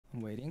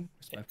I'm waiting,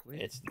 respectfully.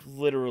 It's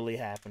literally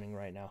happening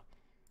right now.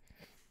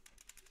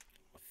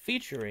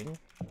 Featuring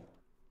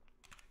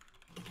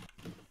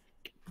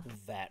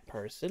that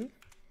person.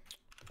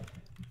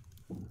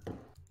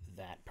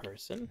 That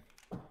person.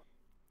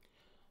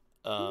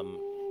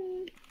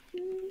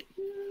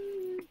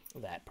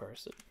 That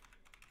person.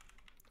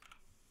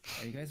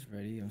 Are you guys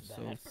ready? I'm so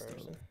That person.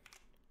 stoked.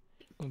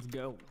 Let's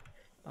go.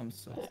 I'm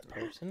so That stoked.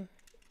 person.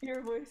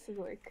 Your voice is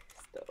like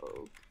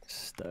stoked.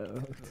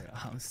 Stoked. Yeah,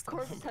 I'm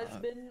stoked. Corpse has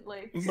been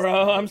like.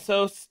 Bro, I'm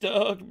so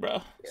stoked,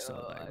 bro. So,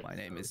 God, like, my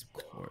name so is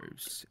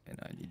Corpse, and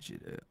I need you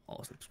to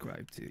all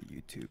subscribe to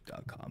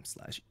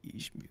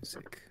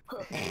youtube.com/eishmusic.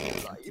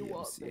 like you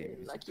want me,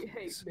 like you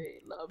hate me,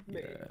 love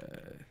me.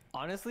 Yeah.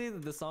 Honestly,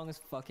 the song is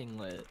fucking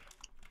lit.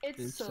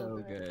 It's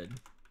so good.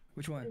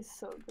 Which one? It's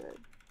so good.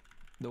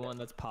 The one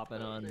that's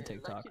popping Love on me,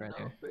 TikTok like you right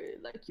here. love me,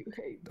 like you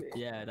hate me.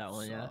 Yeah, that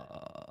one, yeah.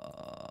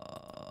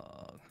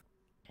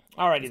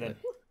 Alrighty then.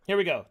 Here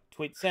we go.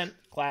 Tweet sent.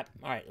 Clap.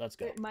 Alright, let's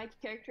go. Wait, my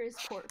character is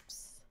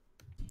Corpse.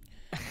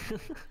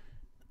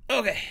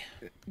 Okay.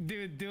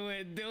 Dude, do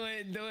it.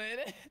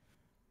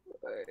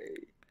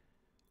 Wait,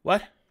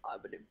 What?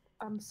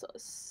 I'm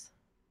sus.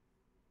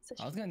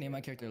 I was gonna name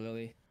my character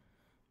Lily.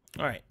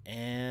 Alright,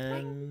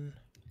 and...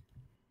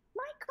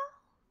 Michael.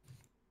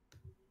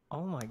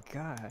 Oh my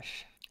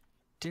gosh.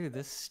 Dude,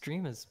 this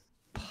stream is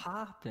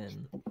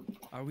popping.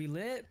 Are we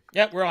lit?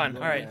 Yep, we're on.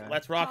 Yeah. Alright,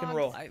 let's rock and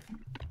roll.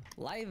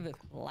 Live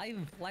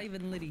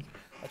and litty.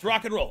 Let's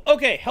rock and roll.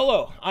 Okay,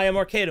 hello. I am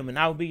Arcadum, and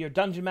I will be your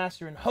Dungeon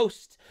Master and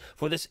host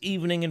for this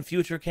evening and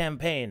future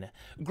campaign.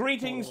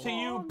 Greetings to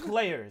you,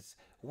 players,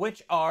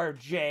 which are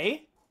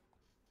Jay.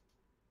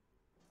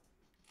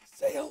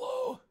 Say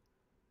hello.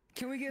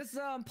 Can we get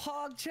some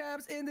pog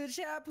chaps in the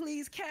chat,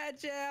 please? Cat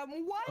jam.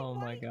 What? Oh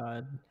my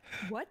god.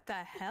 What the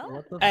hell?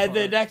 What the And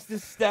the fuck? next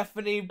is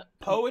Stephanie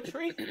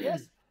Poetry.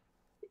 Yes.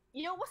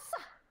 Yo, what's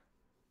up?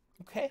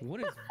 Okay.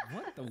 What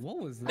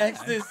was that?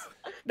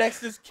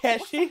 Next is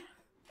Keshi.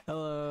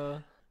 Hello.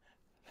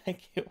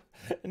 Thank you.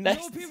 No,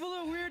 Next, people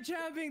are weird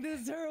champing.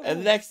 This is terrible.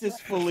 and next is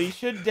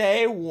Felicia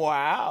Day.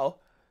 Wow.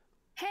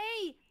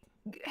 Hey,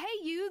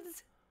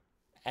 youths.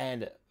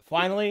 And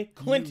finally,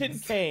 Clinton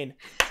Kane.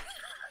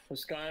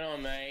 What's going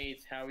on,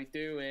 mate? How we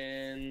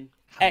doing?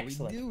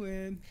 Excellent. How we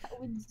doing? How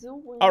we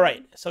doing? All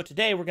right. So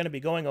today we're going to be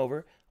going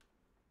over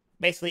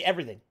basically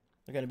everything.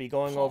 We're going to be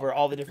going over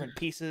all the different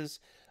pieces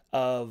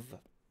of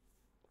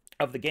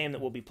the game that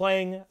we'll be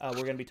playing. We're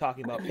going to be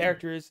talking about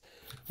characters.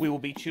 We will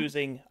be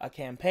choosing a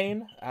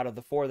campaign out of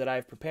the 4 that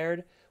I've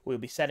prepared. We'll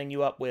be setting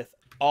you up with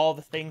all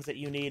the things that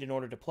you need in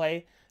order to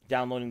play,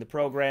 downloading the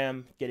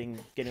program, getting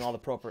all the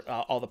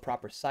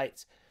proper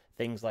sites,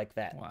 things like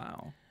that.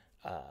 Wow.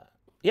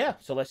 Yeah,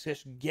 so let's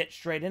just get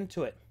straight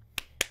into it.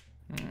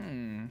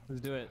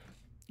 Let's do it.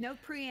 No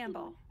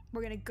preamble.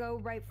 We're gonna go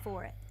right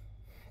for it.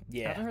 I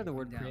Yeah. haven't heard the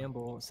word Down.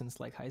 preamble since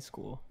like high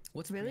school.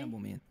 What's Really? preamble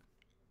mean?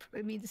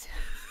 It means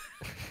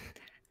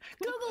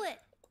Google it.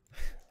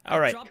 All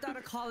right. Dropped out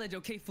of college,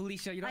 okay,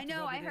 Felicia. You don't I have to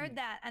know. rub I it heard in.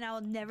 that, and I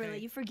will never let Okay.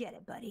 you forget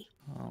it, buddy.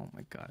 Oh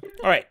my god.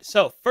 All right.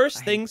 So first I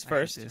hate- things I hate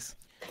first. this.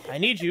 I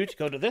need you to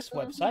go to this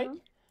website,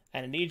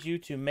 and I need you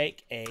to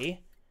make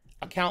a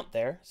account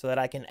there so that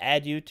I can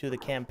add you to the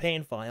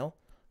campaign file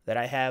that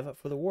I have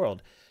for the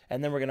world.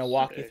 And then we're going to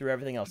walk you through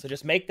everything else. So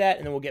just make that,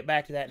 and then we'll get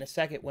back to that in a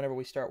second whenever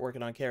we start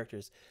working on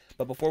characters.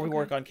 But before we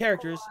work on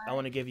characters, I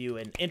want to give you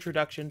an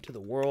introduction to the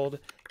world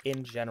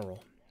in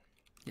general.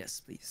 Yes,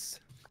 please.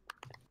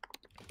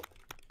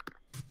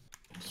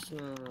 So,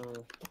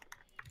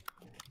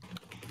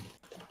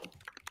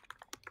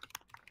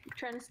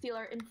 Trying to steal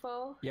our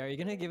info. Yeah, are you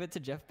gonna give it to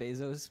Jeff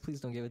Bezos? Please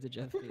don't give it to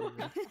Jeff Bezos.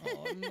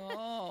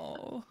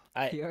 Oh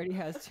no. He already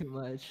has too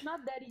much.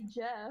 Not Daddy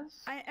Jeff.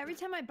 Every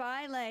time I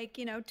buy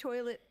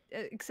toilet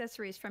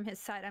accessories from his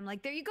site, I'm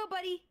like, there you go,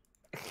 buddy.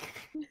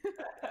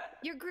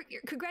 your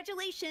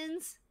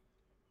congratulations.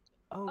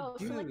 Oh, Oh,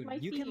 dude, select my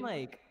you can theme.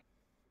 like.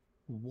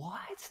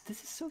 What?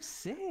 This is so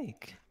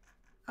sick.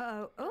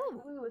 Oh.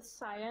 Ooh, with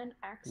cyan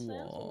accent.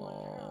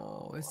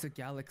 Whoa. Wow. It's a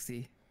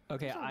galaxy.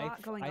 Okay, There's a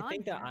lot going I on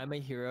think that here. I'm a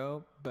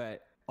hero,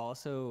 but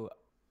also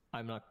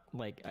I'm not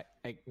like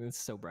it's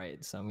so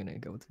bright, so I'm gonna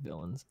go with the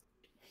villains.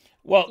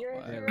 Well, You're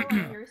a Whatever.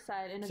 hero on your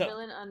side and a So-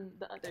 villain on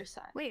the other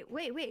side. Wait.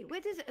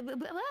 What is it?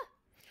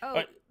 Oh,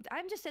 What?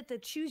 I'm just at the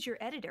choose your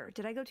editor.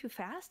 Did I go too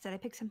fast? Did I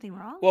pick something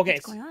wrong? well, okay.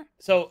 What's going on?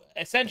 So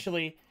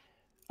essentially,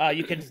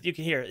 you can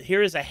hear it.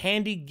 Here is a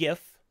handy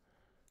GIF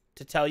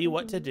to tell you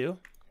what to do.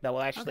 That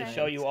will actually Okay.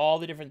 show you all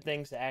the different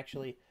things to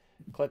actually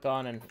click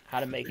on and how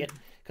to make it.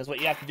 Because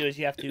what you have to do is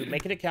you have to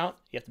make an account,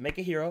 you have to make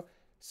a hero,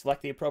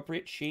 select the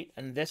appropriate sheet,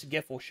 and this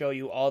GIF will show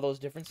you all those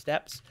different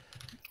steps.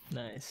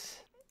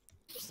 Nice.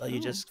 So you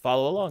just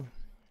follow along.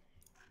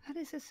 How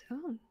does this?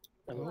 Oh,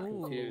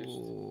 I'm confused.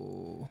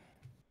 Oh.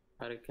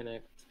 How to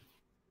connect?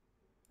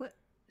 what?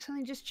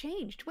 Something just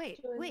changed.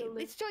 Wait. Join the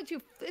link.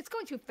 It's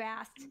going too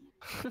fast.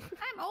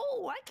 I'm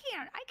old. I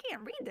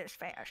can't read this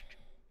fast.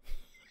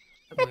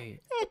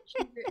 Wait.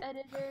 Choose your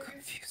editor.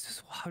 Confused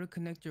as well. How to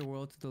connect your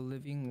world to the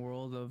living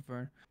world of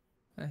Vern.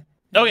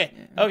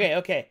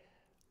 Okay.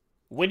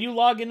 when you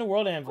log into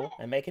World Anvil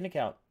and make an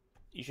account,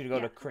 you should go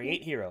Yeah. to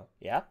Create Hero.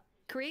 Yeah?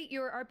 Create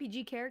your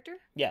RPG character.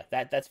 Yeah,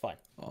 that's fine.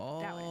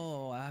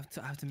 Oh, I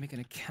have to make an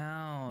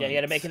account. Yeah, you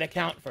got to make an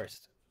account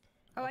first.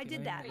 Oh, I Okay, did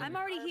let that. me- I'm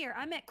already here.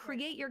 I'm at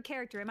create your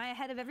character. Am I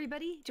ahead of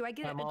everybody? Do I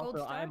get a gold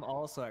star? I'm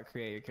also at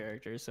create your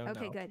character, so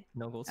Okay, no. good.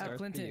 No gold stars. for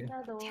Clinton. you.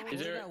 Another one. Is Go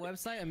to there- that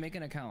website and make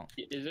an account.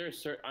 Is there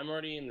a I'm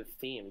already in the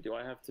theme. Do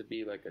I have to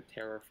be like a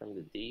terror from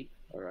the deep,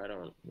 or I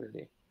don't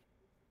really?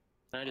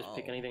 Can I just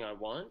pick Oh. anything I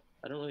want?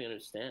 I don't really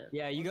understand.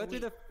 Yeah, you go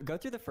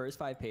through the first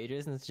 5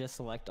 pages and just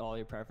select all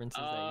your preferences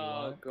that you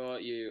Oh, want.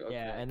 got you. Okay.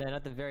 Yeah, and then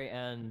at the very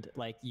end,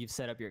 like you've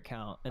set up your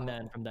account, and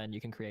then from then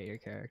you can create your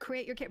character.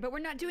 Create your character. But we're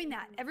not doing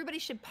that. Everybody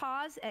should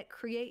pause at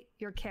create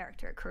your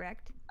character,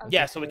 correct?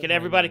 Yeah, so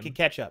everybody can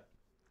catch up.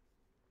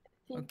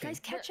 Okay. Guys,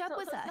 catch up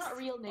with It's us. not a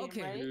real name,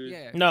 Okay. right?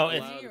 Yeah. No,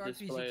 Create it's- your RPG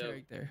Display of-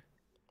 character.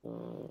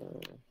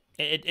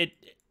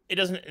 It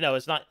doesn't. No,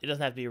 it's not. It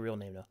doesn't have to be a real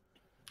name though.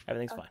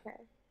 Everything's fine. Okay.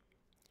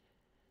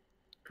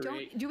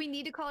 Create. Do we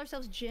need to call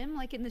ourselves Jim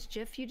like in this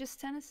GIF you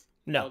just sent us?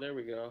 No. Oh, there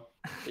we go.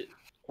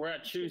 We're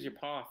at choose your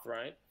path,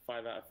 right?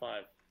 5 out of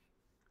 5.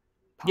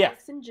 Yeah.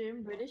 Alex and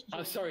Jim, British Jim.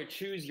 Oh, sorry.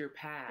 Choose your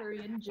path.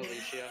 Korean Jim.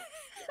 Felicia.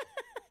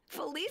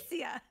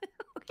 Felicia.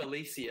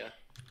 Felicia.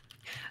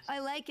 I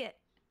like it.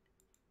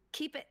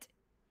 Keep it.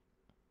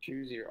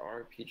 Choose your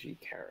RPG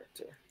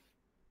character.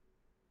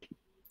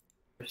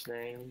 First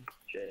name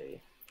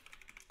J.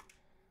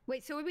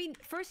 Wait, so we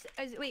first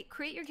wait,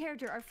 create your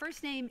character. Our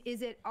first name,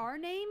 is it our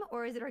name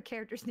or is it our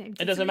character's name? It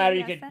Did doesn't somebody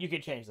matter. ask that? You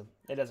could change them.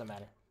 It doesn't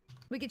matter.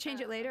 We could change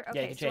it later. Yeah, you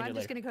Okay, can so change I'm it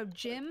just gonna go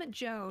Jim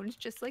Jones,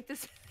 just like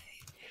this.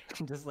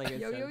 Just like it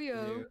Yo says yo to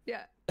yo. do.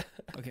 Yeah.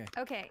 Okay.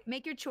 Okay,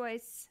 make your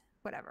choice.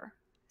 Whatever.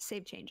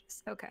 Save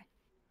changes. Okay.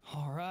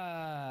 All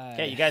right.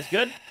 Okay, you guys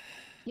good?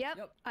 Yep.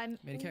 Yep. I'm.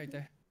 Made a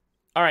character.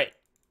 All right.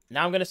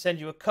 Now I'm gonna send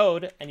you a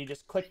code, and you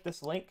just click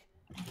this link,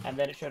 and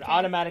then it should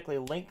automatically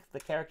link the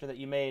character that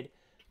you made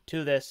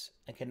to this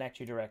and connect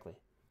you directly.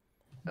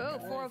 Oh,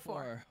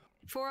 404.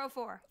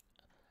 404.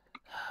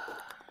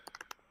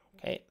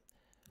 Okay.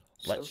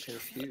 So Let's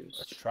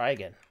confused. try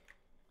again.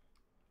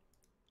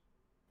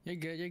 You're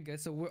good. You're good.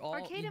 So we're all.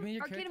 you Arcadum, made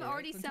your Arcadum character,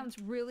 already right, sounds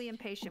really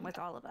impatient with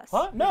all of us.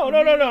 Huh? No.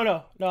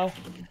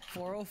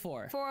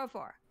 404.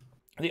 404.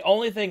 The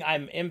only thing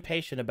I'm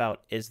impatient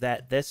about is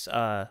that this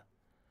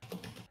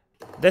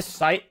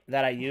site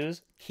that I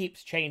use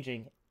keeps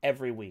changing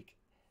every week,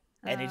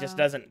 and he just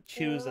doesn't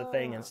choose the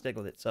thing and stick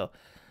with it. So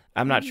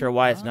I'm not sure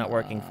why it's not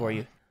working for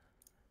you.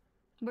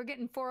 We're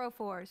getting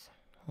 404s.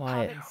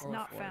 Why? Hobbits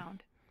not 404.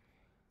 found.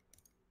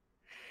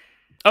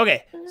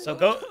 Okay, so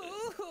go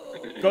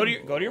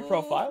to your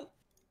profile.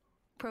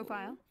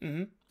 Profile.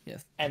 Mm-hmm.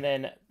 Yes. And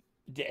then,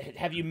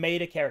 have you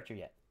made a character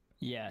yet?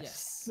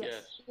 Yes.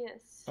 Yes.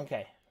 Yes.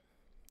 Okay.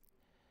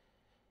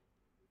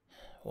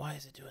 Why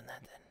is it doing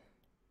that then?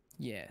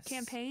 Yes.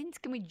 Campaigns?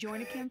 Can we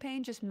join a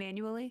campaign just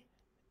manually?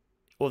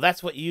 Well,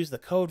 that's what you use the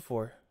code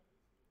for.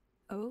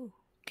 Oh.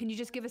 Can you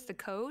just give us the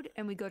code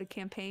and we go to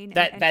campaign?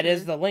 That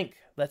is the link.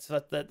 That's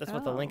what the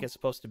link Oh. is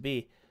supposed to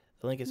be.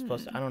 The link is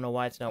supposed to. I don't know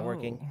why it's not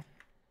working. Oh.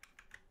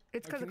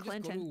 It's because Can of we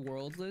just Clinton. Go to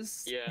world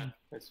list? Yeah,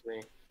 that's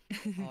me.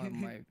 Oh, it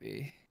might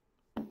be.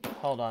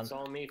 Hold on. It's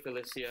all me,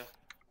 Felicia.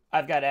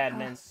 I've got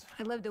admins.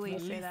 I love the way you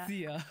say that.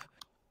 Felicia.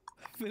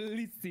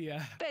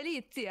 Felicia.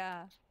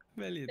 Felicia.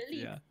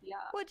 Felicia. Yeah.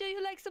 Would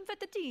you like some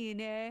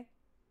fettuccine?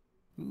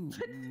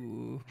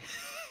 Ooh.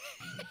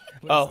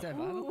 Wait, Oh. Steph,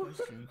 I have a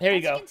question. Here you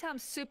As you go. can tell, I'm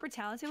super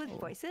talented with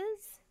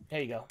voices.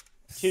 Here you go.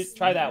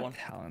 Try that one.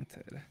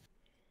 Talented.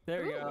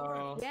 There we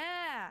go.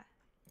 Yeah.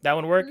 That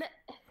one work?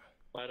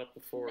 Light up the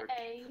forge.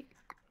 A.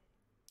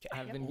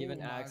 I've been given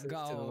Oh my access to the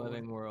God.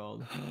 living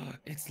world.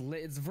 It's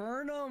lit. It's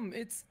Vernum.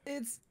 It's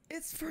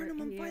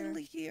Vernum. I'm here.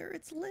 finally here.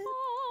 It's lit.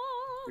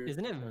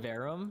 Isn't it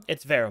Verum?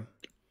 It's Verum.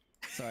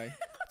 Sorry.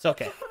 It's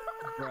okay.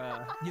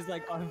 Bruh. He's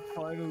like, I'm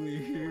finally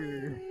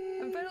here.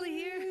 I'm finally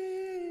here.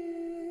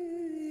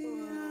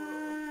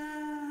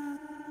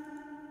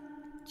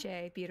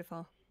 Jay,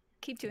 beautiful.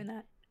 Keep doing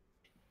that.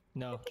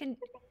 No.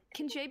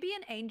 Can Jay be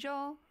an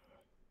angel?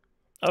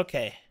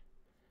 Okay.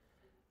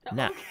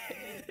 Now.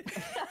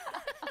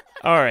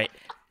 All right.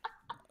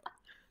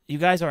 You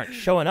guys aren't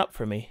showing up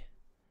for me.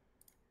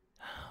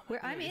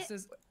 Where I'm Wait, in.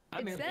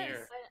 I'm It in says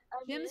here.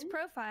 I'm Jim's in,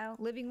 profile,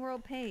 living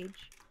world page.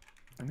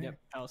 I'm here. Yep,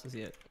 I also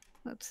see it.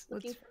 Let's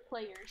looking for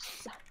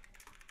players.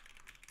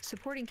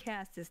 supporting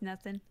cast is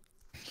nothing.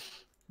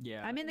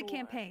 Yeah. I'm in the More.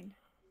 campaign.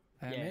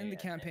 I'm Yeah, in the yeah.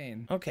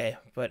 campaign. Okay,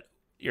 but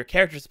your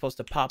character's supposed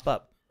to pop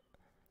up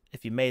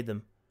if you made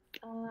them.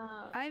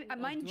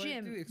 Mine do I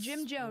Jim. do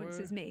Jim Jones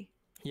explore? is me.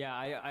 Yeah,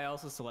 I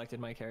also selected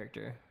my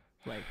character,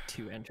 like,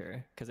 to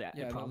enter, because it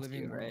Yeah, the prompts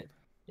living you, world. right?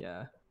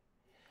 Yeah.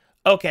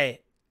 Okay,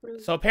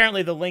 so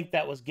apparently the link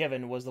that was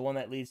given was the one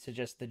that leads to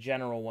just the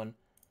general one.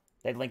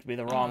 They linked me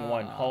the wrong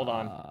one. Hold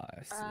on.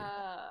 I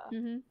see.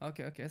 Mm-hmm.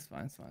 Okay, it's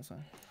fine.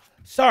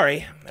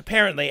 Sorry.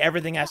 Apparently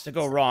everything has to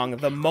go wrong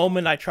the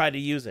moment I try to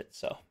use it.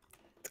 So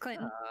It's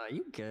Clinton.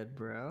 You good,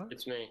 bro?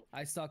 It's me.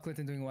 I saw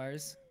Clinton doing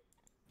wires.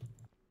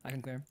 I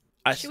can clear him.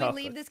 I Should we saw.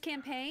 leave this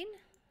campaign?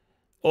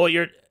 Well,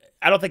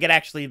 I don't think it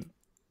actually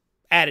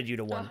added you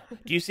to one.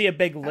 Do you see a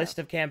big list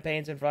of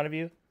campaigns in front of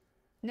you?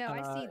 No,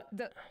 I see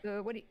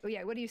the what do you,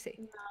 yeah, what do you see?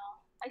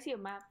 I see a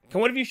map. Can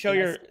one of you show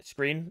Yes. your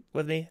screen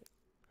with me?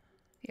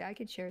 Yeah, I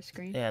could share a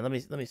screen. Yeah, let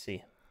me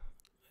see.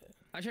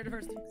 I shared it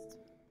first.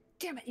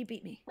 Damn it, you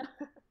beat me.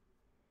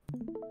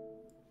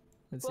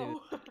 Let's see.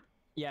 Whoa.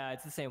 Yeah,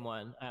 it's the same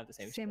one. I have the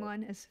same. Same shit.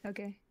 one as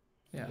okay.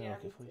 Yeah. Yeah.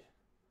 Okay, please.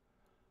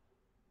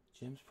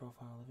 Jim's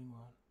profile, living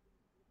world.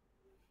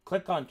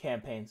 Click on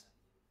campaigns.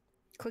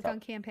 Click Top- on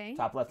campaign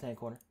Top left-hand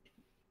corner.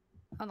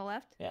 on the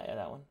left. Yeah,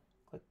 that one.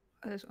 Click.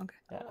 Oh, this one.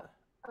 Okay.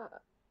 Yeah.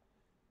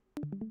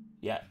 Uh,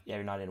 Yeah,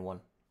 you're not in one.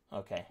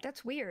 Okay.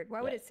 That's weird.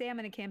 Why would Yeah. it say I'm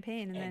in a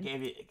campaign and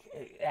then?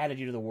 It added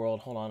you to the world.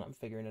 Hold on, I'm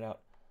figuring it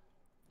out.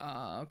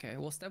 Okay.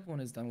 Well, step 1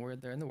 is done. We're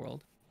there in the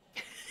world.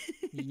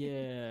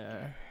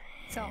 Yeah.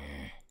 So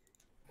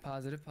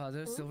Positive,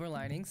 positive. Silver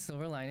linings,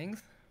 silver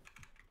linings.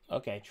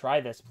 Okay, try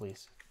this,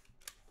 please.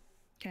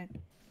 okay.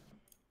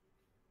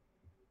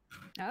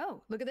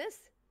 Oh, look at this.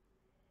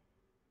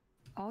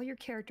 All your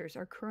characters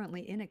are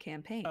currently in a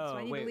campaign, so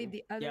I need to leave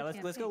the other. Yeah, let's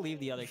go campaign. leave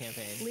the other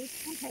campaign.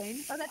 Leave campaign.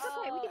 Oh, that's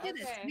okay. We can do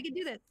this. okay. We can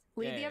do this.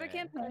 Leave the other Yeah,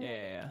 campaign.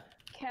 Yeah.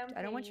 campaign.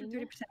 I don't want you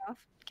 30% off.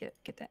 Get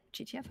that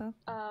GTFO.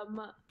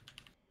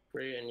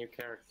 Create a new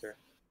character.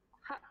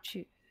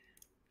 Shoot.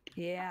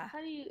 Yeah. How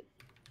do you?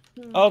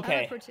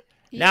 Okay.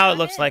 You Now go it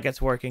looks ahead. like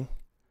it's working.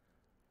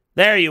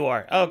 There you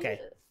are. Okay.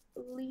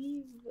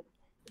 Leave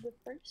the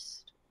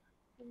first.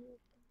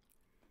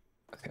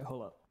 Okay,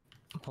 hold up.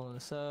 I'm pulling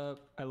this up.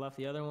 I left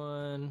the other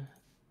one.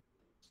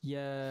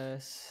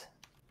 Yes.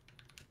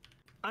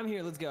 I'm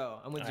here. Let's go.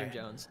 I'm with Jim Alright.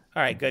 Jones.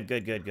 All right. Good.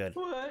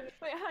 What?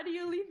 Wait, how do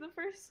you leave the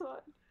first one?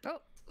 Oh,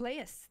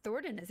 Laius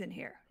Thornton is in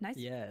here. Nice.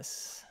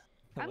 Yes.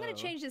 I'm gonna Hello.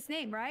 change this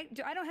name, right?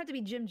 I don't have to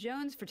be Jim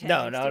Jones for 10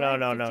 No, minutes, no, do no, I?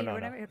 no, no, 15 or no,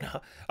 whatever? Okay.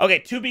 no. Okay.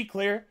 To be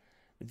clear,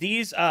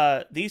 these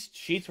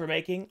sheets we're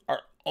making are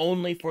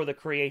only for the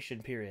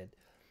creation period,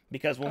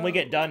 because when we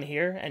get done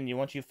here and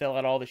once you fill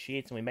out all the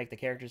sheets and we make the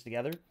characters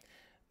together,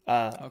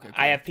 Okay, I cool.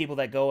 have people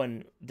that go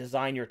and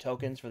design your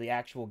tokens for the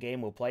actual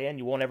game we'll play in.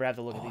 You won't ever have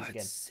to look at these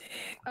again.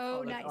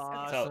 Oh, that's nice.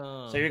 Okay.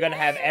 awesome. So you're gonna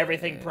have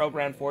everything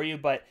programmed for you,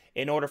 but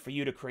in order for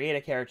you to create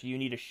a character, you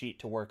need a sheet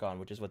to work on,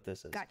 which is what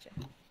this is. Gotcha.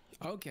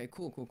 Okay,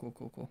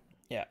 cool.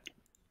 Yeah.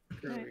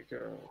 There we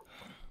go.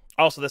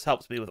 Also, this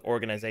helps me with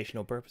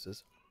organizational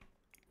purposes.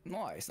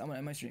 Nice. I'm gonna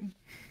end my stream.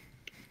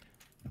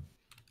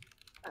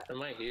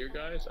 Am I here,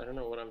 guys? I don't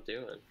know what I'm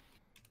doing.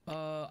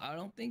 I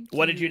don't think.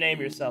 What did you name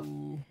yourself?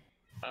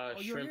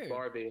 you're Shrimp here.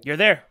 Barbie. You're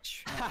there.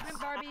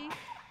 Shrimp Barbie.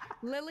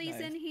 Lily's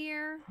Nice. in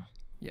here.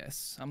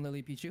 Yes, I'm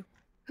Lily Pichu.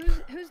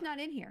 Who's not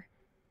in here?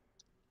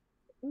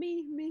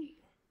 Me.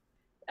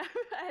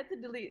 I had to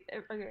delete.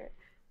 Okay.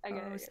 I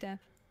got Oh, it. Steph.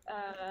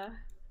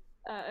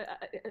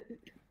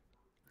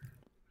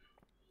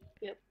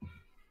 Yep.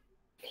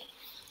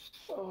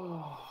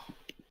 Oh.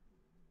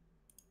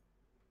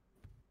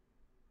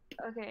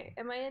 Okay.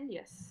 Am I in?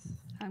 Yes.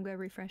 I'm gonna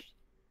refresh.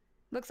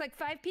 Looks like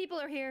 5 people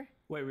are here.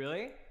 Wait,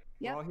 really?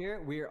 Yep. We're all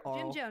here? We're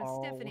all Jim Jones,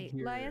 all Stephanie,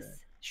 here. Laius,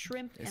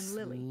 Shrimp, It's and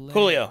Lily. lit.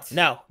 Coolio.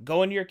 Now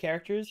go into your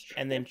characters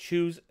and then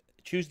choose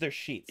their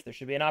sheets. There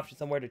should be an option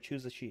somewhere to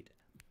choose a sheet.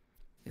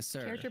 Yes,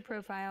 sir. Character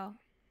profile.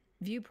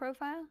 View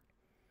profile?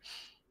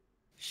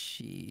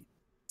 Sheets.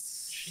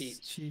 Sheets.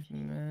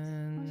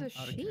 Achievement. What was a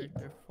Auto sheet?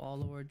 character,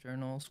 follower,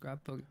 journal,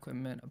 scrapbook,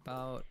 equipment,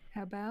 about,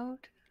 How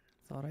about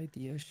thought,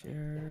 idea,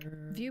 share.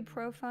 view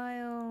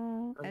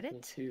profile? I'm Edit?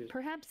 confused.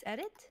 Perhaps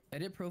edit?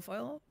 Edit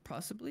profile,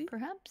 possibly.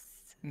 Perhaps?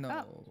 No.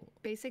 Oh,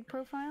 basic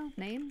profile?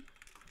 Name?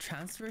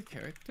 Transfer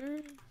character.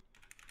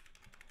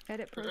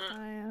 Edit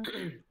profile?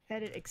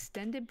 Edit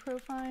extended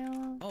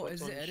profile? Oh,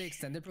 is it on edit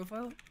extended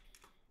profile?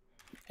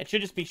 It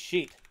should just be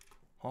sheet.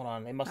 Hold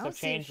on, they must I have don't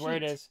see a changed where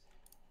it sheet. is.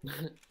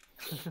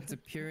 It's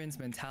appearance,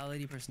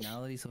 mentality,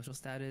 personality, social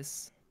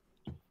status.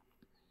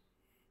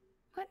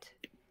 What?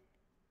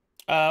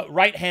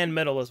 Right hand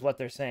middle is what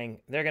they're saying.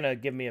 They're gonna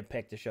give me a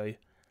pic to show you.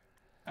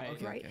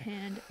 Okay, Right okay.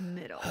 hand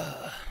middle.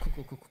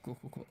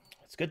 Cool.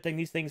 It's a good thing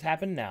these things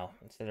happen now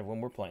instead of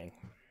when we're playing.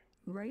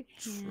 Right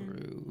hand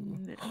True.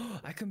 middle.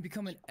 I can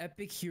become an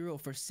epic hero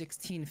for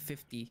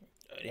 1650.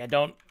 Yeah,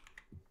 don't.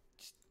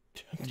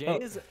 Jay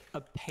is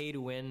a pay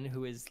to win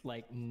who is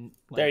like,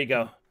 There you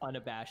go.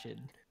 unabashed.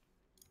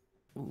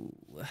 Ooh.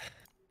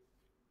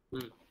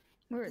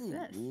 Where is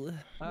this? Ooh.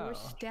 More Oh.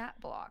 stat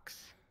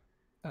blocks.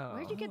 Oh.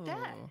 Where'd you get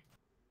that?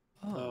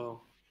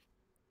 Oh.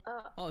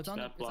 Oh, it's on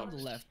the Stat left.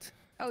 blocks.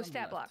 Oh, on the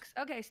stat left. blocks.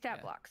 Okay, stat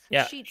Yeah. blocks.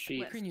 Yeah. Sheets Sheet.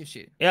 list. Premium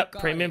sheet. Yep,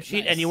 Got premium it,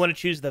 sheet, and you nice. want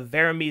to choose the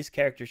Veramese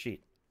character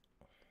sheet.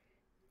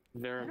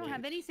 Very I don't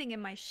have anything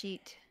in my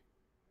sheet.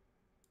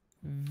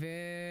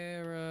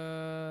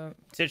 Vera.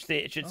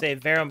 It should say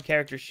Verum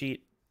character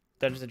sheet,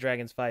 Dungeons and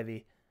Dragons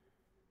 5e.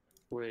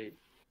 Wait.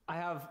 I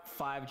have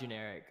 5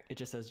 generic. It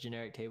just says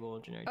generic table,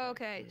 generic. table,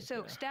 Okay,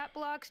 so yeah. stat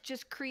blocks,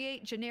 just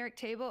create generic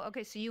table.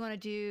 Okay, so you want to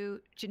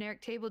do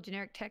generic table,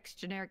 generic text,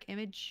 generic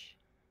image.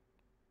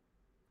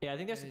 Yeah, I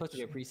think there's supposed to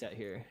be a preset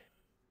here.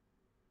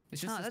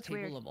 It's just Oh, this that's table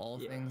weird. of all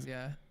Yeah. things,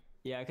 yeah.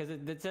 Yeah, because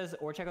it says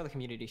or check out the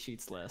community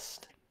sheets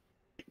list.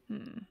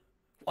 Hmm.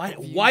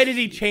 Why did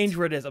he change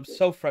where it is? I'm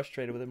so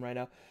frustrated with him right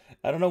now.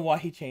 I don't know why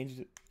he changed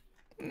it.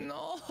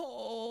 No,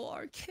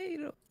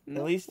 Arcadum.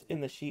 At least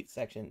in the sheet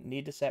section,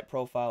 need to set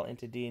profile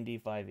into D&D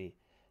 5e.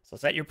 So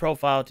set your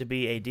profile to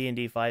be a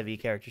D&D 5e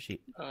character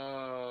sheet.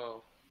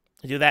 Oh.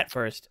 Do that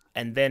first,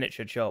 and then it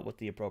should show up with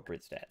the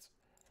appropriate stats.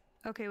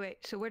 Okay,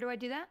 wait. So where do I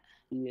do that?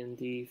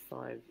 DnD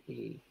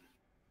 5e.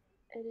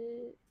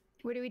 Edit.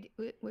 Where do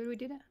we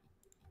do that?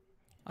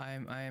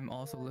 I am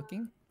also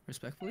looking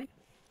respectfully.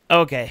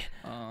 Okay.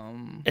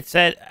 Um, It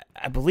said,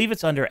 I believe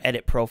it's under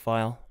edit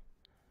profile.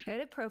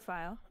 Edit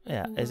profile.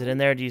 Yeah, is it in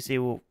there? Do you see?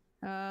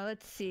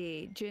 Let's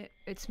see.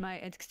 It's my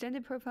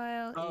extended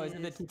profile. Oh, is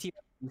it the TT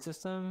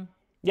system?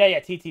 Yeah,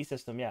 TT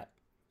system, yeah.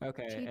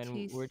 Okay, and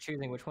TTs. we're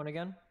choosing which one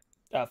again?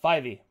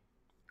 5e.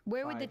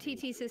 Where would the 5e.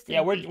 TT system?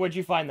 Yeah, be? where'd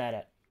you find that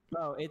at?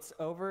 Oh, it's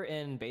over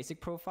in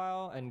basic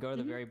profile and go to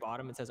the very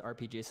bottom. It says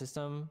RPG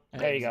system.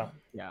 There you go.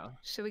 Yeah.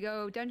 So we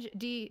go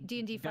D&D 5e,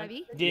 D&D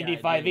Yeah,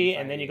 5e, D&D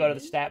and then you 5e. go to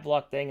the stat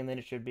block thing, and then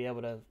it should be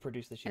able to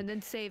produce the sheet. and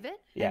then save it,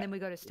 Yeah. and then we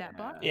go to stat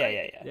block. Yeah.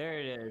 There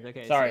it is.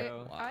 Okay. Sorry.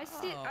 So,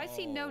 I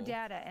see no Wow.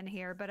 data in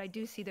here, but I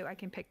do see that I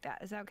can pick that.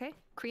 Is that okay?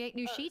 Create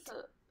new sheet.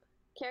 So,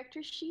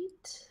 character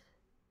sheet.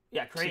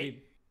 Yeah,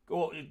 create.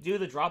 Well, do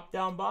the drop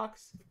down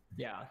box,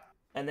 yeah.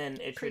 and then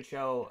it should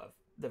show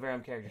the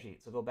Verum character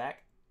sheet. So go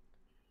back.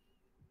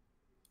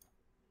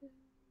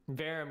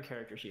 Verum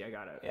character sheet. I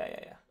got it.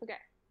 Yeah. Okay.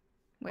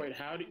 Wait,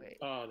 how do you... wait.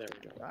 Oh, there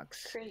we go.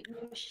 Box. Create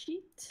new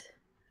sheet.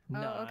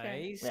 Oh,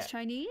 okay. Nice. Yeah.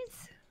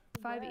 Chinese.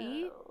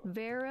 5e. Wow.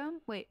 Verum.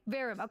 Wait,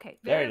 Verum. Okay.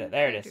 There Verum it is.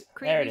 character-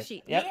 create There it new is.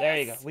 sheet. Yep, there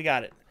you go. Yes! We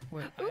got it.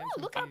 wait, Ooh,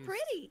 I'm look how confused.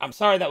 pretty. I'm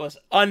sorry that was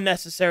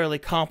unnecessarily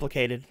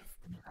complicated.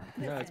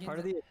 No, it's part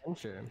of the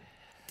adventure.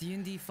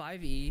 D&D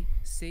 5e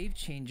save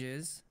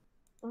changes.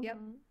 Yep.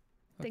 Mhm.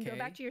 Then go Okay.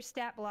 back to your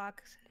stat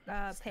blocks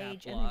Stat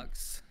page,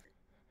 blocks.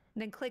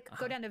 and then click.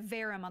 Go down to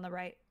Verum on the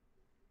right.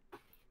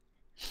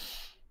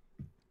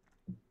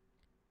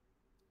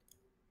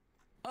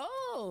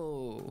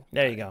 Oh,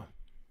 There you go.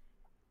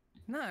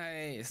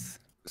 nice.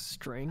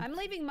 Strength. I'm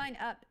leaving mine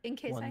up in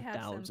case I have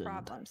some 1000.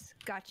 problems.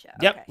 Gotcha.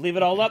 Yep, Okay. leave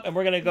it all up, and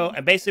we're gonna go.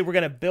 And basically, we're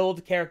gonna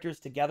build characters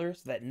together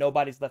so that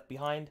nobody's left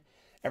behind.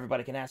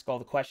 Everybody can ask all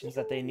the questions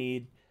that they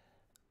need.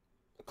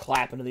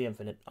 Clap into the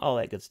infinite, all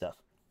that good stuff.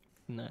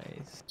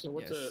 Nice. So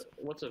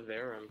what's a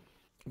Verum?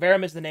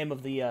 Verum is the name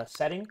of the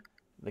setting,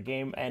 the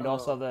game, and Oh.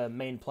 also the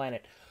main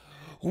planet,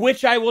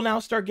 which I will now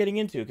start getting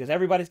into because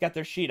everybody's got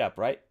their sheet up,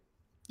 right?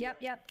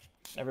 Yep.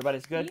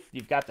 Everybody's good.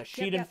 You've got the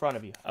sheet in yep. front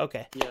of you.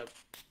 Okay. Yep.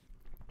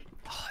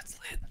 Oh, it's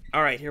lit.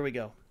 All right, here we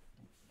go.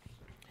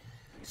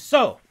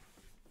 So,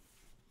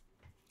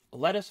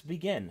 let us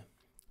begin.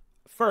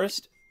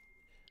 First,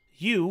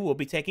 you will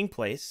be taking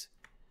place,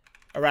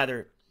 or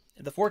rather,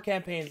 the 4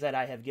 campaigns that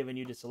I have given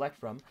you to select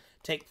from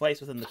take place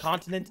within the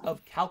continent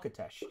of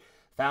Calcatesh,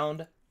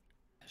 found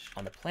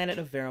on the planet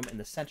of Verum in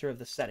the center of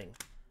the setting.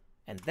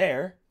 And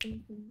there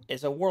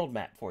is a world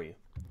map for you.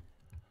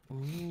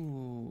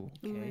 Ooh.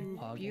 Okay. Ooh,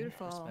 Poggle,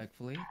 beautiful.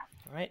 Respectfully.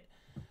 All right.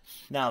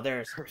 Now,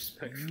 there's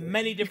Respectfully.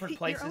 many different You're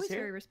places always here.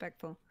 very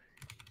respectful.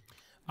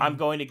 I'm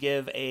going to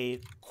give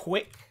a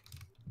quick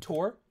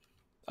tour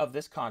of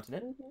this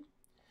continent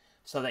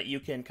so that you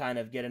can kind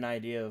of get an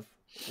idea of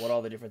what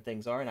all the different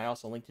things are. And I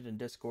also linked it in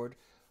Discord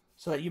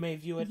so that you may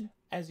view it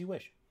as you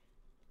wish.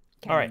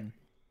 All right.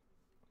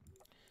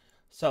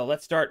 So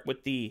let's start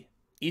with the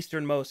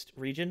easternmost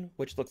region,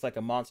 which looks like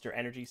a Monster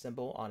Energy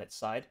symbol on its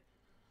side,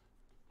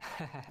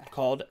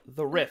 called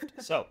the Rift.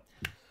 So,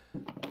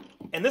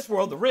 in this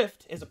world, the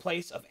Rift is a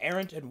place of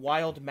errant and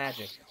wild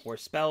magic, where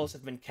spells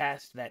have been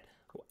cast that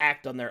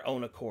act on their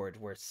own accord,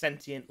 where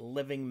sentient,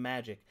 living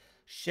magic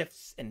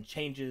shifts and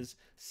changes,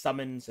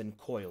 summons and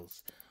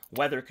coils.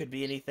 Weather could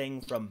be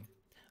anything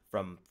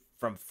from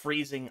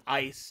freezing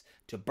ice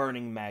to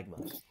burning magma,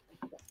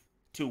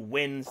 to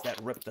winds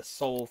that rip the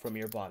soul from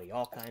your body,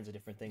 all kinds of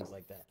different things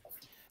like that.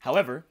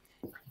 However,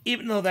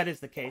 even though that is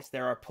the case,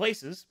 there are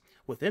places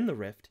within the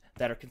Rift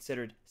that are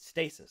considered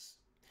stasis,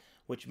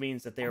 which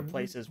means that they are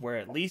places where,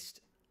 at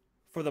least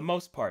for the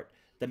most part,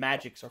 the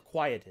magics are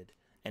quieted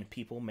and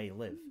people may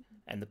live.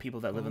 And the people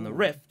that live in the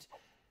Rift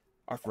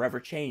are forever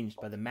changed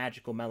by the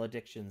magical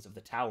maledictions of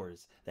the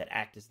towers that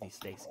act as these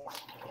stases.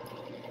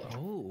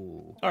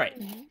 Oh. All right.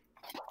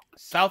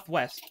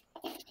 Southwest.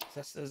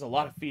 There's a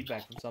lot of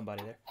feedback from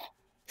somebody there.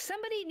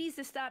 Somebody needs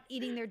to stop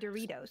eating their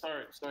Doritos.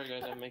 Sorry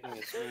guys, I'm making a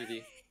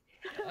smoothie.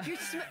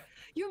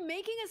 You're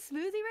making a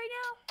smoothie right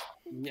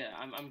Yeah,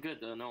 I'm good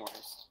though, no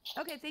worries.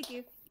 now? Okay, thank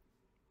you.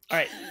 All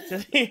right.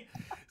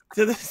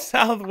 To the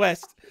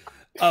southwest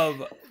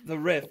of the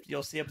Rift,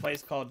 you'll see a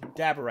place called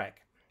Dabarak.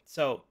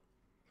 So,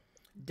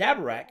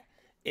 Dabarak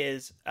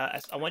is, I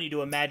want you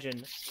to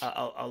imagine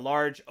a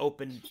large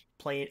open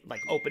plain,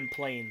 like open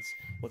plains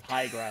with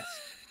high grass.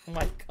 Oh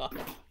my god.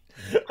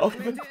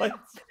 Open plains.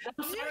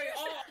 I'm sorry.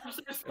 Oh, I'm so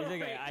It's sorry.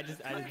 okay. I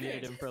just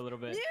muted him for a little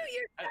bit. You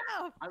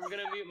yourself. I'm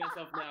gonna mute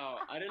myself now.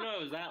 I didn't know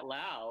it was that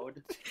loud.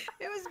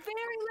 It was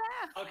very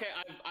loud. Okay,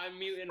 I'm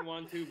muting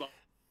 1, 2, but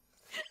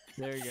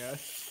There you go.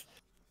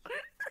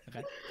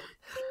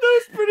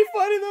 was pretty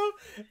funny though.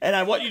 And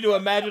I want you to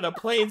imagine a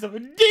planes of a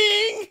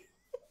ding.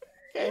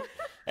 Okay.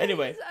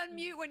 Anyway. Please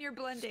unmute when you're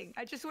blending.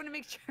 I just want to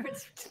make sure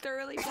it's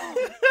thoroughly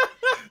blended.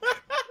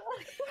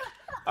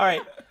 All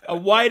right, a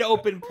wide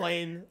open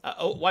plain,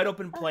 wide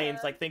open plains.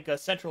 Like think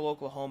central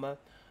Oklahoma,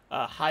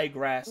 high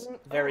grass,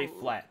 very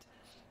flat.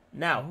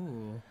 Now,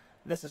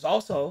 this is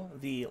also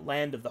the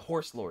land of the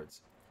horse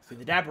lords. See,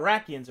 the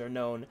Dabarakians are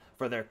known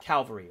for their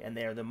cavalry, and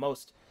they are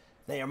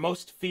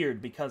most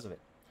feared because of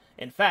it.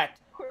 In fact,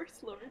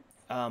 Horse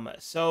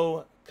lords.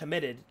 so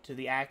committed to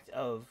the act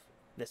of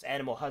this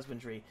animal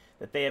husbandry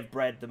that they have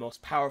bred the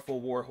most powerful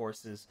war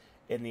horses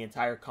in the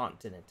entire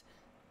continent,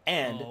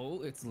 and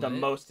the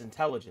most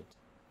intelligent.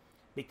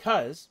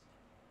 Because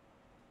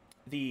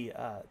the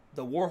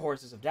war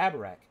horses of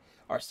Dabarak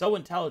are so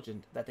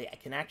intelligent that they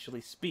can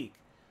actually speak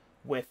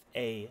with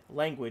a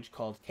language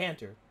called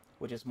Cantor,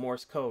 which is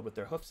Morse code with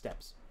their hoof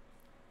steps.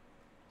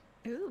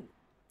 Ooh.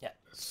 Yeah.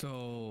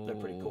 So they're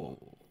pretty cool.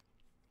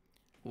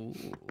 Ooh.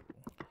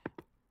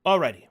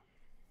 Alrighty.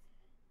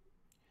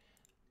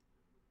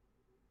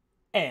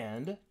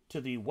 And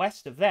to the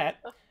west of that,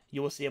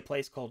 you will see a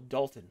place called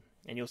Dalton,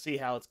 and you'll see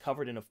how it's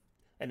covered in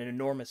an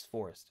enormous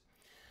forest.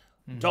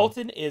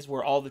 Dalton is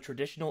where all the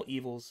traditional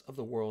evils of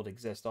the world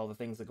exist, all the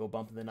things that go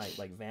bump in the night,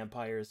 like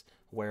vampires,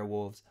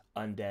 werewolves,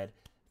 undead,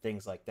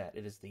 things like that.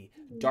 It is the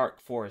dark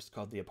forest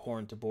called the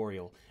Abhorrent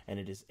Arboreal, and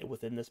it is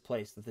within this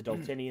place that the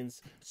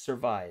Daltonians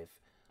survive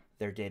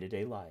their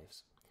day-to-day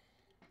lives.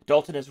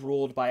 Dalton is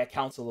ruled by a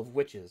council of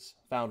witches,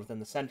 found within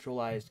the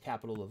centralized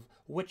capital of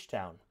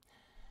Witchtown.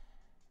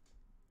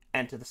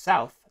 And to the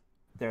south,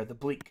 there are the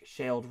bleak,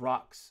 shaled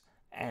rocks,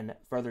 and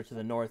further to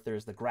the north there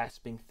is the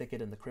grasping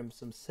thicket and the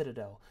crimson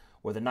citadel,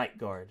 where the night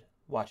guard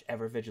watch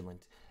ever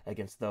vigilant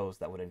against those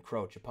that would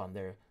encroach upon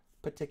their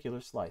particular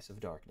slice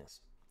of darkness.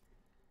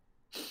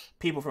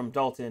 People from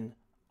Dalton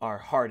are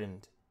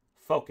hardened,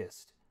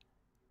 focused,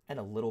 and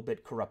a little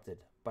bit corrupted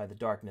by the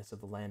darkness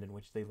of the land in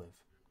which they live.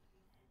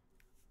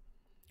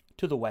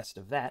 To the west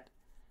of that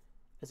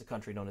is a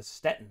country known as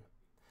Stettin.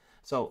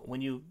 So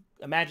when you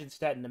imagine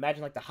Stettin,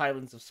 imagine like the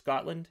Highlands of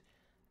Scotland,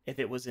 if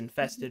it was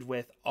infested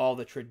with all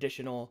the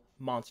traditional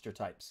monster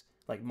types,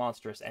 like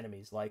monstrous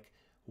enemies like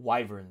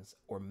wyverns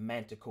or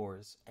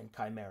manticores and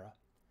chimera.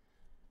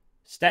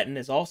 Stettin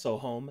is also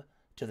home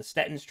to the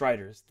Stettin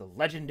Striders, the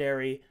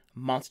legendary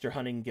monster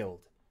hunting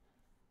guild,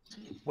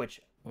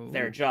 which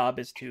their job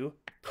is to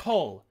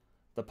cull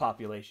the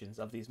populations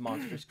of these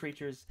monstrous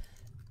creatures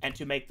and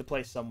to make the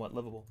place somewhat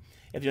livable.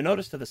 If you'll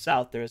notice to the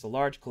south, there is a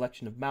large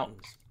collection of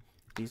mountains.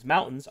 These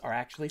mountains are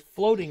actually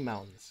floating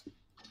mountains,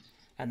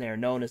 and they are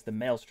known as the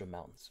Maelstrom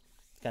Mountains.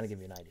 To kind of give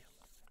you an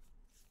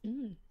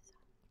idea.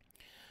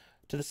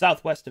 To the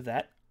southwest of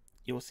that,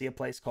 you will see a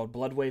place called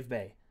Bloodwave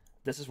Bay.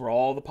 This is where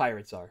all the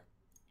pirates are.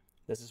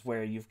 This is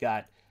where you've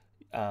got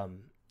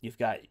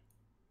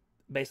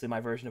basically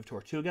my version of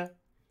Tortuga,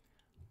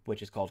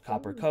 which is called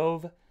Copper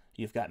Cove.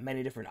 You've got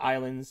many different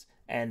islands,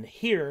 and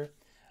here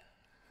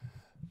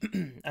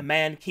a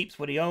man keeps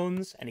what he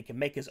owns, and he can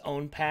make his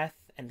own path,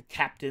 and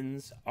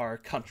captains are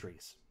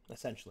countries,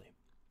 essentially.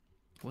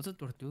 What's a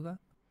Tortuga?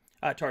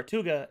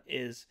 Tortuga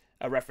is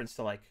a reference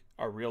to like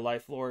our real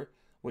life lore,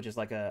 which is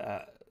like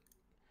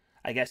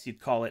I guess you'd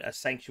call it a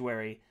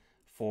sanctuary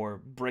for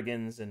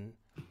brigands and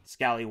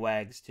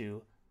scallywags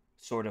to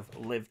sort of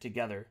live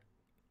together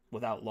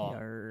without law.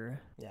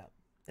 Yeah,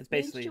 it's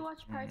basically. Did you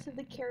watch Pirates of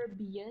the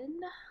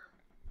Caribbean?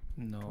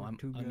 No,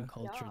 Tortuga. I'm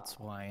uncultured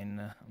swine.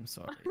 I'm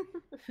sorry.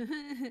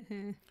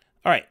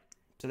 All right,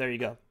 so there you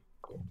go.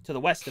 To the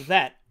west of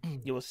that,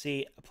 you will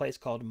see a place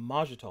called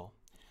Majital.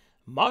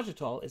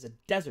 Majital is a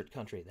desert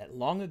country that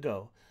long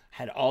ago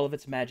had all of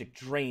its magic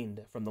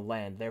drained from the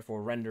land,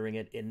 therefore rendering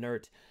it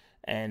inert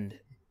and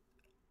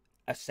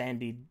a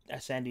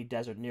sandy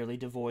desert nearly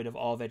devoid of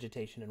all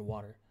vegetation and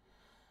water.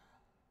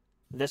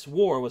 This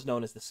war was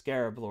known as the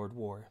Scarab Lord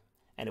War,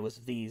 and it was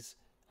these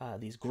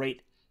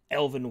great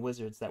elven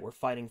wizards that were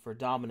fighting for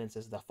dominance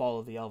as the fall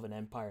of the Elven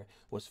Empire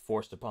was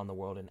forced upon the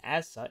world, and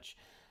as such,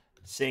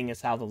 seeing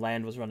as how the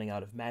land was running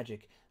out of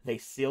magic, they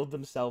sealed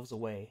themselves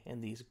away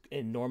in these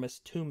enormous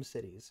tomb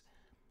cities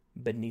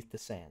beneath the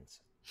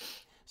sands.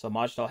 So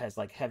Majdal has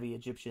like heavy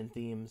Egyptian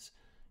themes,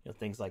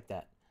 things like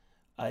that.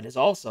 It is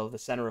also the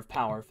center of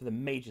power for the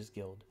Mages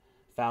Guild,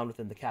 found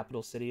within the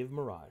capital city of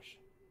Mirage,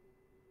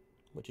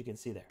 which you can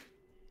see there.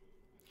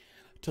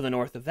 To the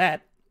north of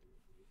that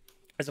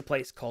is a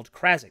place called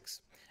Krazix,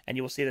 and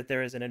you will see that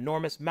there is an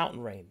enormous mountain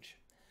range.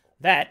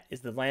 That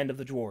is the land of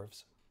the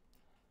dwarves.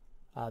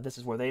 This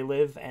is where they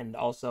live, and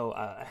also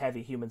a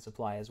heavy human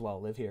supply as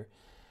well live here.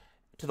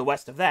 To the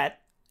west of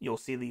that, you'll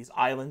see these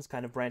islands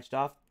kind of branched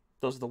off.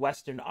 Those are the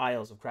western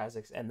isles of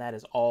Krazix, and that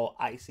is all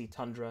icy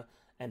tundra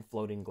and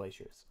floating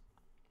glaciers.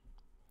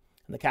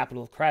 And the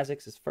capital of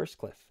Krazix is First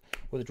Cliff,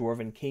 where the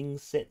Dwarven King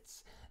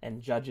sits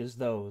and judges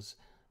those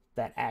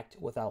that act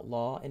without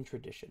law and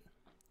tradition.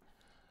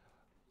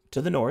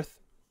 To the north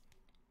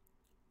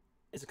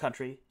is a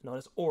country known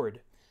as Ord.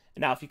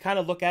 Now, if you kind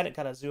of look at it,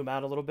 kind of zoom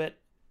out a little bit,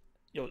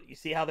 you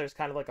see how there's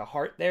kind of like a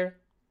heart there?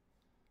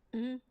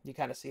 Mm-hmm. You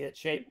kind of see its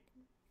shape?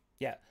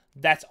 Yeah,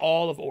 that's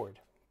all of Ord,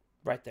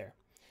 right there.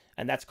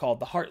 And that's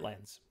called the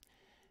Heartlands.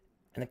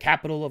 And the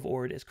capital of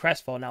Ord is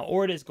Crestfall. Now,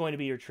 Ord is going to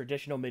be your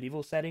traditional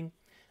medieval setting,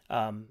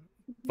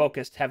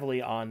 focused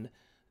heavily on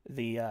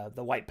the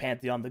White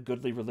Pantheon, the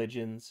goodly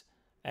religions,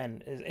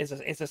 and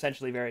it's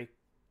essentially very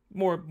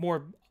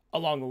more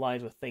along the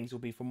lines with things you'll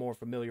be more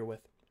familiar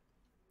with.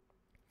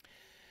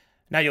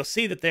 Now, you'll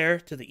see that there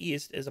to the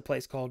east is a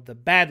place called the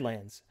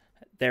Badlands.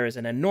 There is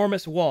an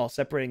enormous wall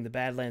separating the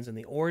Badlands and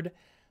the Ord,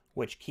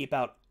 which keep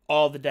out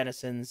all the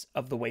denizens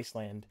of the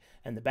wasteland.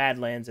 And the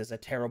Badlands is a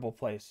terrible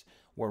place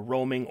where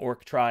roaming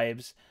orc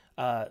tribes,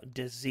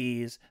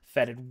 disease,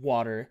 fetid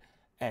water,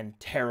 and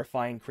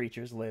terrifying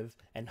creatures live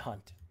and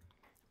hunt.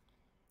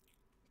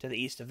 To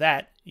the east of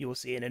that, you will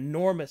see an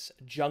enormous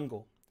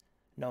jungle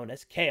known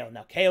as Chaos.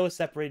 Now, Chaos is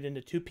separated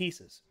into two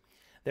pieces.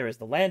 There is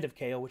the land of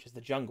Chaos, which is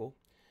the jungle,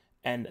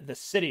 and the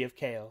city of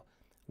Chaos,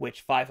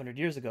 which 500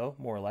 years ago,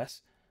 more or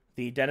less,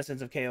 the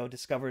denizens of Chaos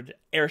discovered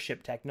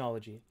airship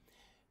technology.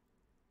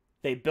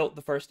 They built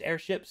the first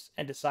airships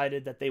and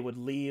decided that they would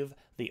leave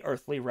the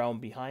earthly realm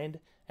behind,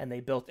 and they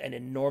built an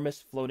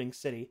enormous floating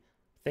city,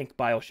 think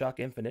BioShock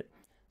Infinite,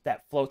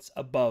 that floats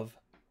above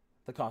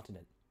the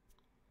continent.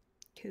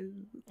 Cool.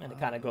 And it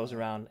kind of goes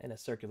around in a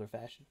circular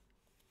fashion.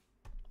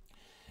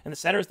 In the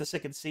center is the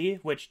Sickened Sea,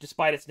 which,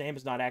 despite its name,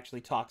 is not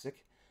actually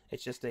toxic.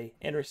 It's just a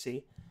inner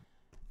sea.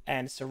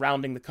 And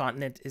surrounding the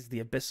continent is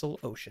the Abyssal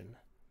Ocean.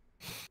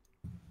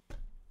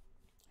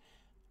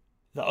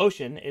 The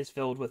ocean is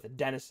filled with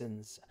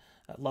denizens,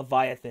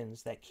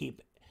 leviathans that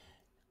keep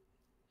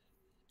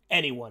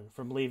anyone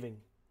from leaving,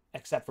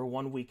 except for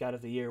 1 week out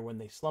of the year when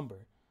they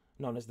slumber,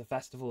 known as the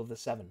Festival of the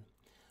Seven,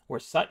 where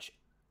such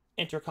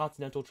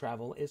intercontinental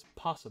travel is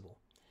possible.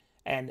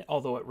 And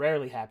although it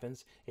rarely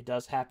happens, it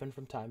does happen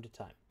from time to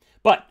time.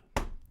 But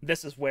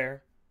this is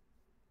where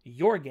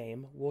your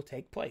game will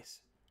take place,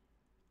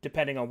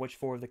 depending on which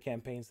 4 of the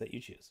campaigns that you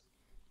choose.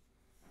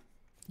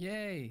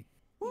 Yay!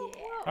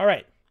 All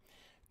right.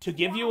 To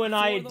give you an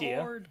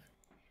idea,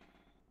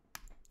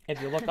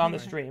 if you look on the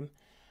stream,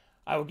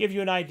 I will give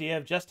you an idea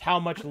of just how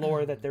much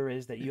lore that there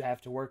is that you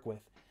have to work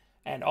with.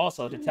 And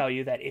also to tell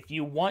you that if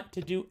you want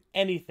to do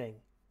anything,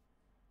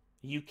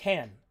 you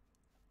can.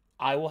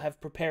 I will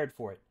have prepared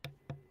for it.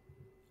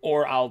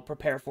 Or I'll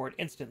prepare for it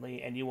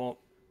instantly and you won't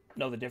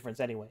know the difference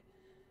anyway.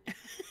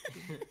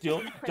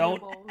 Don't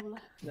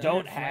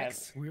have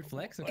Weird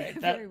flex. Okay.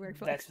 Very weird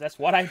flex. that's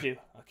what I do,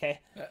 okay?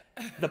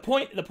 The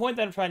point that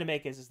I'm trying to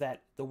make is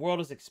that the world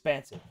is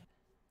expansive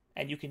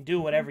and you can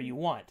do whatever you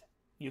want.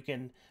 You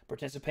can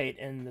participate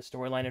in the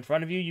storyline in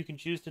front of you. You can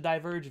choose to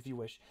diverge if you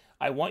wish.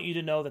 I want you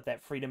to know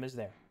that freedom is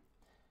there.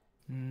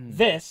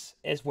 This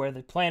is where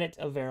the planet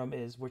of Verum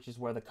is, which is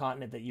where the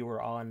continent that you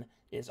are on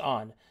is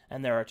on.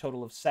 And there are a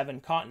total of 7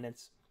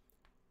 continents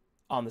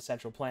on the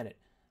central planet.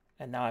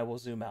 And now I will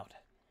zoom out.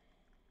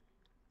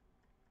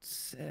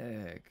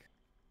 Sick.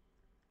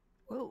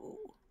 Whoa.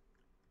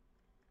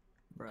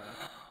 Bruh.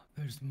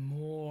 There's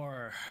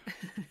more.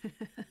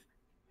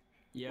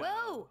 Yeah.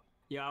 Whoa.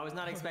 Yeah, I was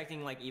not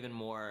expecting like even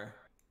more.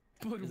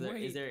 But Is there-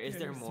 wait, is there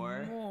there's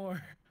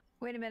more?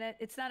 Wait a minute.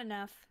 It's not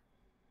enough.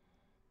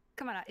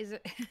 Come on. Is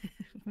it?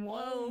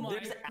 Whoa. Oh my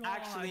There's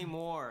actually God.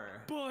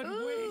 more. But wait,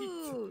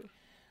 Ooh.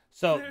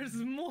 So there's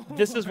more.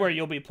 this is where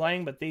you'll be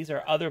playing, but these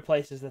are other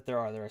places that there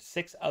are. There are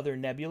 6 other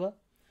nebula,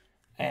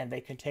 and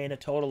they contain a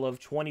total of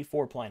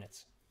 24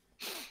 planets.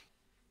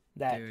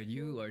 Dude,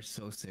 you are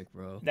so sick,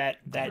 bro. That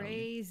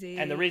Crazy.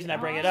 And the reason I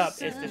bring it up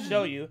is to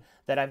show you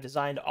that I've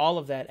designed all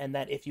of that, and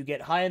that if you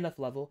get high enough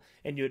level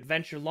and you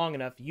adventure long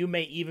enough, you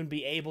may even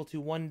be able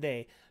to one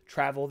day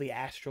travel the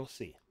astral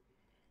sea,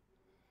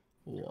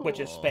 which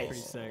is Pretty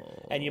space. sick.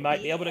 And you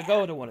might be able to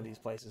go to one of these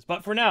places.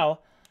 But for now,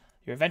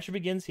 your adventure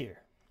begins here.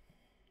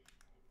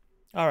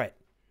 All right.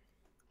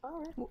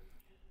 Alright.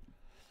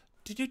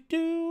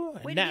 Do-do-do.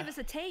 And Way now- to give us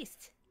a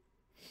taste.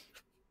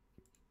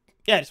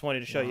 Yeah, I just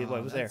wanted to show you Wow,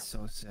 what was there. that's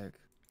so sick.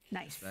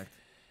 Nice. Respect.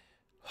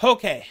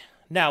 Okay,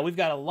 now we've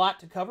got a lot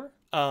to cover.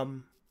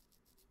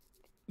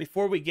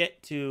 Before we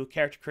get to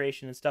character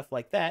creation and stuff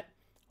like that,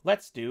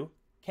 let's do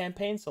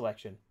campaign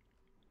selection.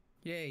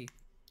 Yay.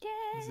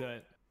 Is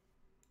that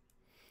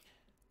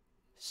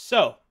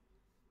So,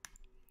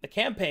 the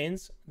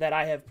campaigns that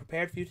I have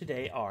prepared for you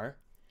today are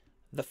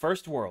The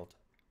First World,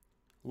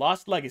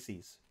 Lost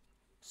Legacies,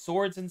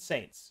 Swords and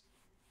Saints,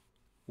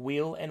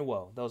 Weal and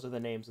Woe. Those are the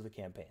names of the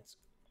campaigns.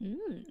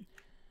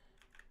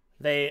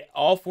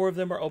 All 4 of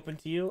them are open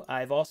to you.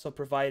 I've also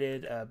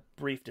provided a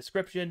brief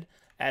description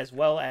as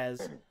well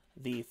as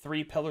the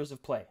 3 pillars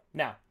of play.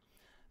 Now,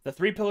 the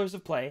 3 pillars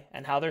of play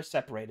and how they're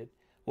separated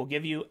will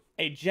give you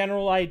a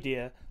general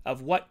idea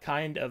of what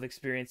kind of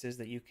experiences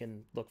that you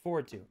can look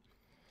forward to.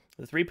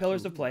 The 3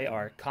 pillars of play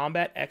are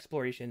combat,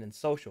 exploration, and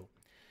social.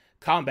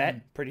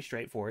 Combat, pretty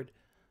straightforward.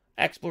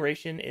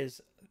 Exploration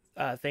is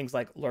things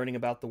like learning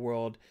about the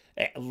world,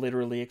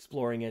 literally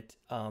exploring it,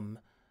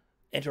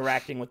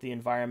 interacting with the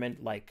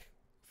environment, like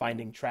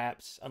finding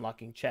traps,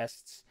 unlocking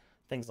chests,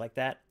 things like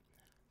that.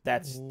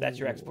 That's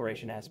your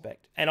exploration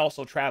aspect. And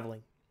also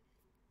traveling.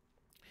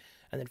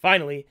 And then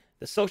finally,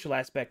 the social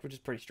aspect, which is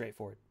pretty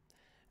straightforward.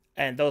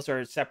 And those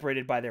are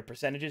separated by their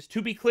percentages.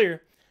 To be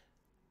clear,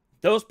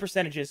 those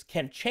percentages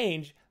can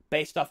change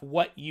based off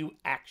what you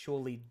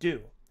actually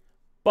do.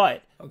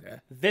 But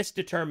this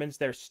determines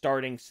their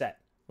starting set,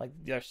 like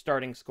their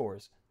starting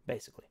scores,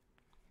 basically.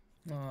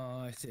 Oh,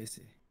 I see.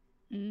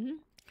 Mm-hmm.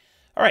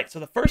 All right, so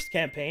the first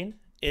campaign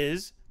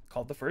is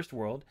called The First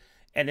World,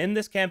 and in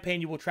this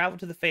campaign you will travel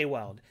to the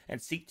Feywild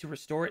and seek to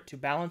restore it to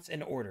balance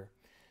and order.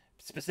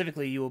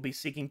 Specifically, you will be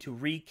seeking to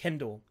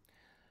rekindle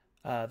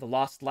the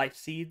lost life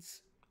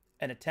seeds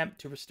and attempt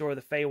to restore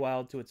the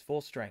Feywild to its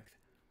full strength.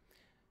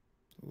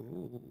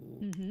 Ooh.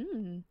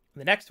 Mm-hmm.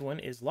 The next one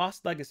is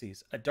Lost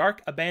Legacies, a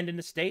dark, abandoned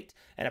estate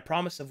and a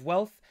promise of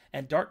wealth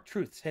and dark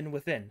truths hidden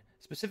within.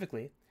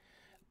 Specifically,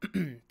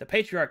 the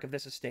patriarch of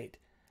this estate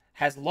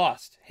has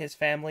lost his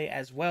family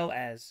as well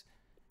as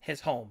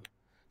his home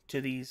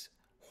to these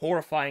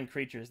horrifying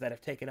creatures that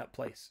have taken up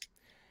place.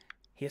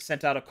 He has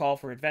sent out a call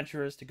for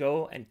adventurers to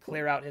go and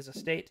clear out his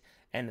estate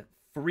and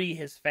free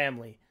his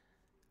family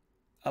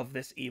of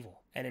this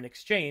evil. And in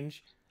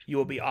exchange, you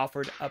will be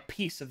offered a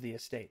piece of the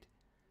estate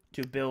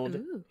to build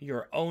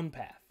your own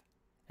path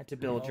and to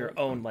build your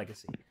own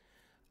legacy.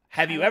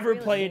 Have you ever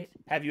played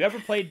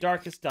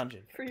Darkest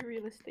Dungeon? Free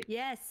real estate.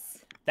 Yes.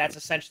 That's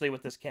essentially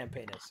what this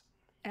campaign is.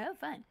 Oh,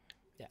 fun.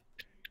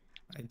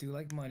 I do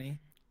like money.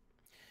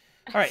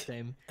 All right.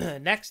 Same.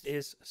 Next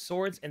is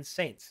Swords and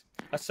Saints,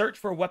 a search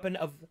for a weapon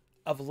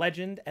of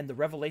legend and the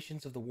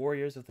revelations of the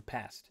warriors of the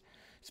past.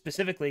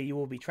 Specifically, you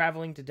will be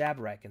traveling to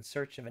Dabarak in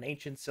search of an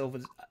ancient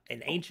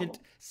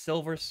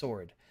silver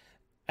sword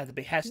at the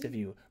behest of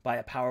you by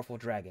a powerful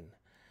dragon.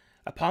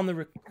 Upon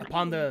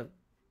the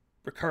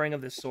recurring of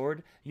this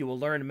sword, you will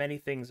learn many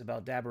things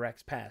about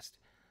Dabarak's past,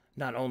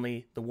 not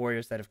only the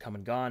warriors that have come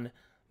and gone,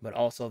 but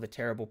also the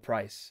terrible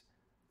price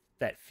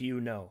that few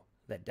know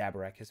that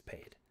Dabarak has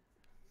paid.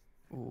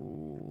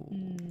 Ooh.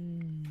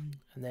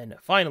 And then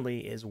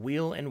finally is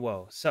Weal and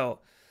Woe. So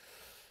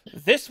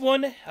this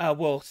one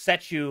will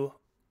set you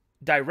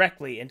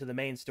directly into the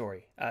main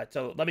story.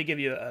 So let me give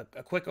you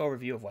a quick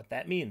overview of what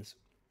that means.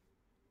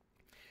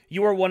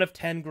 You are one of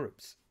 10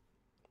 groups.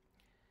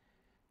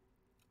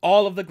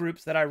 All of the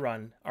groups that I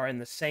run are in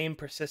the same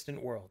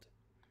persistent world.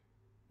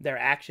 Their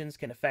actions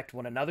can affect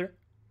one another.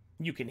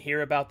 You can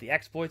hear about the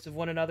exploits of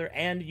one another,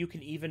 and you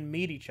can even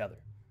meet each other.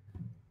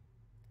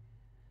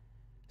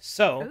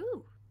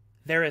 So,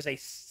 there is a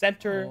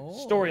center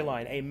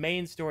storyline, a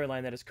main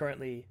storyline that is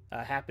currently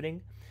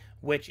happening,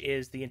 which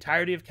is the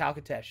entirety of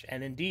Calcatesh,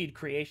 and indeed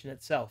creation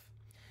itself,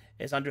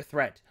 is under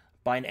threat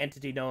by an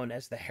entity known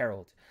as the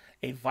Herald,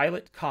 a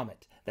violet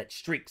comet that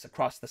streaks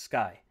across the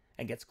sky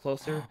and gets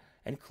closer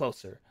and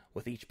closer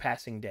with each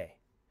passing day.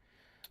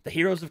 The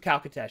heroes of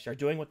Calcatesh are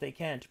doing what they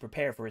can to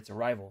prepare for its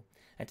arrival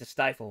and to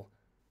stifle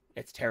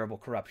its terrible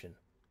corruption.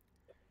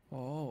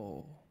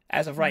 Oh.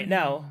 As of right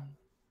now,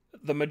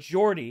 the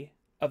majority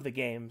of the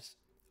games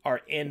are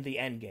in the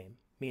end game,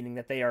 meaning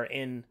that they are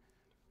in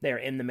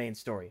the main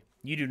story.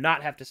 You do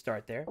not have to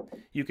start there.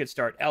 You could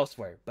start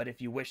elsewhere, but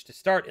if you wish to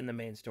start in the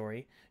main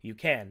story, you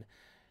can.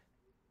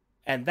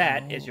 And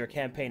that is your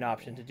campaign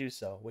option to do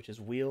so, which is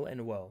Weal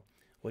and Woe,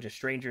 which a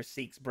stranger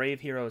seeks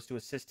brave heroes to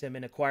assist him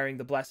in acquiring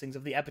the blessings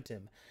of the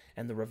Epitim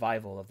and the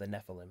revival of the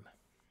Nephilim.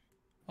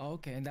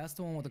 Okay, and that's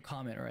the one with the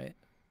comet, right?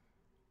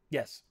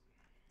 Yes.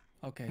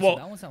 Okay, Well, so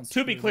that one sounds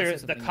to be cool. clear,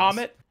 Let's do the something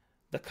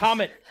else.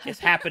 comet is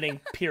happening,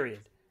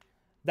 period.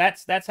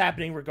 That's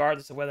happening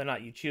regardless of whether or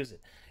not you choose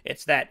it.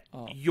 It's that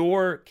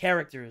your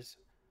characters,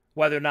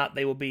 whether or not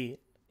they will be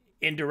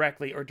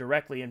indirectly or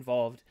directly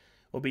involved,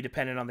 will be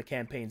dependent on the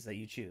campaigns that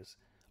you choose.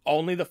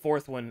 Only the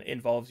fourth one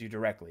involves you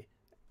directly,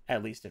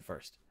 at least at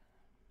first.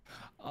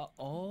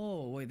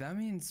 Oh, wait, that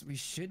means we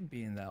should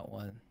be in that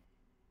one.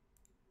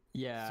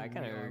 Yeah, So I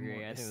kind we of are agree.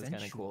 more I think that's kind of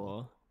essential.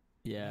 cool.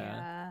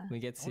 Yeah. We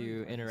get I wanna to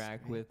play this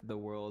interact game. with the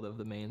world of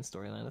the main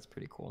storyline. That's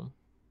pretty cool.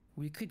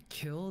 We could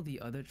kill the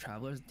other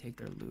travelers and take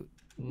their loot.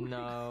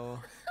 No.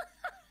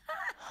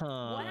 Huh.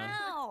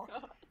 Wow.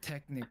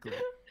 Technically.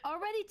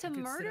 Already to We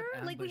could set up murder?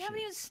 Like, we haven't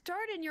even ambushes.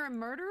 started and you're a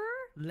murderer?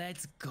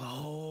 Let's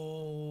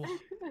go.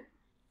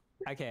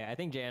 Okay, I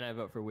think Jay and I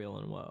vote for Wheel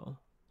and Woe.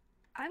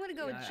 I'm gonna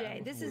go with Yeah, Jay.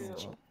 I'm This with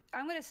is Will.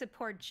 I'm gonna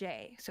support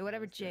Jay. So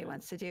whatever Jay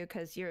wants to do,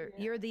 because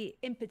you're the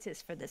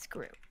impetus for this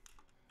group.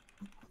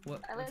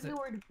 What, I like what's, the it,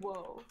 word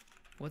whoa.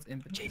 what's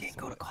impetus? Jay didn't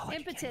go to college.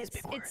 Impetus.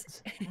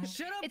 It's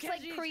Shut up, it's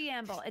like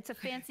preamble. It's a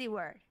fancy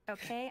word.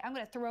 Okay, I'm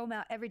gonna throw them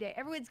out every day.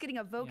 Everyone's getting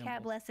a vocab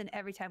Preamble. lesson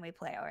every time we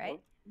play. All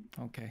right.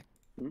 Okay.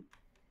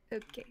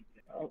 Okay.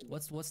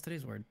 What's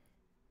today's word?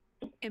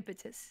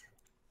 Impetus.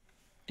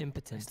 I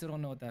Impotent. still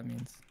don't know what that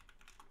means.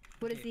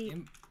 What is the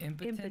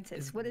impotent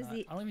impetus? What is not-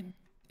 the- I don't even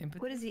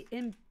impotent. what is the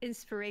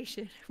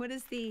inspiration? What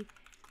is the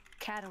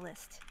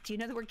catalyst? Do you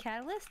know the word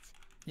catalyst?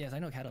 Yes, I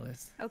know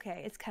catalyst.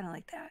 Okay, it's kind of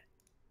like that.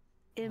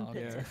 Okay.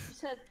 Impetus. You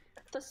said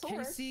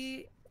thesaurus.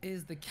 Casey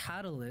is the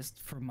catalyst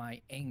for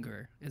my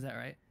anger. Is that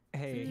right?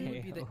 Hey, It would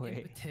hey, be the wait.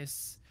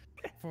 impetus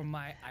for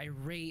my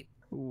irate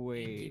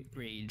Wait.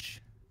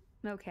 rage.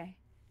 Okay.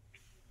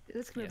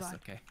 Let's move Yes, on.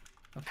 okay.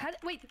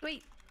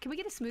 Wait. Can we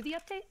get a smoothie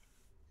update?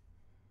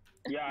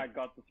 Yeah, I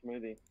got the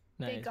smoothie.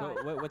 Nice. God.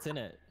 What's in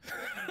it?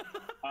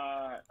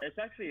 It's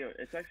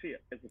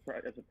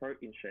a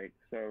protein shake.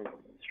 So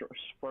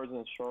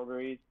frozen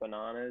strawberries,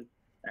 bananas,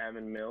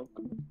 almond milk,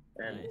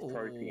 and Nice.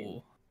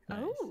 protein.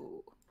 Nice.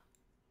 Oh.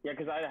 Yeah,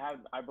 because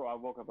I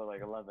woke up at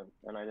like 11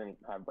 and I didn't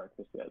have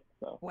breakfast yet.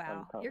 So I'm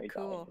Wow, currently you're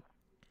cool. dying.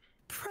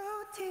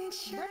 Protein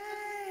shake.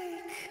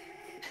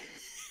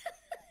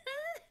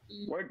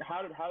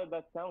 How did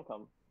that sound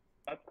come?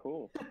 That's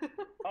cool.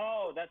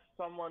 Oh, that's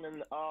someone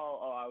in.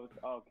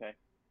 Okay.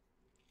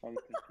 I'm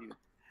confused.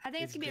 I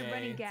think it's It's gonna be a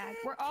running gay. gag.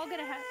 We're all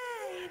gonna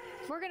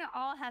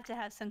have to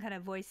have some kind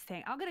of voice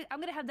thing. I'm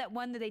gonna have that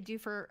one that they do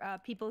for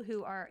people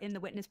who are in the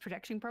witness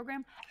protection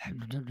program.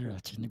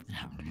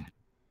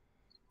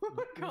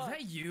 Was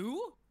that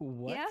you?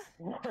 What? Yeah.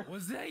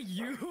 Was that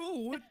you?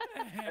 What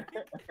the heck?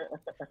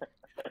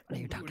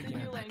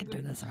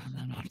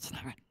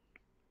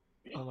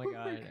 Oh my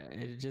god!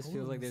 It just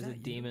feels Oh, like is there's a that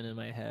you? demon in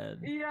my head.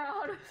 Yeah.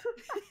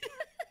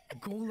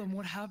 Golem,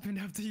 what happened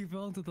after you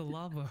fell into the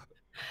lava?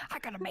 I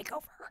got a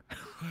makeover.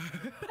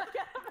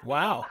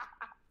 Wow.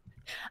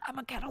 I'm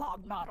a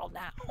catalog model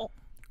now.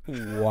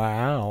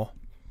 Wow.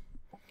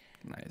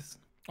 Nice.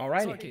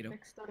 Alrighty. So, Arcadum,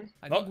 Next story.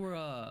 I think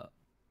we're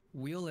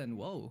Wheel and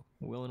Woe.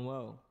 Will and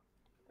woe.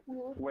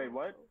 Wait,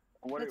 what?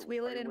 Let's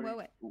wheel it and woe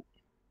it.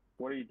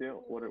 What are you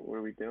doing? What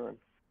are we doing?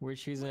 We're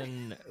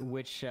choosing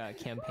which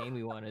campaign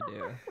we want to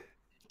do.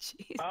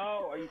 Jeez.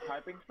 Oh, are you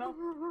typing stuff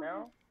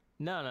now?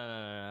 No.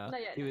 Not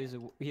yet, He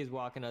not was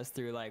walking us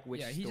through like which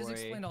Yeah, story. he just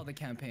explained all the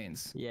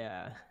campaigns.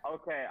 Yeah.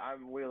 Okay,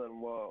 I'm Weal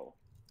and Woe.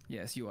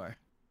 Yes, you are.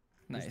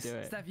 Let's Nice. do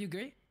it. Steph, you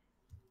agree?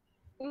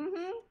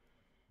 Mhm.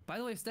 By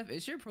the way, Steph,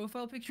 is your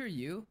profile picture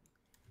you?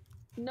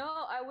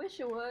 No, I wish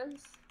it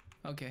was.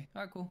 Okay.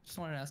 Alright, cool. Just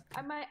wanted to ask.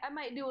 I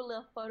might do a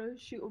little photo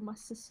shoot with my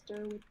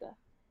sister with the.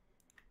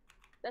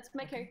 That's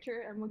my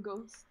character. I'm a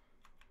ghost.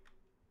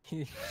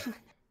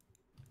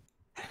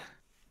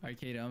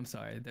 Arcadum, I'm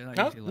sorry. They're not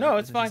No, usually no, like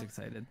it's this. They're fine. just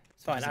excited.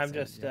 It's fine. Just I'm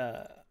excited, just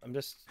yeah. I'm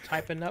just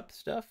typing up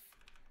stuff,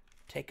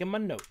 taking my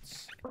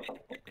notes.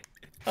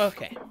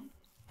 Okay.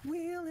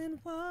 Wheel and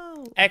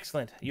woe.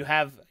 Excellent. You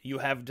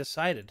have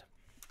decided.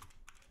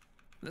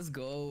 Let's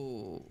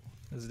go.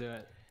 Let's do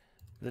it.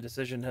 The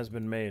decision has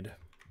been made.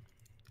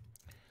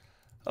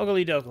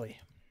 Ogly doggly.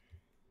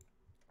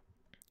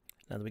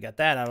 Now that we got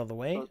that out of the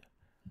way,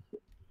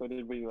 So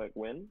did we like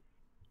win?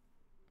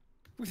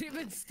 We didn't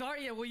even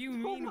start yet. What do you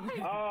mean?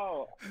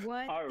 Oh,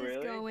 What Oh, is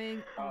really?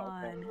 going Oh,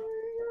 okay. on?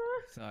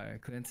 Sorry,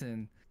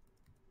 Clinton.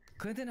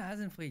 Clinton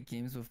hasn't played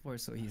games before,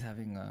 so he's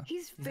having a.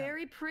 He's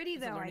very pretty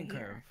It's a though, I learning hear.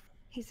 curve.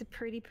 He's a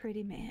pretty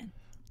man.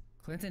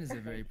 Clinton is a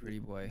very pretty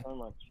boy. so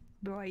much.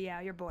 Boy, yeah,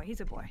 your boy.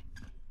 He's a boy.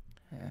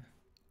 Yeah.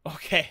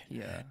 okay.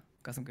 Yeah.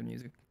 Got some good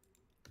music.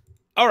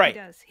 All He right.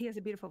 does. He has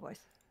a beautiful voice.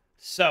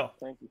 So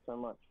Thank you so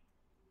much.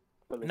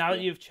 For the now that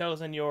gift. you've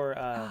chosen your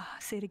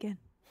Say it again.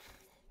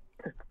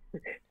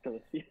 For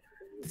the gift.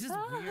 This is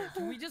weird.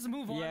 Can we just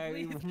move on, Yeah.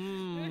 please?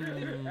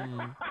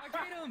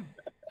 Arcadum.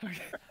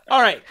 Okay.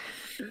 All right.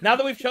 Now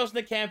that we've chosen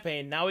the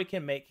campaign, now we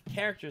can make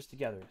characters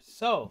together.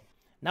 So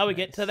now we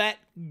get to that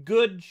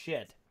good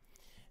shit.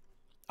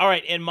 All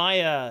right. In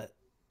my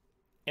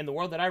in the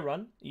world that I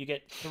run, you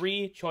get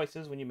 3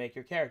 choices when you make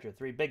your character.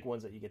 3 big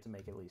ones that you get to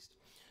make at least.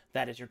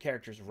 That is your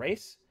character's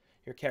race,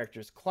 your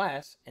character's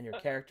class, and your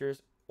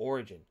character's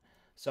origin.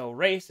 So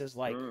race is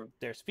like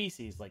their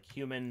species, like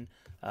human,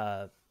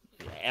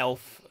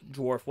 elf,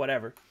 dwarf,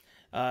 whatever.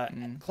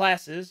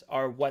 Classes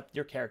are what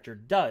your character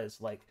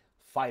does, like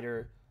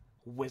fighter,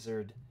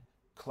 wizard,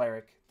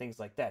 cleric, things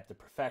like that, the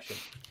profession.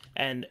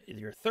 And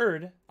your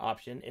third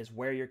option is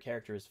where your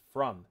character is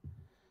from.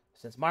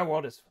 Since my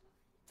world is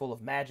full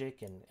of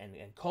magic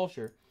and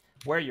culture,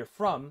 where you're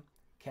from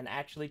can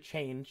actually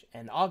change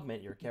and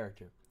augment your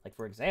character. Like,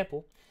 for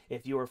example,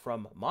 if you are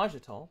from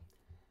Majital,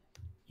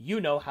 you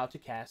know how to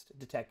cast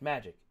Detect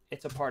Magic.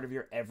 It's a part of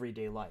your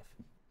everyday life.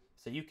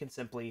 So you can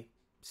simply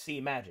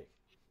see magic,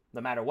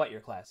 no matter what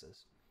your class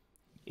is.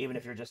 Even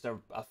if you're just a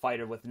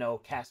fighter with no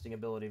casting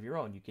ability of your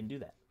own, you can do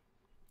that.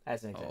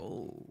 As an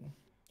example. Oh.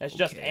 That's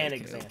just Okay, an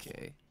okay, example.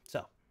 Okay.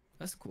 So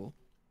That's cool.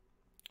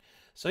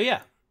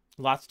 yeah,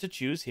 lots to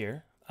choose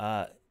here.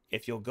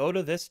 If you'll go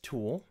to this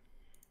tool,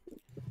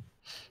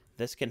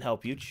 this can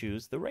help you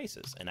choose the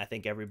races. And I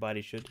think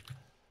everybody should...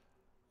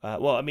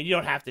 well, I mean, you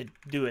don't have to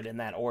do it in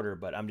that order,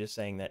 but I'm just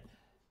saying that,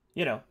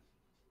 you know,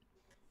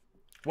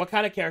 what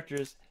kind of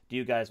characters do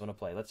you guys want to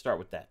play? Let's start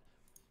with that.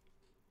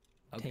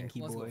 Okay,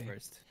 Tanky let's boy. go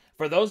first.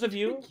 For those of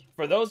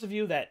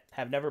you that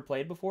have never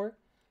played before,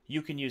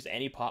 you can use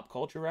any pop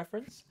culture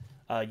reference.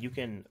 You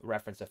can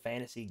reference a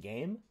fantasy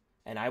game,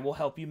 and I will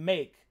help you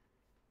make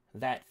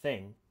that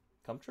thing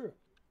come true,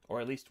 or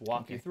at least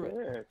walk you Okay. through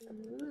it.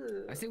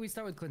 Good. I say we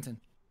start with Clinton.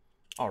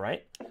 All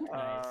right.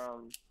 Nice.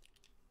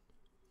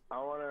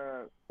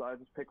 So I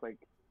just pick like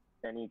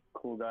any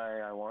cool guy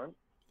I want.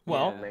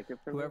 Well, Yeah. Make it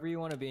for me? Whoever you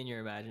want to be in your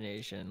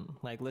imagination,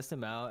 like list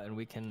them out, and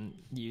we can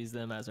use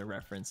them as a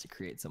reference to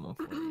create someone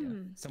for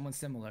you. Someone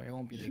similar. It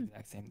won't be the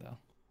exact same though.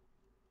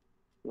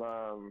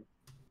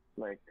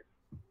 Like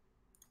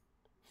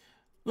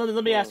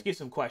Let me ask you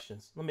some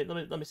questions. Let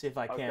me see if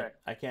I Okay.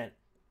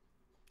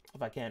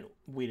 can't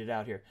weed it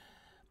out here.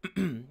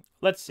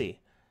 Let's see.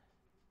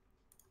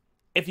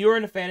 If you were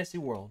in a fantasy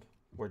world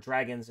where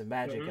dragons and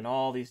magic and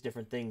all these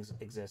different things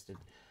existed,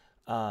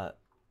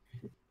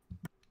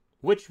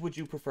 which would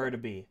you prefer to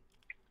be?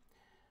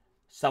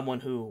 Someone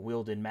who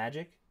wielded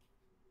magic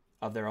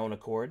of their own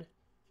accord,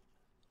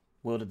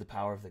 wielded the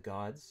power of the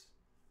gods,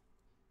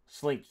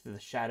 slinked through the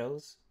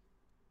shadows,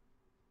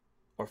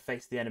 or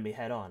faced the enemy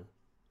head on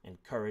in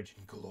courage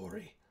and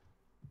glory?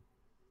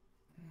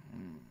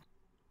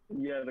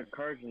 Yeah, the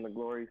courage and the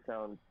glory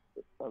sound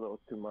a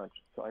little too much,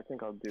 so I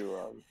think I'll do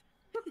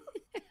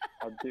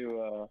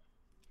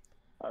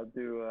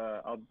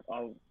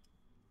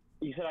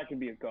you said I could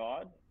be a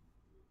god?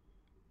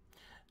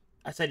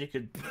 I said you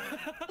could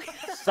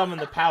summon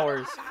the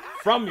powers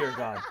from your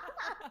god.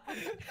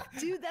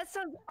 Dude, that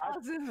sounds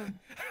awesome.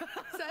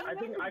 I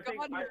think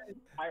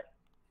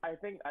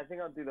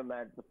I'll do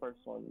the first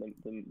one,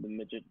 the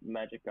midget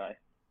magic guy.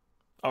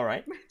 All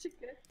right.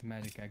 The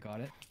magic guy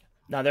got it.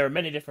 Now, there are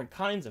many different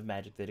kinds of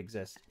magic that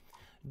exist.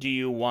 Do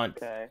you want,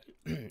 Okay.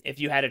 if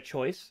you had a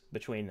choice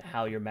between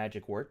how your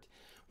magic worked,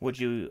 would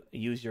you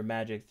use your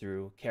magic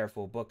through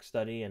careful book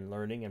study and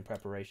learning and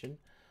preparation,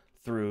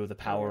 through the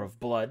power of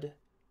blood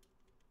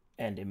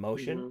and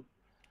emotion,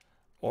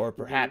 or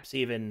perhaps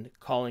even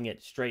calling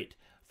it straight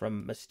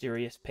from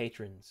mysterious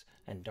patrons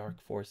and dark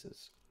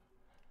forces?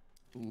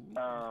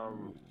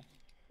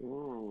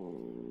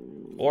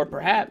 Or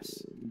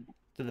perhaps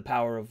through the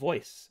power of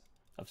voice,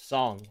 of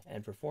song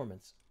and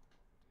performance?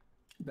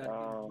 That'd be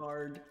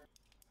hard.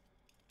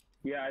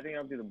 Yeah, I think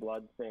I'll do the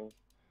blood thing.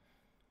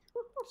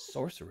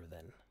 Sorcerer,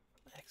 then.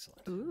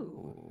 Excellent.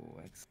 Ooh.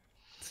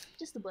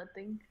 Just the blood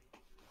thing.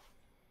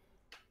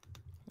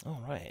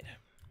 All right.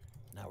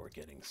 Now we're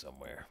getting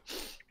somewhere.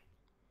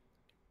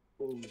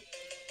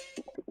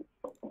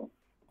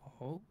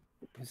 Oh,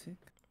 music.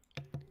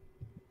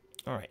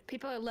 All right.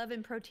 People are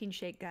loving protein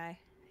shake guy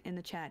in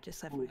the chat.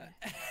 Just left.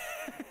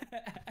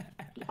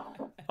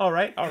 All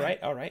right.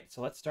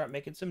 So let's start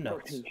making some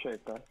notes. Protein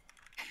shake guy.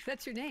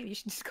 That's your name. You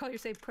should just call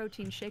yourself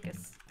Protein Shake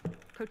Us.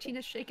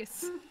 Proteinus Shake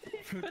Us.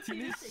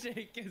 Proteinus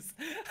shakers.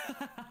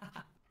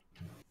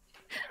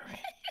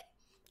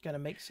 Gotta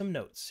make some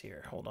notes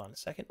here. Hold on a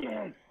second.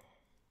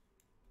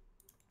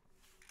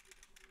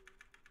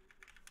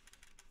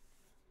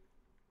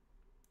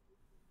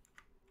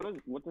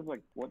 What does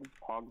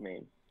Pog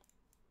mean?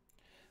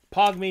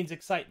 Pog means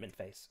excitement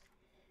face.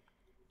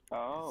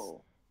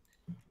 Oh,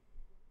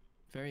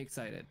 Very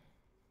excited.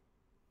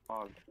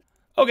 Pog.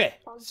 Okay,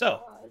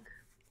 so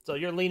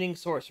you're leaning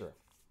sorcerer.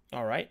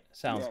 All right,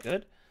 sounds Yeah.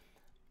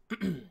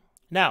 good.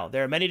 Now,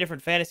 there are many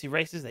different fantasy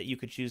races that you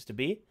could choose to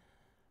be.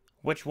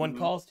 Which one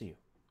calls to you?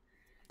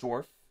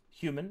 Dwarf,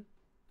 human,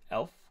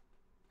 elf,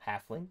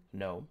 halfling,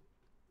 gnome.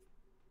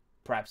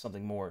 Perhaps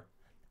something more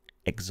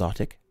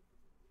exotic.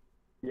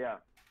 Yeah.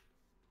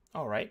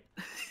 All right.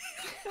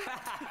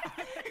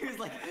 He was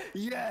like,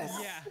 yes.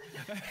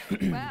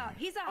 Yeah. Wow,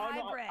 he's a Oh,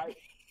 no, hybrid.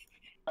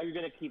 Are you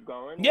gonna keep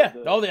going? Yeah.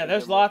 with Oh, yeah. with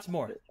There's the- lots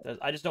more.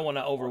 I just don't want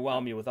to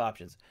overwhelm you with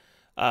options.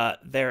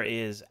 There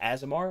is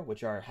Azamar,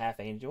 which are half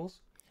angels.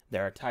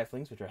 There are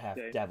Tieflings, which are half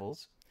Okay.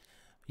 devils.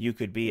 You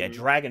could be a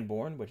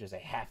Dragonborn, which is a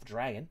half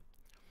dragon.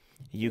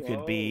 You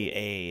could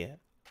be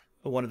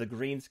one of the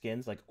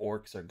greenskins, like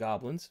orcs or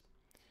goblins.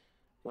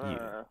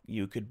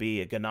 You could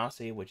be a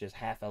Ganassi, which is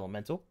half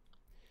elemental.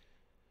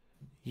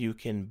 You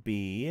can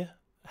be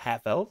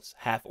half elves,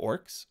 half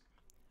orcs.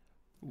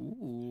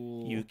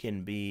 Ooh. You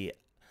can be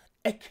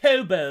a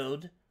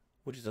kobold,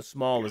 which is a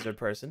small lizard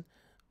person.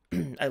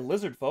 A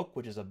lizard folk,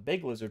 which is a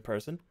big lizard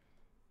person.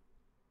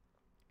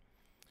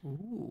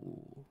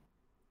 Ooh.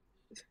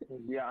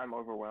 Yeah, I'm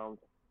overwhelmed.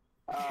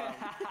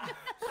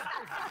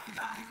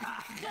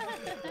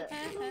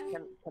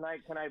 Can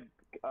I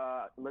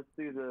let's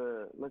do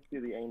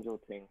the angel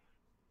thing.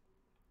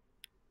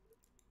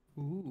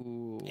 Ooh.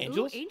 Ooh,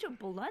 Angels? angel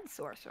blood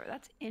sorcerer.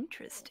 That's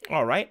interesting.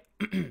 All right.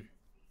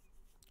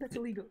 That's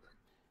illegal.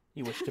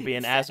 You wish to be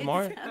an It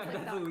Azamar? sounds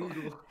like not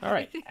cool. All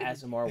right.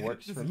 Azamar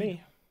works for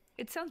me.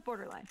 It sounds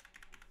borderline.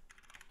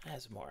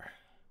 Azamar.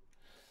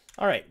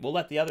 All right. We'll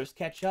let the others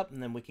catch up,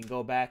 and then we can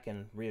go back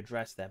and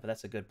readdress that. But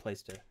that's a good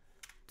place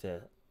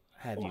to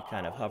have you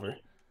kind of hover.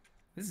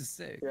 This is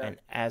sick. Yeah. An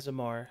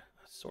Azamar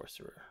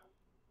sorcerer.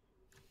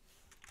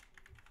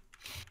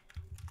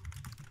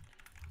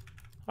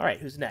 All right.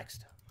 Who's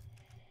next?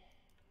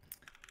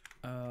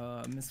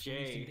 Mr.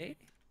 Jay. Day?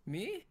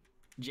 Me?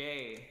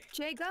 Jay.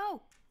 Jay,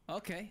 go.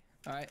 Okay.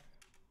 All right.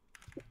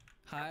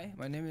 Hi,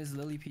 my name is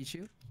Lily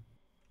Pichu.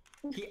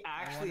 He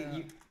actually,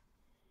 wanna-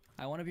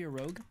 I want to be a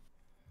rogue.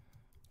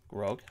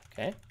 Rogue.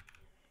 Okay.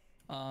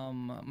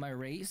 My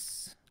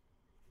race.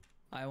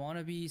 I want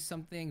to be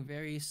something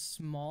very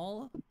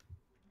small.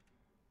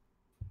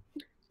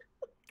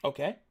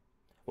 Okay.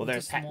 Well, What's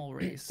there's a small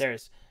race?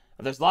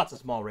 There's lots of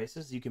small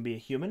races. You can be a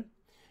human.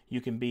 You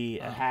can be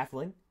a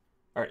halfling,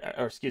 or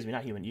excuse me,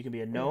 not human. You can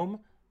be a gnome.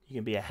 You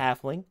can be a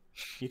halfling.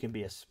 You can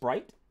be a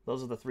sprite.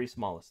 Those are the three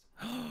smallest.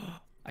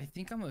 I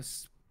think I'm a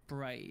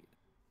sprite.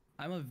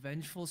 I'm a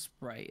vengeful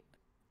sprite.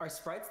 Are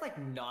sprites like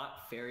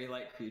not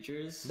fairy-like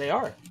creatures? They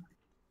are.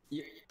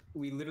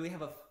 We literally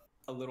have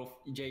a little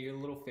Jay. You're a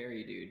little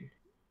fairy, dude.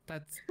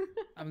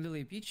 I'm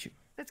Lily Pichu.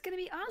 That's gonna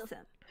be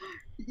awesome.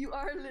 You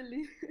are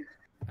Lily.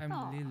 I'm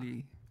Aw.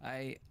 Lily.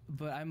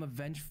 But I'm a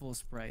vengeful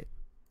sprite.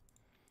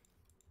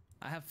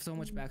 I have so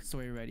much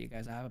backstory ready,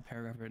 guys. I have a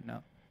paragraph written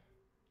out.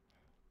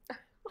 I'm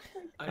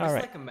All just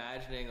right. like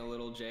imagining a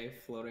little Jay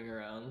floating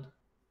around,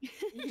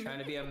 trying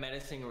to be a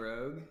menacing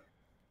rogue.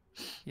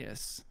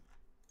 Yes.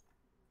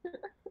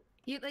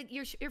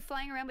 You're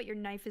flying around, but your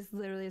knife is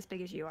literally as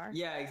big as you are.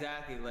 Yeah,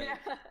 exactly. Like,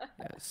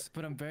 Yes.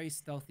 But I'm very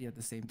stealthy at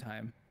the same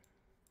time.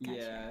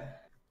 yeah,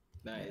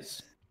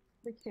 nice.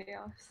 The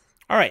chaos.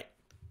 All right.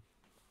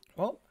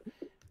 Well,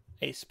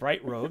 a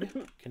sprite rogue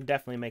can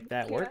definitely make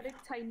that work. Chaotic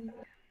tiny.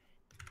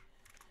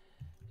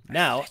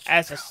 Now,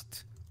 as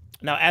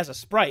a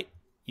sprite,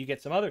 you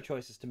get some other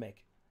choices to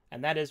make,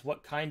 and that is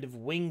what kind of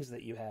wings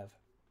that you have.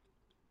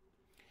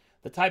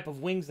 The type of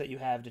wings that you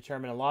have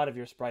determine a lot of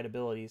your sprite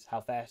abilities,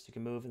 how fast you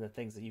can move, and the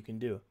things that you can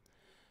do.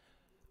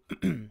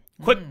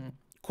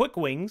 Quick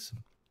wings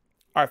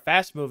are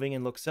fast moving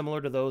and look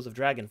similar to those of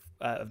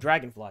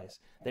dragonflies.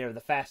 They are the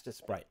fastest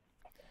sprite.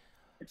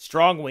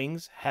 Strong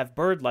wings have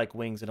bird-like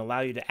wings and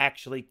allow you to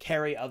actually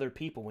carry other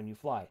people when you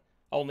fly.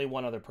 Only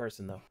one other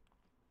person, though.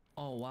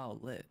 Oh wow,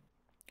 lit.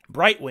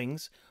 Bright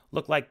wings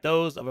look like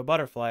those of a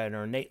butterfly and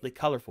are innately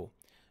colorful.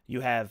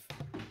 You have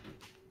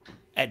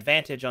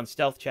advantage on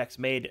stealth checks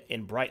made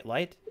in bright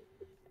light,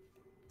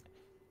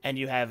 and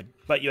you have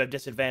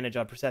disadvantage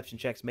on perception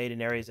checks made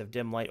in areas of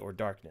dim light or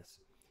darkness.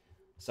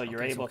 So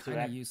you're able to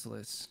kinda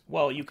useless.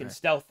 Well, you can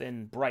stealth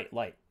in bright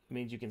light. It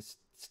means you can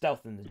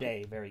stealth in the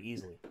day very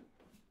easily.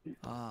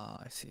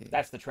 Ah, I see.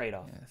 That's the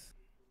trade-off. Yes.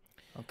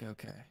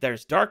 Okay.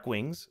 There's dark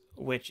wings,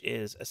 which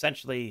is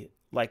essentially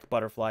like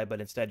butterfly, but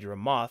instead you're a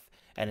moth,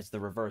 and it's the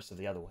reverse of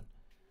the other one.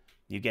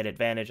 You get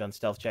advantage on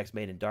stealth checks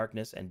made in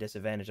darkness and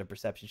disadvantage on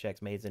perception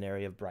checks made in an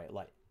area of bright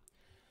light.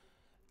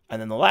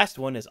 And then the last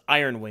one is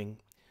iron wing,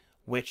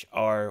 which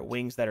are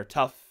wings that are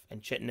tough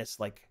and chitinous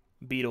like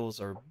beetles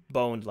or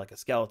boned like a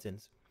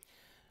skeleton's.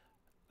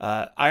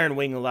 Iron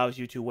wing allows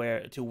you to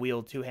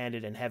wield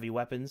two-handed and heavy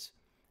weapons,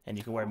 and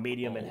you can wear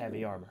medium and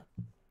heavy armor.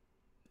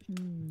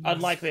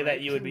 Unlikely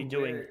that you would be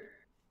doing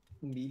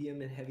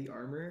medium and heavy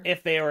armor.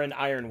 if they are an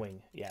iron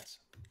wing, yes.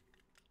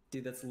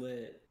 Dude, that's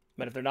lit.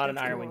 But if they're not an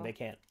That's iron wing, cool. they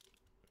can't.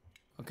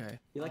 Okay.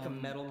 You're like a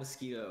metal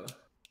mosquito.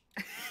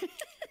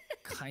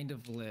 Kind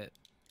of lit.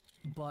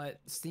 But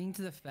seeing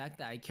to the fact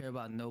that I care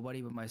about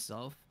nobody but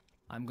myself,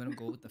 I'm gonna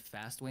go with the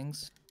fast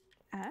wings.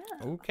 Oh.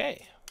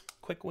 Okay.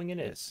 Quick wing it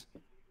is.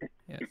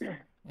 Yes.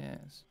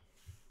 Yes.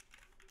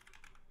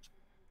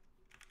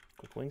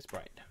 Quick wing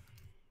sprite.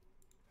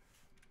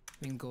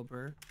 Bingo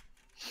bird.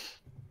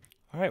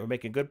 All right, we're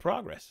making good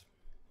progress.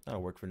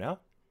 That'll work for now.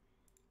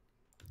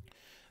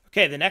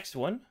 Okay, the next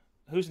one.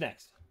 Who's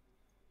next?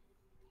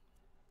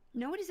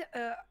 Nobody's.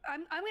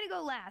 I'm gonna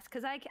go last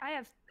because I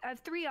have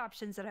three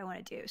options that I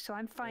want to do, so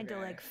I'm fine to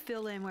Okay. like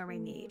fill in where we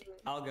need.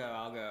 I'll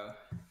go.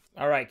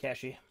 All right,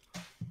 Kashi.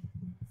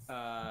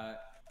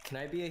 Can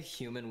I be a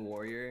human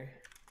warrior?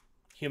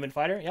 Human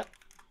fighter? Yep.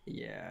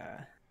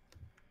 Yeah.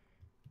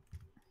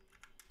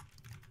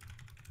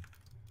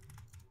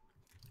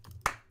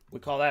 We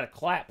call that a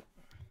clap.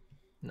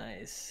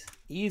 Nice.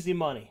 Easy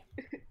money.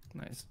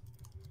 Nice.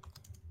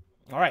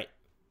 All right.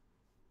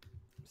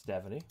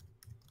 Stephanie.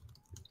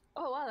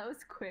 Oh wow, that was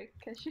quick.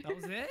 Kashi. That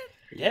was it?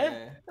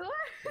 Yeah.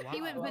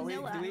 He went Wow.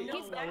 vanilla. do we-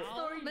 He's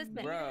backstory?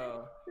 listen.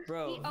 Bro,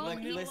 He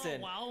only-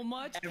 listen. Wow,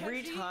 much.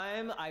 Every Kashi?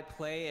 time I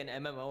play an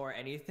MMO or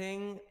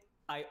anything,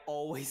 I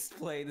always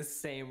play the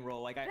same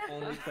role. Like I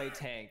only play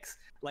tanks.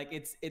 Like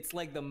it's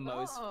like the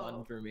most fun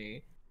Oh. for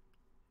me.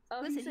 Oh,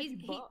 Listen, said he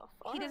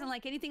buff. doesn't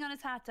like anything on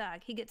his hot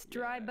dog. He gets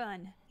dry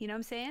bun. You know what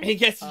I'm saying? He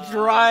gets Uh,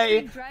 dry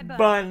dry bun.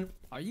 bun.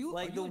 Are you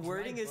Like are the you a dry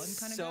wording is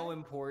bun kinda so guy?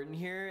 important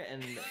here,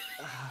 and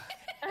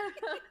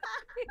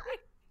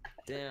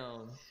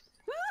damn.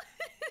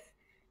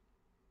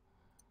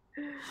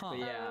 Huh. But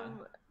yeah.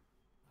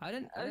 I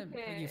didn't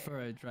pick you Okay.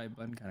 for a dry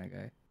bun kind of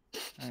guy.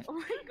 Oh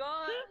my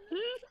god.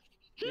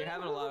 You're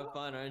having a lot of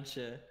fun, aren't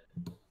you?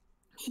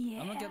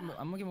 Yeah. I'm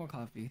gonna get more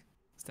coffee.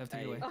 Steph,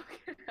 take it Hey. away.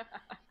 Okay.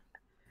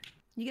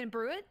 You gonna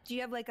brew it? Do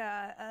you have like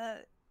a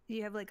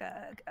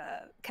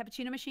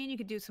cappuccino machine? You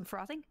could do some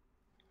frothing.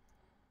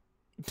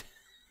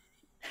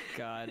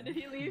 God. Did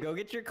he leave? Go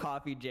get your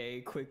coffee,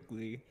 Jay,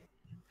 quickly.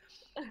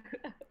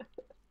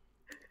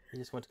 He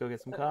just went to go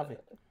get some coffee.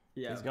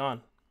 Yeah. He's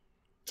gone.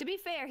 To be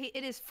fair,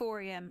 it is 4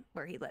 a.m.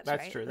 where he lives,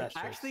 That's right? true. That's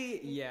true.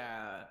 Actually,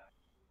 yeah.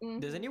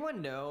 Does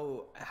anyone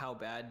know how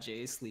bad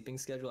Jay's sleeping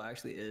schedule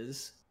actually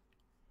is?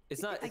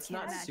 It's not. I It's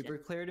can't not imagine. super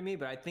clear to me,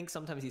 but I think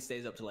sometimes he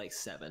stays up to like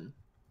 7,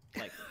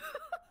 like,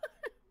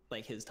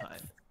 like his time.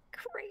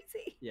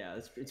 Crazy. Yeah,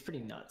 it's pretty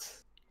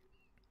nuts.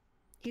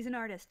 He's an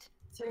artist.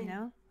 You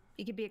know,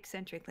 he could be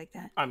eccentric like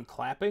that. I'm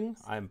clapping.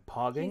 I'm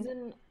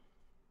pogging.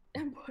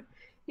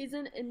 He's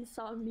an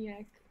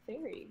insomniac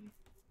fairy.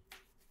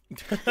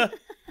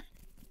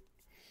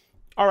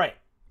 All right.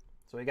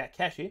 So we got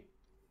Keshi.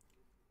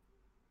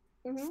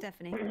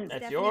 Stephanie.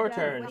 That's Stephanie, your go.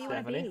 turn, What do you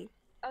wanna Stephanie. be?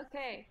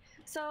 Okay,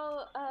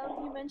 so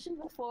you mentioned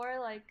before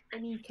like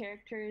any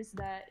characters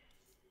that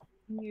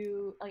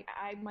you like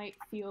I might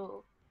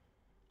feel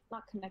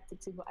not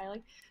connected to, but I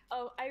like.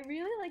 Oh, I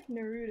really like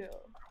Naruto.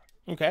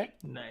 Okay.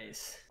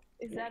 Nice.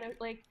 Is that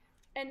like,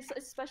 and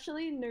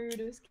especially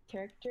Naruto's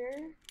character.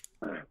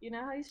 You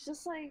know how he's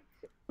just like,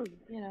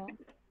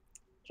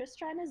 just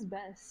trying his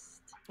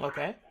best.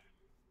 Okay. Is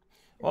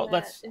Well,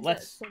 that- is that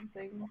let's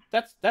something.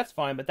 that's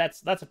fine, but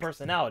that's a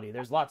personality.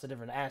 There's lots of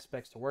different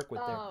aspects to work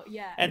with there. Oh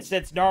yeah. And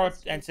since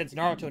Naruto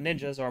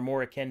ninjas are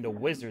more akin to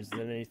wizards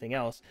than anything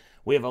else,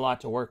 we have a lot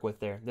to work with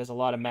there. There's a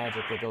lot of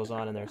magic that goes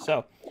on in there.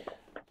 So,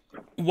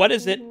 what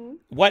is it? Mhm.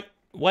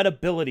 What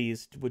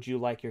abilities would you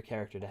like your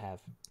character to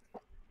have?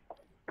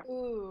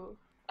 Ooh,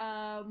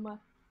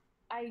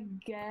 I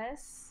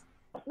guess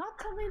not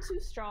coming too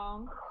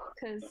strong,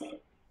 cause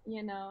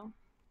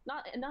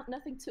not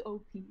nothing too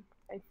OP.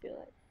 I feel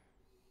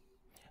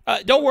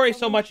like. Don't worry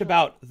so much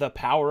about the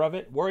power of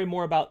it. Worry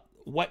more about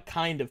what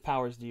kind of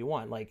powers do you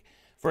want. Like,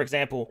 for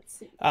example,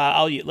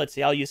 Let's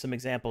see. I'll use some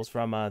examples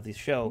from the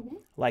show.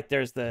 Mhm. Like,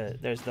 there's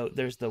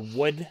the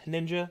wood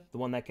ninja, the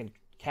one that can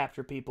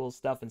capture people's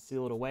stuff and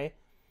seal it away.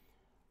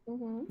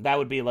 Mm-hmm. That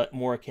would be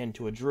more akin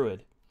to a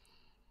druid.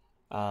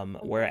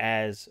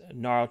 Whereas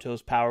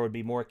Naruto's power would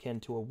be more akin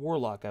to a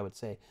warlock, I would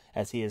say,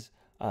 as he is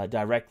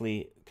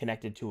directly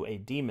connected to a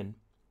demon.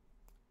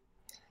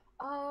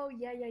 Oh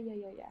yeah.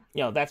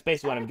 That's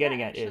basically what I I'm like getting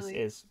that, at actually.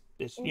 is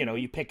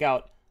you pick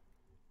out.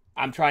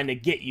 I'm trying to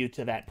get you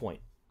to that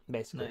point,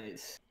 basically.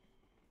 Nice.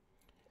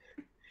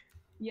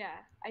 Yeah,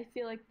 I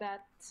feel like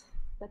that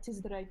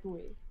is the right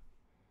way.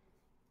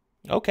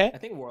 Okay. I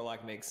think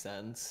Warlock makes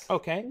sense.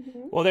 Okay.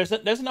 Mhm. Well, there's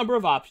a number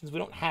of options. We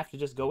don't have to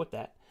just go with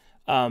that.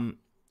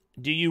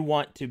 Do you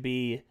want to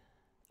be?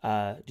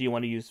 Do you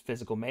want to use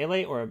physical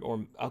melee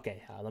or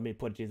okay? Let me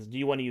put it to this. Do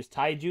you want to use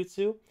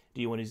taijutsu?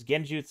 Do you want to use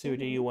genjutsu? Or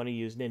do you want to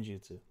use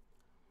ninjutsu?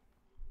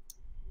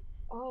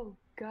 Oh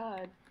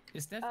God.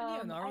 Is Stephanie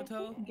a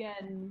Naruto?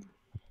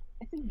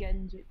 I think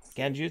Genjutsu.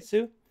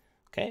 Genjutsu?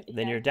 Okay,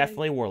 then Yeah, you're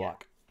definitely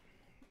warlock.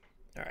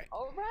 All right.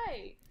 All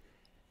right.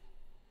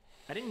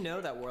 I didn't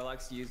know that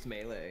Warlocks use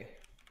melee.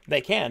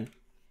 They can.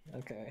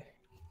 Okay.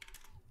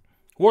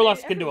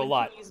 Warlocks can do a Everyone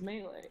lot. use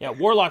melee. Yeah,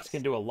 warlocks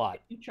can do a lot.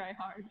 You try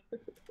hard.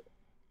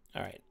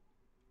 All right.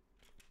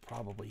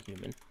 Probably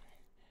human.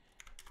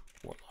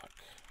 Warlock.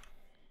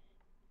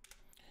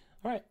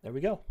 All right, there we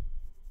go.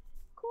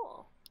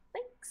 Cool.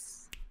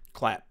 Thanks.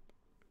 Clap.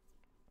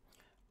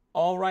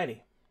 All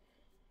righty.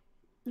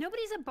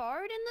 Nobody's a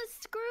bard in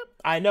this group.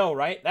 I know,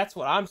 right? That's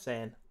what I'm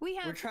saying. We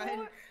have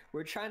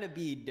We're trying to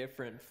be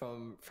different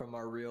from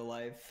our real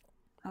life.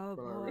 Oh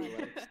From our boy. real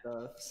life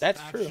stuff. That's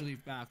true. Actually,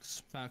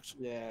 facts.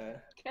 Yeah.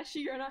 Keshi,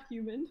 you're not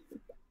human.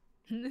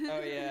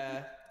 Oh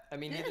yeah. I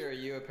mean, neither are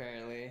you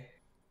apparently.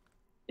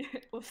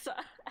 What's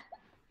that?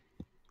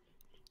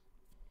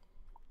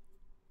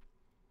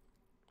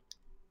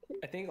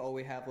 I think all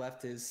we have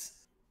left is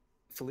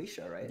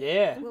Felicia, right?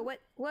 Yeah. Well,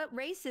 what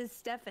race is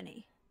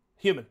Stephanie?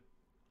 Human.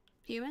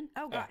 Human?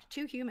 Oh Yeah. gosh,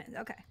 2 humans.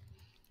 Okay.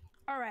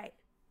 All right.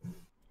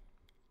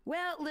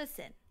 Well,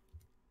 listen.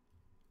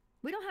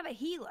 We don't have a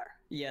healer.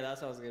 Yeah,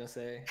 that's what I was gonna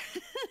say.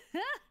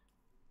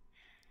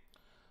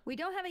 We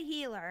don't have a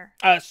healer.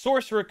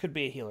 Sorcerer could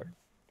be a healer.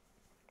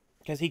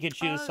 Because he could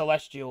choose the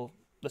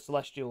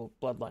celestial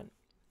bloodline.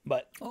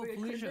 But Oh, Wait,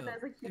 Felicia, Kristen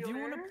as a if you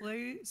want to healer?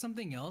 play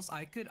something else,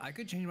 I could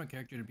change my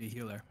character to be a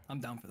healer. I'm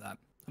down for that.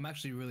 I'm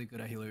actually really good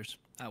at healers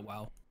at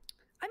WoW.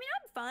 I mean,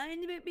 I'm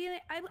fine with being.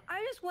 I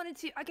just wanted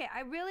to. Okay,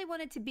 I really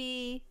wanted to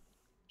be.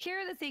 Here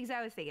are the things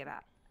I was thinking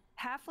about: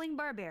 halfling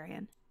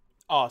barbarian,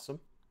 awesome.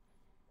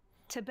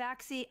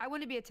 tabaxi. I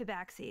want to be a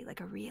tabaxi, like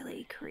a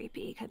really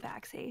creepy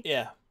tabaxi.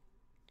 Yeah.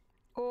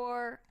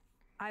 Or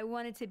I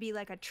wanted to be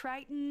like a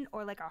triton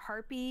or like a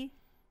harpy.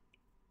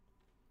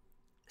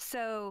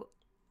 So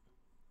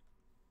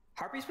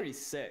Harpy's pretty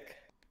sick.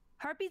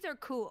 harpies are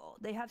cool.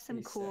 They have some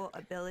Pretty cool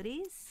sick.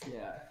 abilities.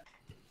 Yeah.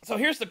 So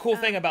here's the cool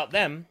thing about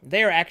them.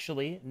 They are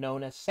actually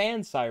known as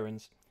sand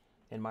sirens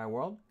in my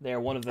world. They are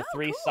one of the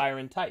 3 cool.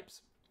 siren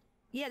types.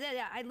 Yeah.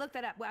 I looked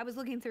that up. I was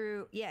looking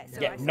through. Yeah. So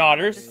Yeah, I saw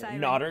nodders, the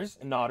siren.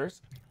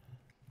 nodders.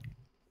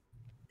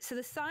 So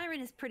the siren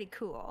is pretty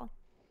cool.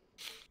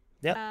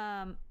 Yep.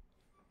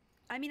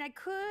 I mean, I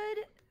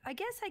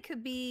guess I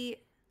could be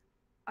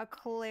a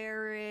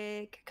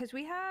cleric because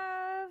we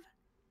have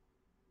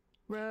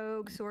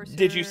rogue, sorcerer.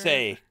 Did you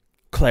say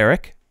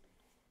cleric?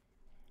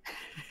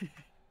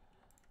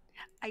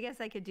 I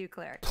guess I could do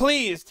cleric.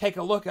 Please take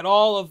a look at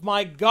all of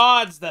my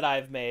gods that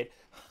I've made.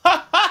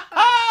 Ha ha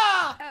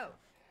ha! Oh,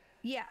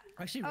 yeah.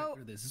 I actually read Oh.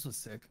 through this. This was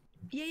sick.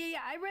 Yeah.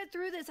 I read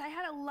through this. I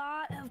had a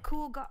lot of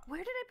cool gods.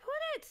 Where did I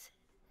put it?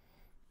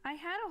 I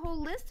had a whole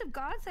list of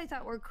gods I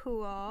thought were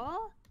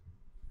cool.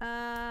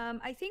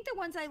 I think the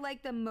ones I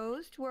liked the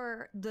most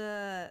were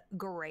the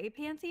Gray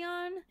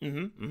Pantheon.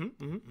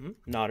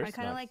 Nodders. I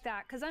kind of like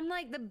that because I'm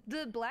like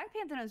the Black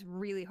Pantheon is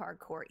really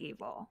hardcore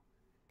evil.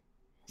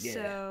 Yeah.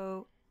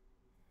 So,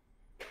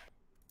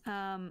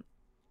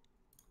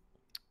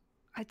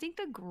 I think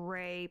the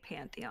Gray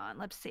Pantheon.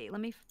 Let's see.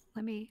 Let me.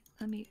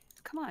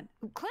 Come on,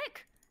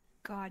 click.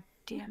 God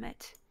damn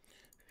it.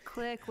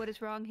 Click. What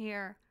is wrong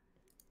here?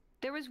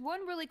 There was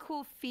one really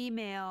cool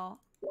female.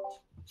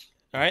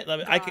 All right,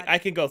 I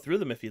can go through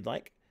them if you'd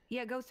like.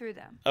 Yeah, go through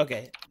them.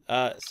 Okay.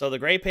 So the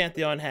Grey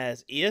Pantheon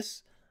has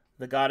Eos,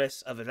 the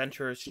goddess of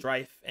adventure,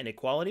 strife, and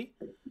equality.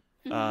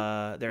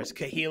 There's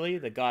Kahili,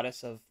 the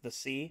goddess of the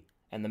sea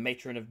and the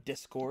matron of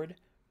discord.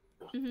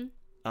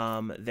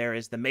 There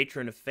is the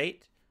matron of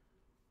fate,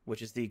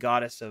 which is the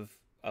goddess of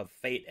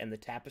fate and the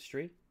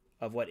tapestry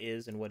of what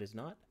is and what is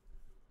not.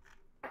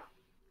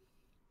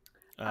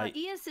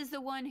 Eos is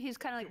the one who's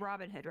kind of like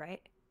Robin Hood,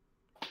 right?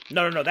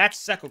 No, that's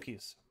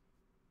Sekilcuse.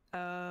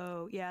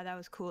 Oh, yeah, that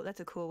was cool. That's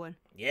a cool one.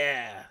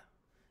 Yeah.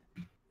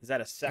 Is that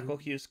a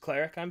Sekilcuse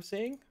cleric I'm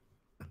seeing?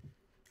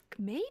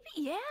 Maybe,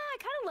 yeah, I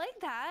kind of like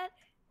that.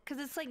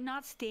 Because it's, like,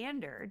 not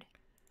standard.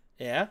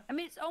 Yeah? I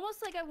mean, it's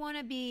almost like I want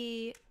to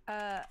be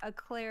a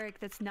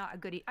cleric that's not a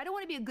goody. I don't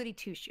want to be a goody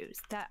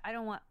two-shoes. That I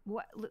don't want...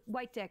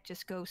 White deck,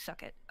 just go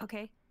suck it,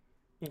 okay?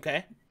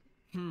 Okay.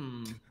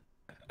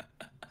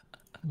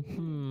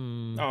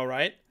 All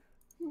right.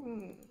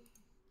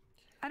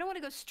 I don't want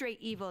to go straight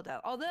evil,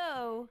 though.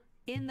 Although...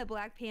 in the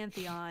Black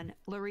Pantheon,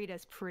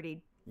 Lorita's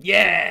pretty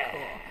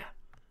cool.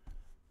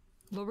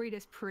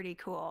 Lorita's pretty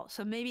cool.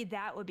 So maybe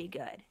that would be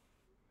good.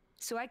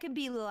 So I could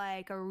be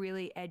like a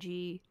really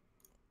edgy,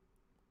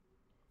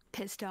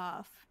 pissed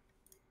off,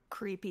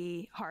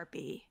 creepy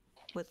harpy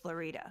with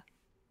Lorita.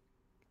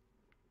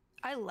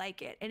 I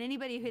like it. And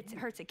anybody who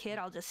hurts a kid,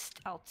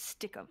 I'll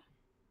stick them.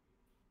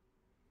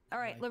 All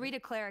right,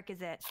 Lorita Cleric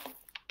is it.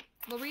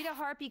 Lorita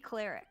Harpy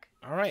Cleric.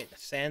 All right,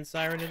 Sand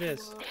Siren it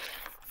is.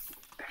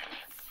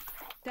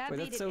 That made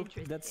it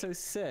interesting. That's so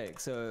sick.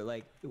 So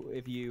like,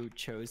 if you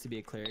chose to be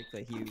a cleric,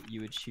 like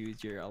you would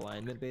choose your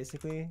alignment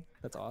basically.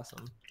 That's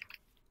awesome.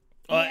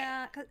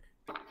 Yeah,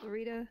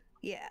 Lorita.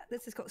 Yeah,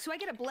 this is cool. So I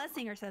get a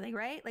blessing or something,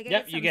 right? Like I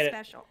Yep, get something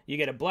special. You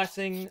get a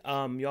blessing.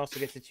 You also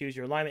get to choose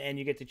your alignment, and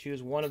you get to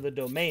choose one of the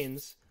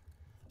domains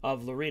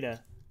of Lorita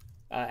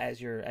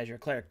as your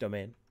cleric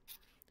domain.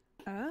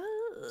 Oh.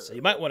 So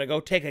you might want to go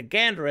take a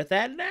gander at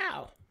that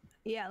now.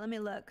 Yeah, let me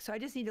look. So I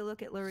just need to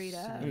look at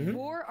Lorita.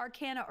 War,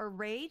 Arcana, or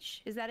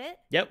Rage? Is that it?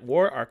 Yep,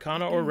 War,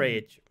 Arcana, or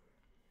Rage.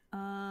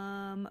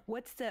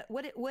 What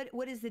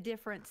is the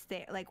difference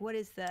there? Like, what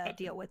is the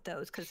deal with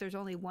those? Because there's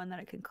only one that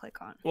I can click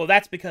on. Well,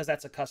 that's because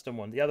that's a custom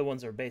one. The other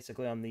ones are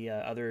basically on the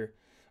other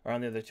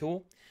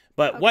tool.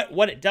 But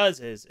what it does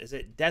is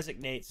it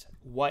designates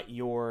what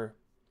your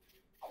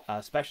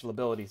special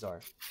abilities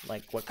are,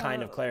 like what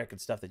kind of cleric and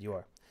stuff that you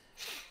are.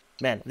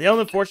 Man, the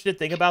only unfortunate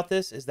thing about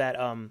this is that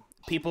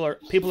people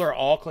are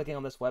all clicking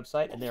on this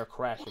website and they are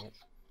crashing it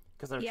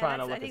because they're trying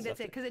to look at stuff. I think that's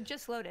it because it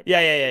just loaded.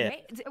 Yeah.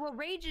 Well,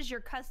 Rage is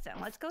your custom.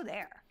 Let's go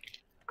there.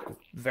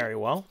 Very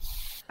well.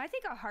 I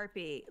think a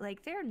harpy,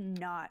 like they're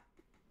not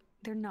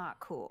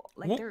cool.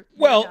 Like they're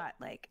not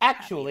like.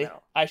 Actually,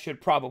 I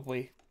should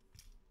probably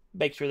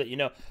make sure that you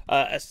know.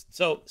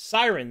 So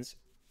sirens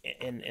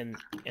in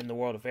the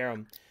world of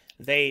Aram,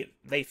 they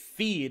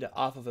feed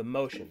off of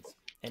emotions.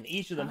 And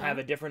each of them have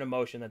a different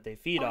emotion that they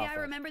feed off of. Oh, yeah,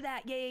 I remember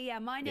that. Yeah.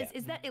 Mine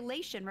is that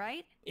elation,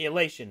 right?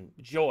 Elation,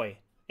 joy,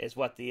 is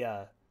what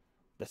the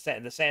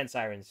sand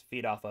sirens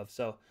feed off of.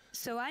 So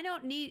I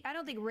don't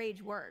think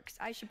Rage works.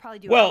 I should probably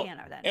do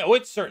Arcana then.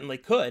 It certainly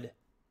could.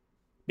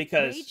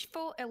 Because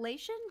Rageful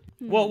elation?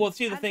 Well,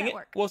 see the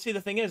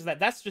thing is that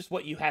that's just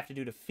what you have to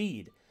do to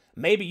feed.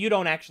 Maybe you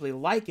don't actually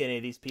like any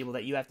of these people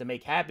that you have to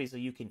make happy so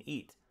you can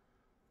eat.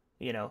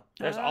 You know,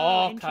 there's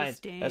all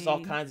kinds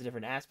of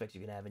different aspects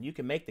you can have, and you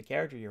can make the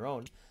character your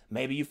own.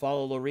 Maybe you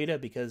follow Lorita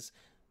because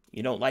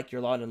you don't like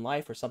your lot in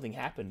life or something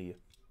happened to you.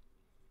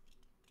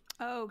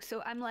 Oh,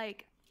 so I'm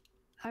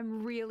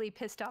really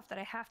pissed off that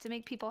I have to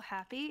make people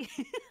happy.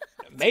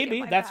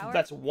 Maybe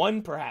that's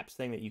one perhaps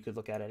thing that you could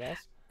look at it as.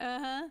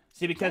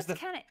 See, because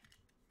that's kind of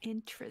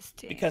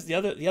interesting. Because the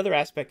other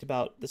aspect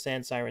about the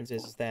Sand Sirens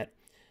is that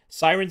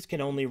sirens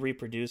can only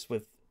reproduce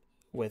with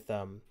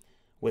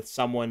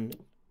someone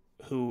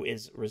who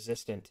is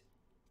resistant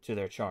to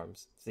their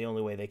charms. It's the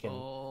only way they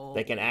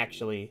can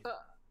actually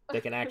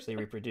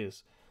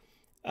reproduce.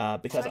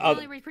 Because so I can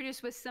only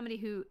reproduce with somebody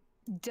who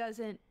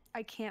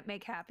I can't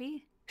make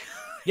happy.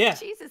 Yeah.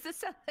 Jesus, this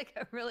sounds like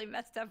a really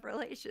messed up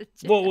relationship.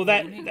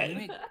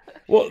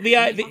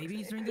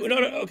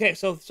 Okay.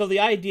 So the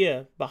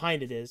idea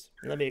behind it is,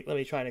 let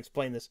me try and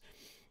explain this,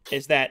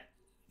 is that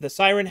the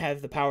siren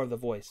have the power of the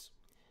voice.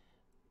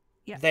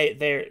 Yeah.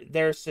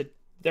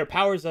 Their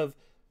powers of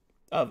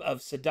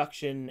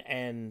seduction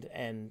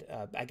and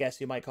I guess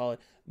you might call it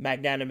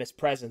magnanimous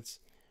presence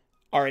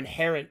are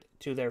inherent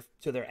to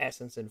their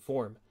essence and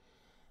form.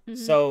 Mm-hmm.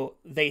 So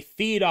they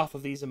feed off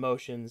of these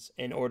emotions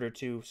in order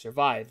to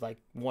survive, like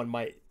one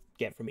might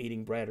get from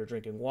eating bread or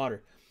drinking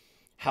water.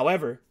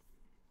 However,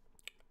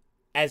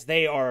 as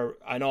they are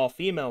an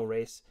all-female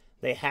race,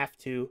 they have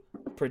to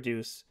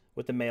produce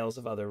with the males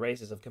of other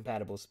races of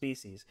compatible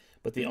species.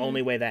 But the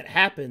only way that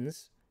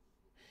happens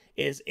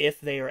is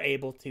if they are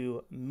able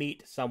to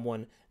meet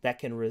someone that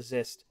can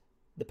resist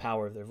the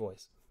power of their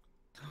voice.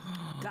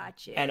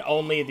 Gotcha. And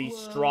only the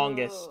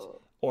strongest,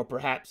 Whoa. or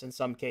perhaps in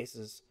some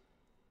cases,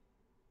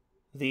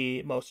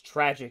 the most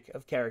tragic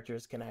of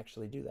characters can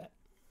actually do that.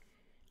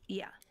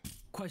 Yeah.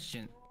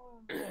 Question.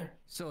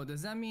 So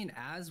does that mean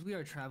as we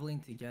are traveling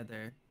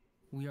together,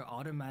 we are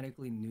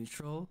automatically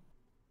neutral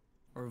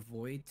or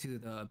void to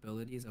the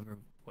abilities of her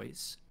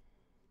voice?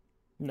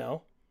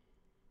 No.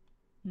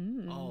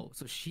 Oh,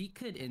 so she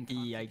could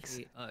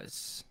intoxicate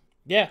us.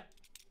 Yeah.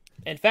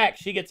 In fact,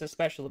 she gets a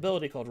special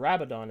ability called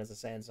Rabadon as a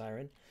Sand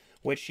Siren,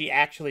 which she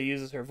actually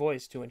uses her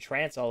voice to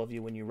entrance all of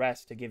you when you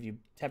rest to give you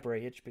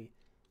temporary HP.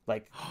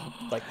 Like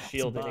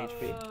shielded buff.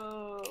 HP.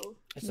 Whoa.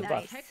 It's a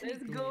Nice. buff.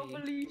 Let's go,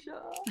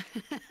 Felicia.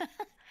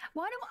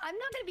 Why do I'm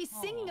not gonna be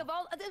singing of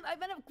all?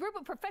 I'm in a group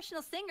of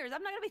professional singers.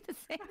 I'm not gonna be the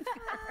same.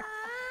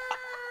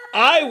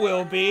 I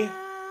will be.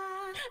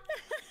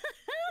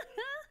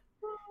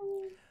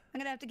 I'm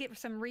gonna have to get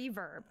some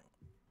reverb.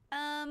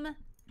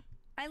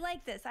 I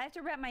like this. I have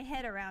to wrap my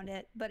head around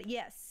it, but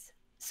yes.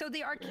 So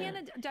the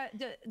Arcana,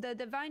 the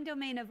divine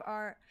domain of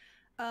our,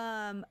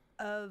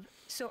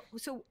 so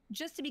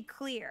just to be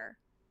clear,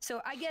 so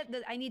I get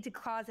that I need to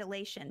cause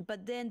elation,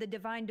 but then the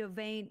divine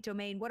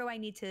domain, what do I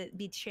need to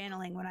be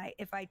channeling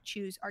if I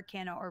choose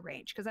Arcana or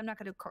Range? Because I'm not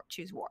going to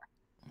choose War.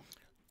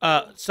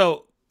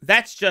 So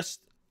that's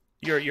just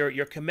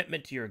your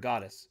commitment to your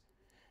goddess.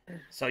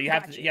 So you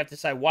have Gotcha. to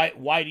decide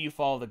why do you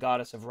follow the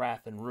goddess of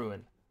wrath and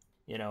ruin?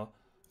 You know,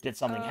 did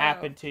something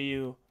happen to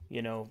you?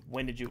 You know,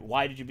 why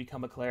did you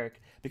become a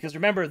cleric? Because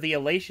remember, the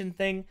elation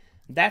thing,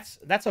 that's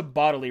a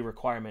bodily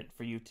requirement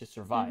for you to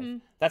survive. Mm-hmm.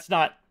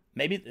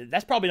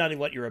 That's probably not even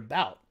what you're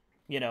about,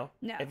 you know,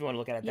 No. if you want to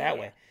look at it Yeah, that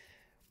way.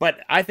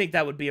 But I think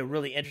that would be a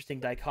really interesting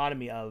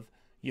dichotomy of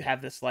you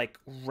have this like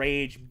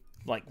rage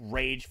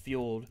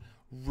fueled,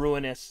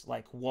 ruinous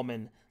like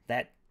woman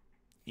that,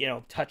 you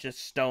know, touches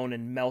stone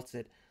and melts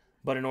it.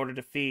 But in order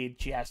to feed,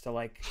 she has to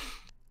like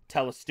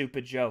tell a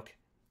stupid joke.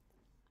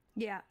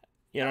 Yeah.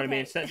 You know what I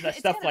mean? It's Stuff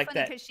kinda like funny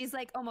that. because she's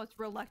like almost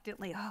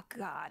reluctantly, oh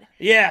God.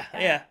 Yeah.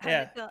 Yeah,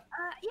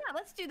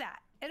 let's do that.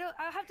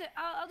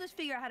 I'll just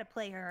figure out how to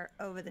play her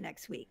over the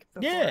next week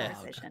before Yeah.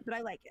 our session. But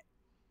I like it.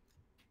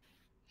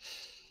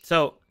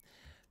 So,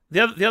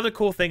 the other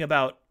cool thing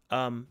about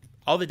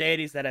all the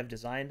deities that I've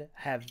designed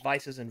have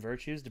vices and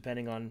virtues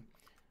depending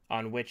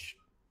on which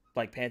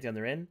like pantheon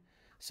they're in.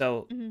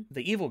 So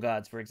the evil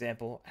gods, for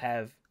example,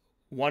 have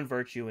one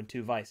virtue and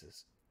two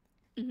vices.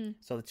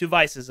 So the two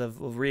vices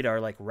of Rita are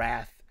like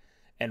wrath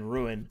and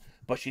ruin,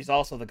 but she's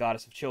also the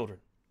goddess of children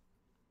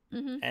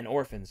and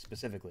orphans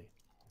specifically.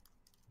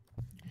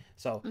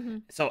 So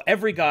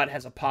every god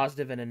has a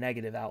positive and a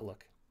negative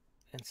outlook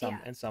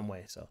in some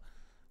way. So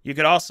you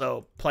could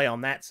also play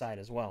on that side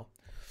as well.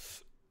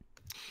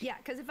 Yeah,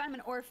 because if I'm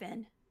an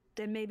orphan,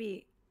 then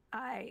maybe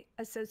I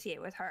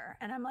associate with her,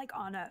 and I'm like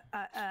on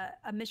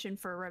a mission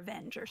for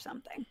revenge or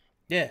something.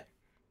 Yeah,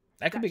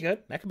 that could be good.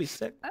 That could be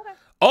sick. Okay.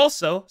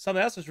 Also,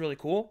 something else is really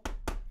cool.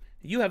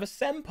 You have a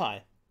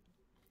senpai.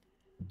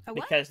 A what?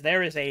 Because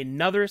there is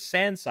another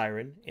sand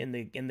siren in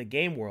the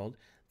game world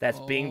that's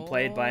being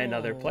played by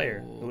another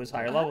player who is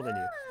higher level than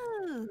you.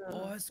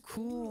 Oh, that's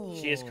cool.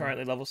 She is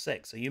currently level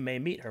 6, so you may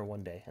meet her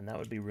one day, and that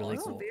would be really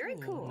Oh, cool. very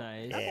cool.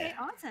 Nice. Okay,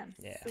 awesome.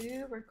 Yeah.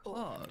 Super cool.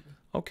 Oh,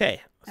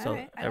 Okay, so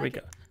Alright, I there we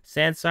like go.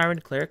 Sand Siren,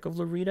 Cleric of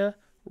Lorita,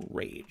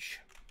 Rage.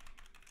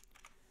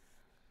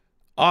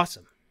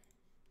 Awesome.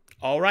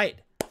 All right.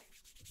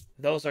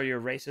 Those are your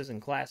races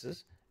and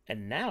classes,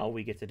 and now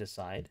we get to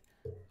decide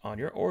on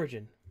your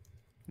origin.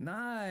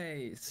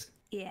 nice.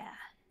 Yeah.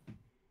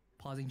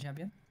 Pausing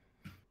champion.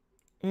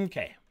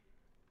 Okay.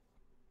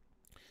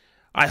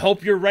 I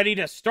hope you're ready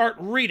to start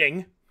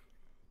reading.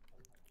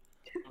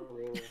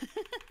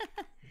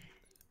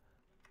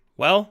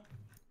 Well,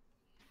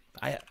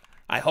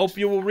 I hope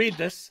you will read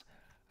this.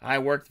 I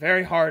worked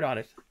very hard on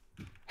it.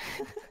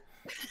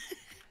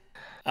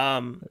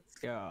 Let's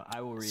go.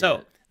 I will read So,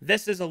 it.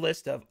 this is a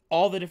list of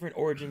all the different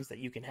origins that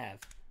you can have.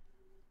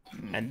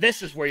 And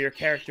this is where your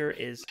character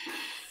is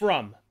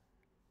from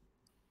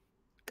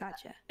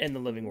Gotcha. in the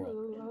living world.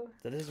 Ooh.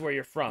 So this is where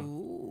you're from.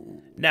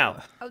 Ooh.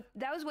 Now, Oh,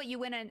 that was what you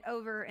went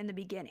over in the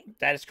beginning.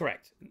 that is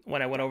correct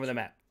when I went over the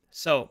map.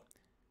 So,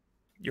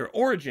 your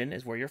origin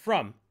is where you're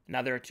from.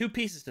 Now, there are two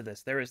pieces to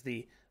this. There is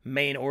the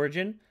main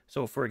origin,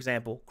 so for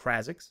example,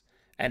 Khrazix,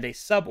 and a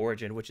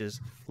sub-origin, which is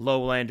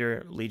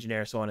Lowlander,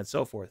 Legionnaire, so on and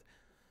so forth.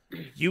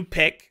 You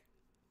pick,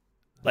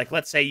 like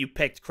let's say you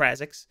picked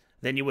Khrazix,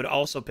 then you would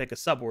also pick a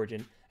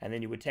sub-origin, and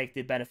then you would take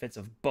the benefits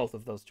of both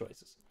of those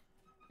choices.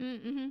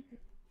 Mm-hmm.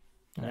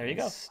 And there you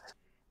go.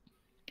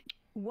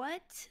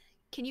 What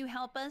can you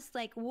help us?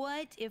 Like,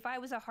 what if I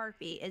was a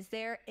harpy? Is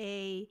there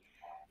a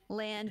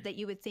land that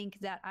you would think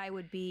that I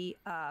would be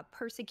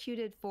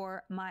persecuted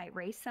for my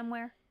race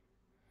somewhere?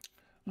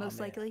 Most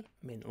man. likely.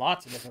 I mean,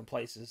 lots of different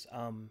places.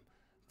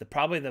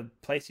 Probably the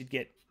place you'd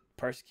get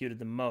persecuted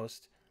the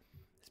most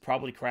is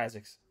probably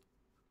Khrazix.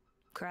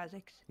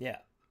 Khrazix. Yeah,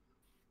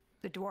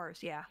 The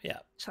dwarves, yeah. yeah.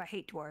 So I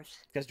hate dwarves.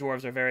 Because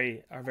dwarves are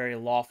very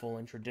lawful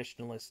and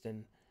traditionalist,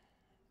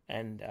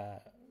 and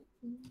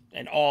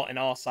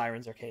all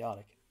sirens are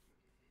chaotic.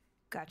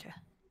 Gotcha.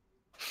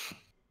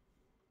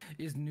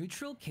 Is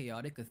neutral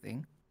chaotic a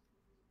thing?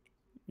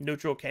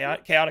 Neutral,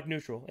 chaotic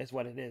neutral is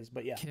what it is.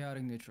 But yeah,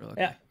 Chaotic neutral.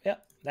 Okay. yeah, yeah,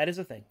 that is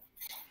a thing.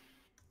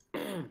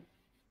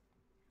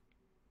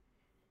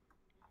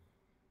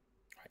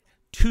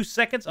 2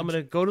 seconds. I'm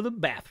gonna go to the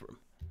bathroom.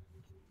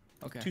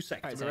 Okay. 2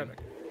 seconds. Alright,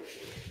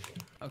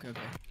 I'll be right back. Okay.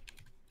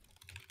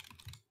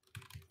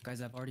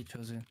 Guys, I've already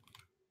chosen.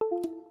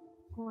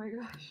 Oh my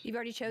gosh. You've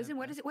already chosen?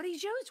 What is it? What did you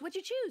choose? What'd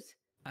you choose?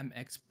 I'm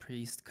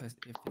ex-priest because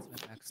it fits my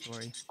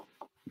backstory.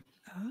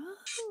 Oh,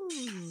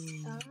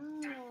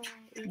 Oh,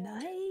 yeah.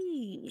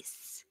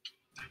 nice.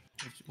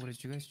 What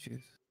did you guys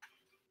choose?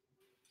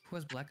 Who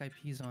has black eyed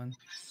peas on?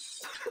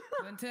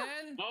 Quentin?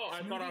 Oh,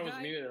 I thought I was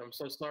guy? muted. I'm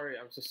so sorry.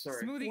 I'm so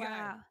sorry. Smoothie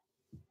Wow.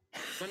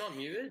 Am I not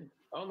muted?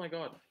 Oh my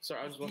god.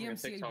 Sorry, I was watching a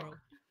DMCA, TikTok.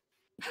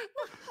 bro.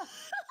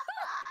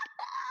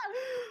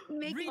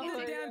 Make Read me the Oh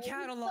my damn God,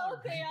 catalog.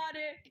 So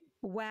chaotic.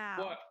 Wow.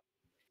 What?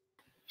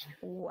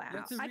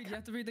 Wow. You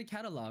have to read the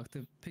catalog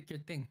to pick your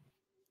thing.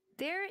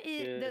 There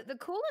is Yeah. the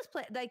coolest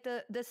place, like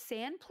the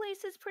sand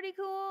place is pretty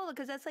cool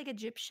because that's like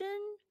Egyptian.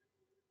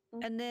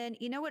 And then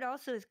you know what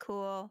also is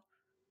cool?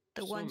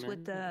 The So ones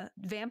with many. the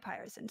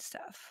vampires and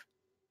stuff.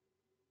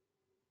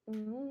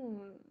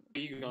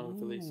 Vegan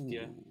at least,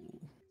 yeah.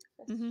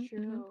 That's Mhm,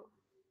 true.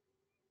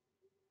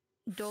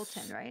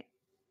 Dalton, right?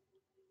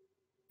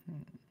 Oh,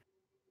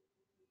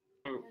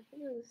 I think it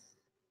was.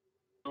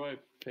 what do I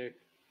pick?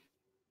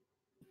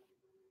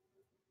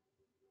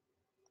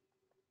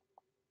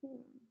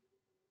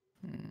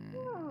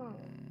 Oh.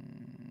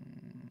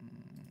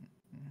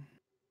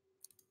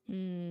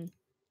 Hmm.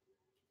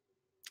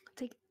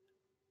 Take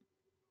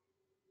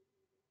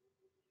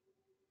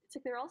It's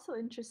like they're also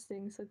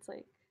interesting, so it's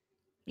like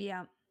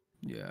yeah.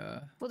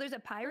 Yeah. Well, there's a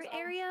pirate all-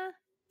 area.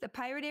 The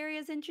pirate area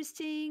is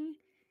interesting.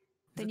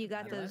 Then it you the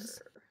got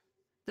Badlands?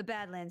 the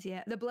Badlands,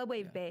 yeah. The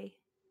Bloodwave Yeah. Bay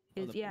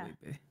Oh, is the yeah.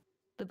 Blue Bay.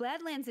 The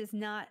Badlands is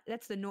not.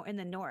 That's the in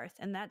the north,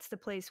 and that's the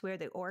place where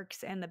the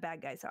orcs and the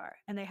bad guys are.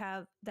 And they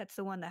have that's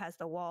the one that has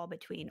the wall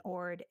between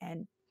Ord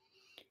and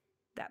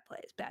that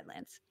place,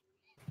 Badlands.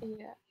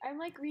 yeah. I'm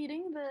like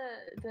reading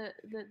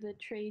the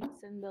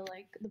traits and the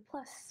like the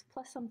plus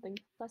something.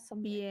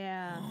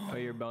 Yeah, Oh,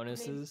 your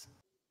bonuses.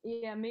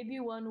 Yeah, maybe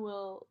one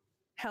will.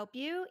 help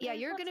you. Yeah, Wait,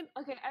 you're what's- gonna.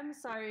 Okay, I'm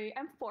sorry.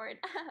 I'm for it.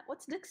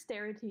 What's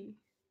dexterity?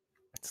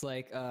 It's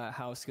like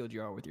how skilled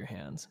you are with your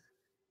hands.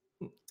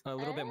 A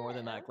little bit more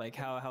than that, like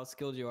how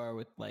skilled you are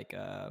with like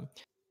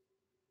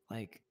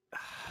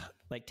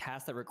like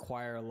tasks that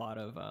require a lot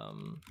of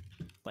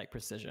like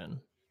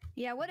precision.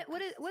 Yeah, what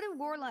do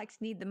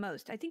warlocks need the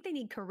most? I think they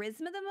need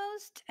charisma the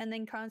most, and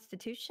then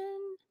constitution.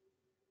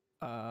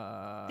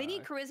 They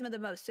need charisma the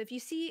most. So if you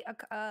see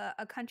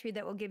a country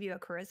that will give you a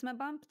charisma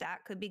bump,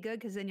 that could be good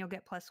because then you'll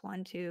get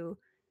 +1 to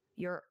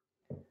your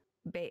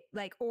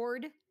like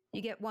Ord.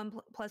 You get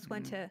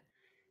 +1 to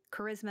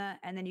charisma,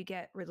 and then you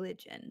get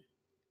religion.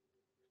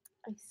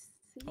 I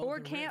see. Oh, Or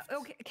the cow, rift.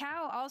 okay,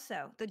 cow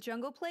also. The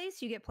jungle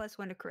place, you get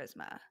 +1 to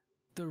charisma.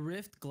 The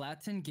Rift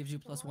Glatten gives you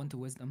 +1 to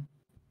wisdom.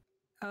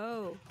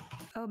 Oh,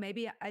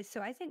 maybe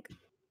so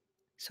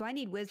I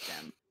need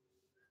wisdom.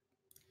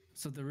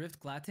 So the Rift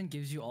Glatten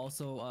gives you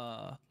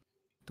also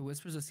the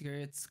Whispers of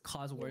Spirits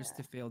cause words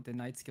to fail,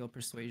 denied skill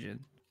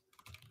persuasion.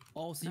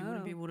 Oh, so you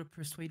wouldn't be able to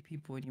persuade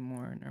people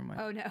anymore. Never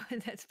mind. Oh no,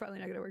 that's probably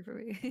not gonna work for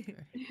me.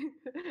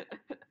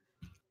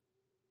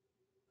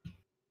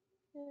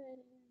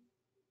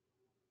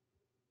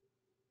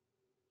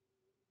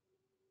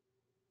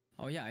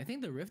 Oh yeah, I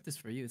think the Rift is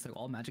for you. It's like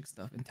all magic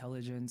stuff,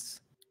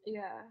 intelligence.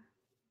 Yeah.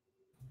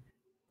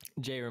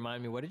 Jay,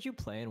 remind me, what did you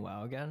play in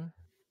WoW again?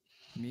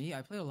 Me,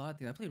 I played a lot.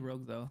 Dude. I played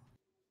Rogue though.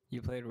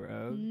 You played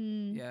Rogue.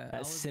 Yeah, I That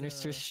was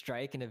Sinister the-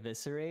 Strike and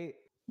Eviscerate.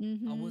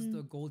 I was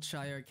the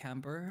Goldshire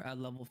camper at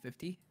level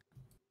 50.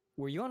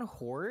 Were you on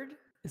Horde?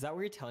 Is that what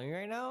you're telling me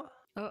right now?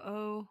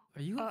 Uh-oh.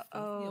 Are you a filthy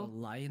Uh-oh.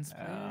 alliance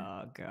player?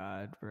 Oh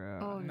god, bro.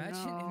 Oh,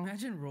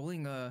 Imagine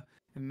rolling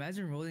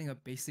a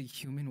basic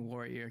human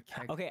warrior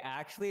character. Okay,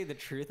 actually, the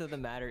truth of the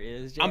matter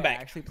is, Jay, I'm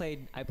back.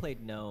 I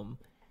played Gnome.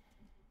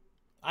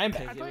 I'm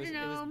 'cause back. played a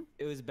Gnome.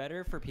 It was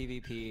better for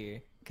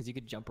PvP because you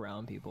could jump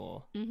around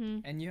people.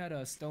 And you had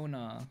a stone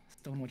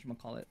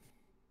whatchamacallit?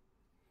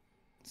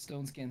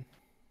 Stone skin.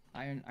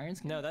 Iron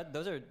skin? No, that's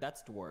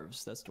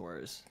dwarves. That's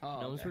dwarves.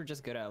 Oh, Gnomes okay. were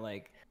just good at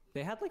like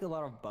they had like a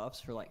lot of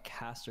buffs for like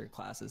caster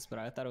classes, but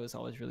I thought it was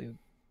always really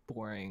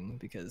boring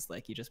because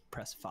like you just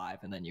press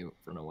 5 and then you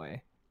run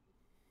away.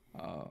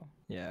 Oh.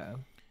 Yeah.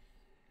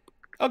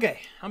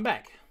 Okay, I'm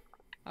back.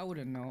 I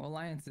wouldn't know.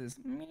 Alliances.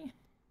 Meh.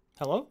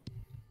 Hello?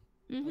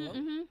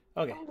 Hello?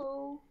 Okay.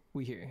 Hello.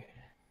 We here.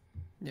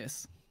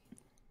 Yes.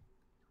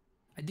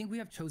 I think we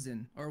have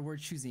chosen, or we're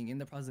choosing, in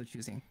the process of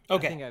choosing. I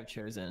Okay. think I've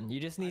chosen. You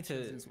just need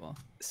Chosen to as well.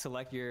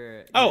 select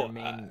your Oh,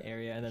 main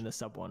area and then the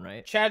sub one,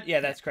 right? Chad, yeah,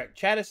 that's correct.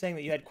 Chad is saying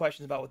that you had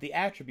questions about what the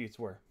attributes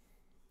were.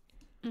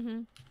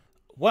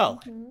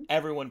 Well,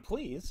 everyone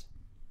please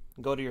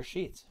go to your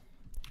sheets.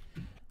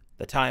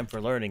 The time for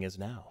learning is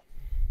now.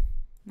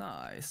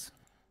 Nice.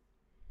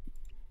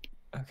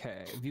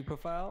 Okay, view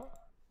profile.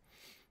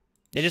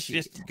 You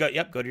just go.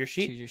 Yep, go to your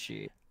sheet. Choose your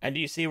sheet. And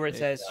do you see where it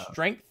There you says go.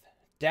 strength,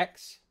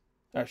 dex,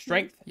 or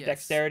strength, Yes.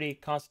 dexterity,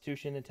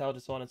 constitution,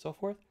 intelligence, so on and so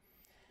forth?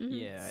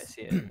 Yeah, I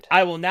see it.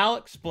 I will now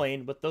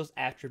explain what those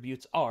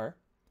attributes are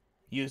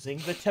using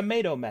the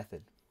tomato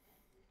method.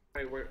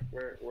 Wait, where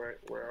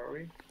are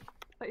we?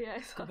 But yeah, I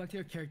Go saw back to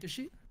your character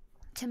sheet.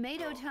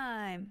 Tomato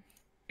time.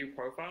 View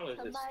profile or is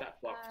it stat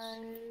blocks?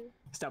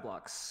 Stat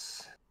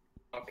blocks.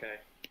 Okay.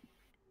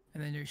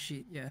 And then your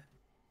sheet, yeah.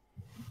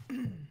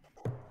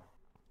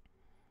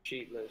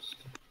 Sheet list.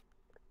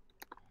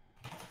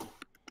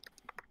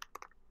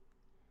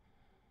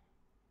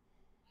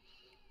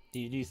 Do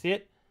you see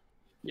it?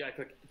 Yeah,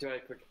 do I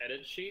click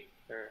edit sheet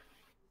or?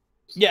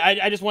 Yeah,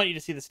 I just want you to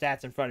see the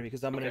stats in front of me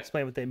because I'm going to Okay.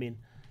 explain what they mean.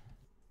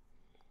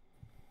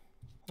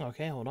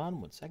 Okay, hold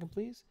on 1 second,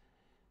 please.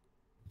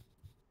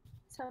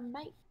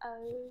 tomato.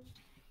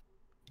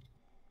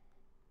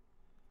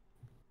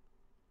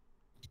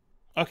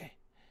 Okay,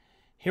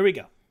 here we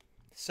go.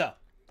 So,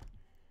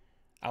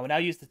 I will now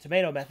use the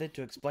tomato method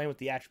to explain what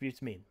the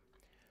attributes mean.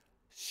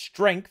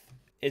 Strength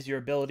is your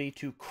ability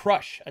to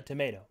crush a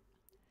tomato.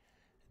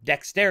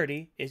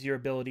 Dexterity is your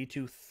ability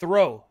to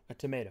throw a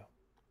tomato.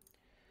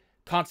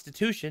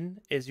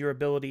 Constitution is your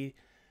ability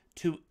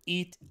to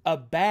eat a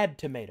bad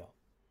tomato.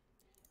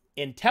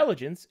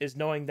 Intelligence is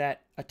knowing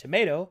that a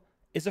tomato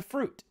is a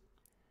fruit.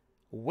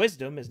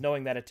 Wisdom is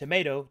knowing that a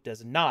tomato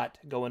does not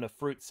go in a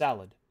fruit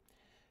salad.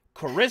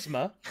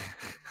 Charisma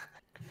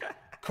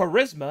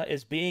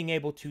is being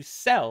able to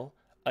sell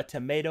a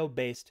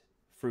tomato-based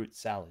fruit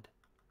salad.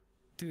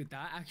 Dude,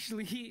 that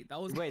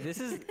was. Wait, this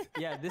is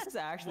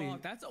actually Wow,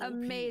 that's OP.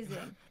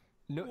 Amazing.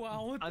 no.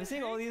 Wow, what I'm the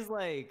seeing all heck? these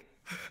like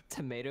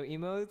tomato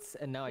emotes,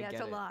 and now I Yeah, get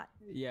it's a it. lot.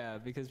 Yeah,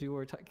 because people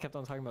were kept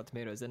on talking about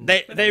tomatoes, and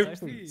They- it's they-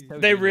 actually so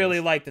They really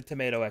genius. like the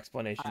tomato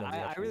explanation of the I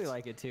really attributes.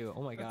 like it too.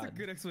 Oh my That's a god.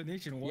 good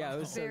explanation. Wow. Yeah, it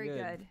was so Very good.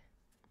 good.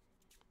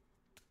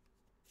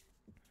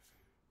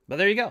 But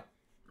there you go.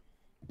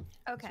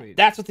 Okay. Sweet.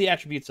 That's what the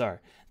attributes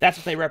are. That's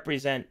what they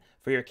represent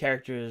for your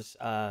character's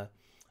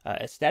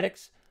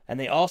aesthetics, and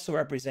they also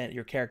represent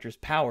your character's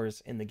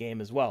powers in the game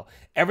as well.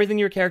 Everything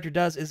your character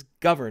does is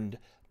governed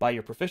by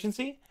your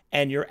proficiency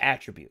and your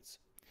attributes.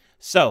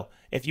 So,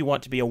 if you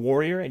want to be a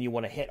warrior and you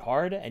want to hit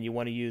hard and you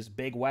want to use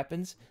big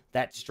weapons,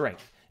 that's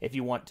strength. If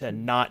you want to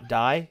not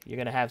die, you're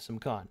going to have some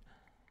con.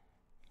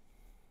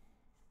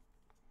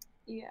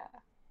 Yeah.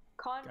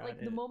 Con, Got like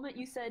the it. moment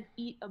you said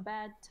eat a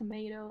bad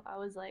tomato, I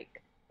was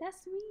like,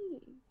 that's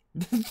me.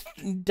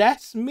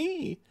 That's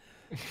me.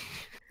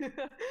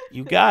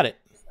 You got it.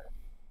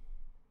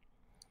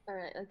 All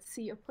right, let's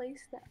see a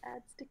place that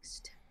adds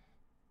dexterity.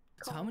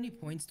 So how many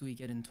points do we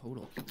get in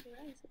total?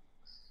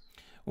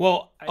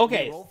 Well, We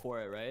okay. roll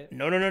for it, right?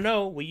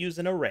 No. We use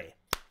an array,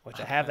 which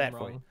I have that I'm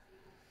for you.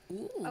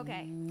 wrong.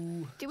 Okay.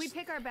 Did we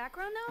pick our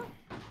background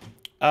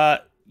though?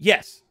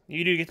 Yes,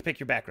 you do get to pick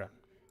your background.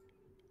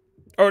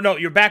 Or no,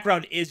 your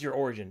background is your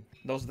origin.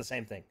 Those are the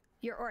same thing.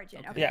 Your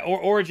origin. Okay. Yeah, or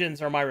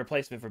origins are my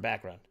replacement for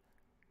background.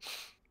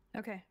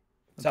 Okay.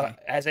 So, Okay.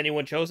 has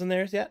anyone chosen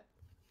theirs yet?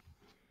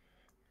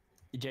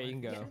 Jay, you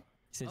can go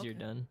since you're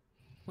Okay. done.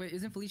 Wait,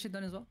 isn't Felicia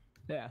done as well?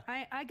 Yeah.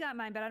 I got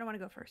mine, but I don't want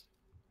to go first.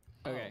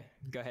 Okay,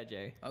 go ahead,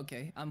 Jay.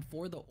 Okay, I'm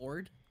for the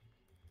Ord,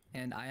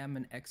 and I am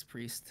an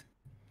ex-priest.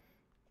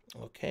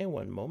 Okay,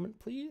 one moment,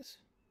 please.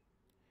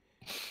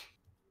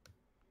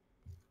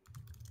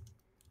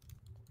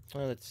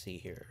 Well, let's see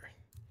here.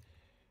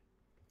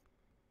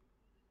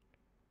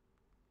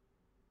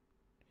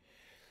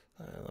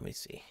 Let me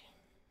see.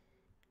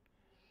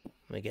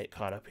 Let me get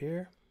caught up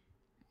here.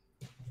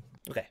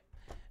 Okay.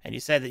 And you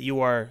said that you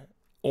are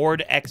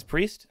Ord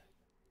ex-priest?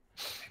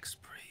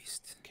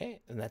 Ex-priest. Okay,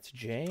 and that's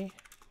J.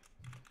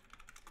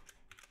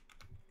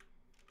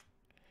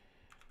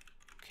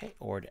 Okay,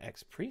 Ord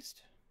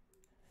ex-priest.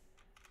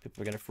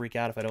 People are going to freak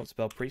out if I don't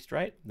spell priest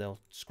right. They'll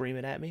scream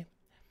it at me.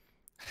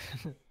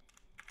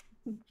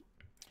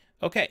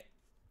 Okay.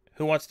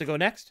 Who wants to go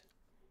next?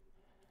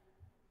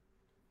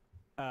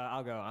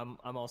 I'll go.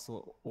 I'm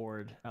also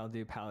Ord. I'll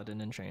do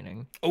paladin and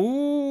training.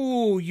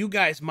 Ooh, you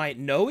guys might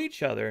know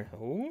each other.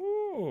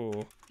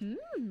 Ooh.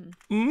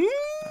 Mm.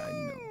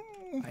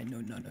 I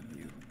know none of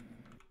you.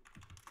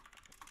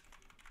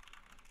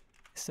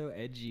 So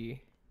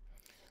edgy.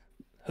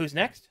 Who's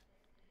next?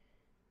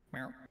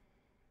 Meow.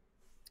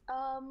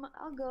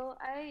 I'll go.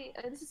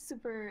 This is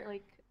super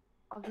like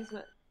obvious,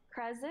 but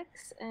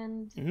Krazix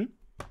and Mhm.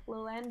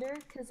 Lolander,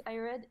 because I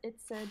read it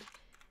said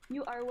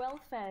you are well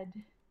fed.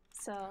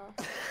 So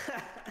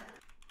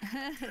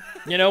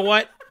You know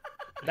what?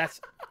 That's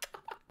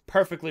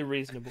perfectly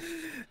reasonable.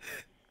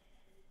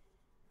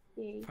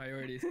 yay.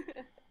 Priorities.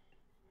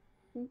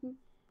 Mhm.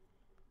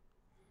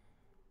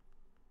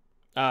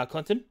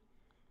 Clinton?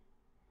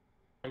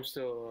 I'm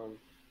still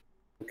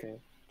okay.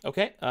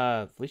 Okay.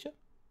 Felicia?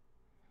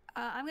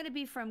 I'm gonna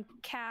be from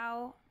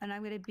Cow, and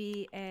I'm gonna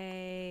be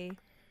a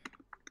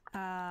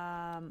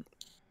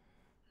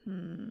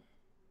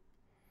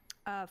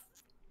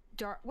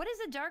dark. What is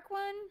a dark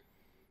one?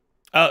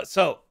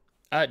 So,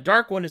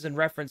 Dark One is in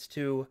reference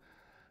to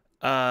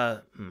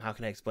How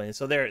can I explain it?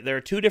 So there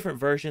are 2 different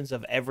versions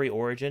of every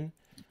origin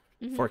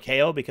for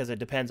KO, because it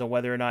depends on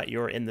whether or not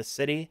you're in the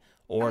city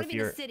or if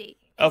you're in the city.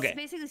 Okay. It's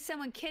basically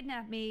someone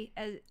kidnapped me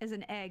as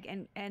an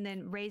egg and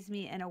then raised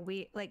me in a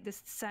like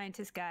this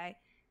scientist guy,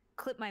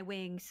 clipped my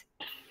wings.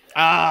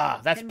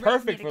 That's and raised me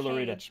perfect in a for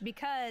Loretta. cage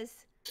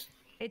because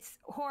it's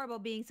horrible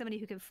being somebody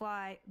who can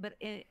fly, but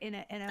in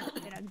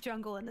a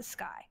jungle in the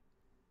sky.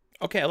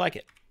 Okay, I like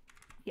it.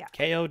 Yeah.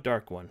 KO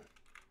Dark One.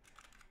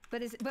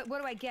 But what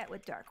do I get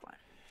with Dark One?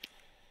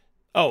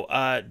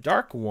 Oh,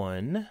 Dark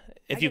One.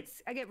 I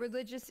get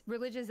religious.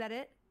 Is that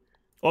it?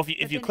 Well,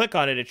 if you click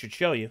on it, it should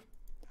show you.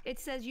 It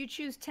says you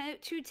choose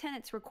 2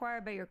 tenets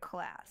required by your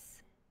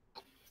class.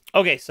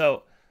 Okay,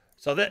 so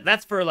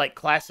that's for like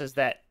classes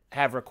that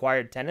have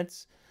required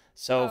tenets.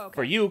 So okay.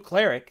 for you,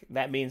 cleric,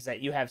 that means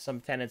that you have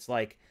some tenets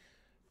like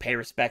pay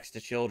respects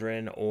to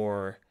children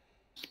or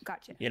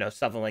Gotcha.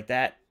 Something like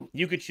that.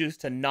 You could choose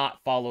to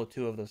not follow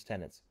 2 of those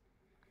tenets.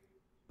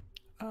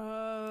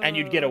 And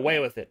you'd get away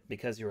with it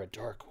because you're a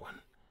dark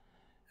one.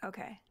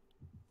 Okay.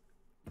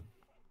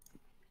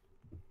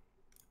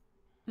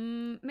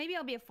 Maybe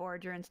I'll be a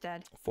forager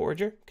instead.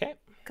 Forager? Okay.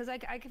 Because I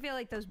can feel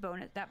like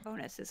that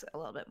bonus is a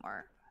little bit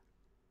more.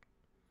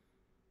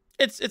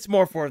 It's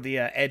more for the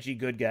edgy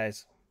good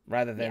guys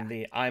rather than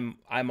the I'm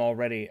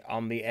already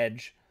on the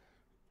edge.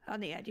 On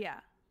the edge,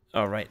 yeah.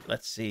 All right,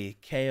 let's see.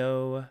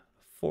 KO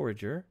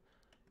Forager,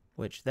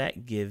 which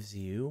that gives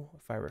you,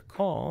 if I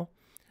recall,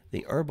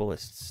 the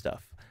herbalist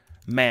stuff.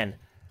 Man,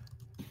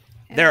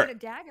 and I get a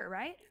dagger,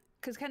 right?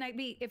 Because can I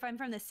be, if I'm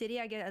from the city,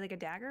 I get like a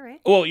dagger,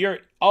 right? Well,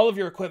 all of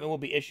your equipment will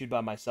be issued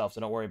by myself,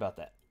 so don't worry about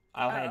that.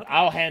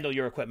 I'll handle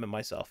your equipment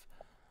myself.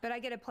 But I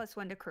get a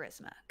 +1 to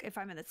charisma if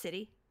I'm in the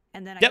city,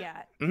 and then Yep. I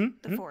get Mm-hmm.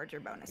 the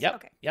forager bonus. Yep.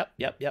 Okay. Yep.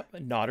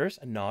 Nodders.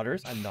 I'm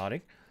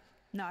nodding.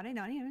 Naughty.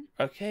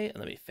 Okay,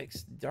 let me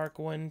fix Dark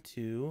One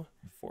to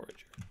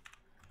Forager.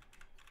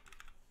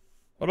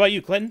 What about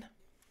you, Clinton?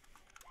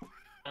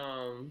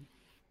 I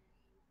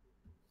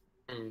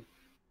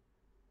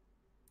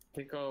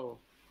think I'll.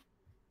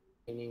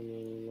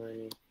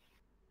 I'm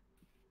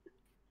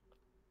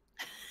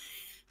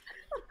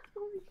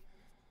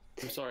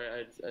sorry,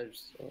 I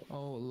just.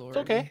 Oh Lord.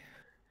 It's okay.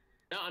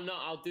 No,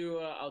 I'll do.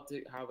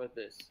 How about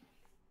this?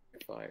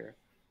 Fire.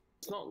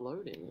 It's not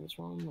loading. What's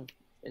wrong with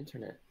the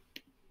internet?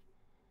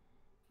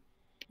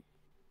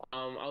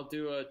 I'll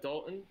do a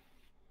Dalton.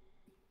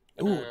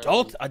 Ooh,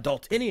 a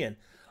Daltonian.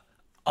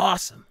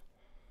 Awesome.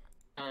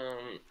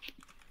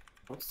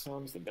 What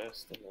song's the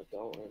best in the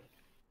Dalton?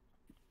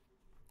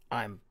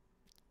 I'm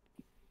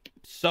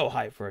so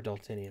hyped for a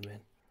Daltonian,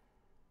 man.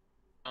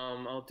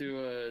 I'll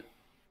do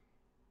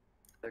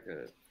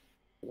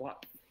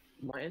what?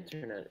 My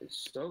internet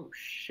is so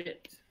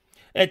shit.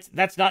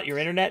 That's not your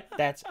internet.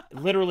 That's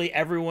literally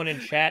everyone in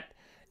chat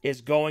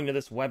is going to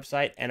this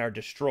website and are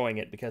destroying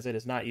it because it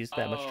is not used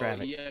that much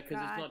traffic. Yeah, because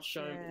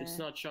it's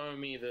not showing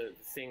me the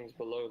things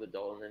below the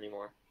Dalton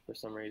anymore for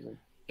some reason.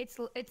 It's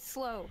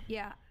slow.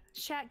 Yeah.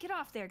 Chat, get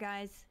off there,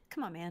 guys.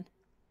 Come on, man.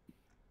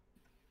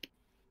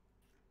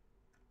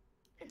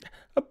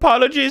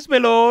 Apologies, my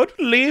lord.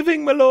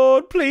 Leaving, my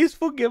lord. Please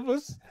forgive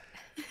us.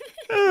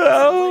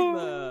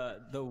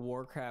 Like the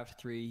Warcraft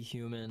 3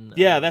 human.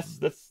 Yeah, that's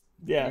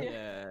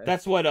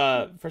That's what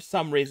for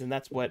some reason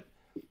that's what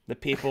the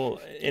people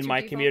in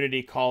my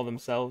community call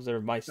themselves,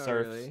 or my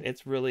serfs. Really?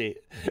 It's really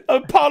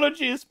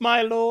apologies,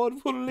 my lord.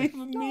 We'll leave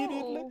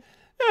immediately.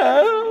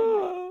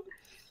 Oh.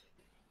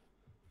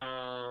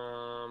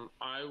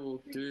 I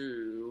will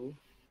do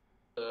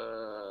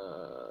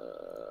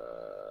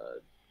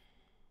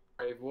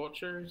Grave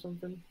Watcher or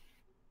something.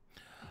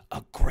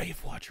 A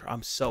Grave Watcher.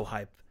 I'm so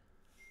hyped.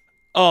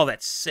 Oh,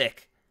 that's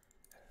sick.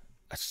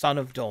 A son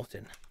of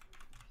Dalton.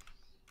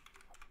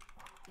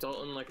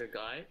 Dalton like a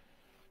guy?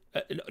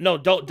 No,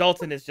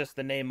 Dalton is just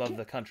the name of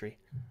the country.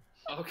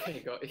 Okay,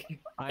 got you.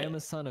 I am a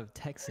son of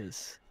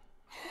Texas.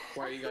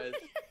 Why are you guys?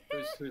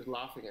 Who's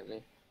laughing at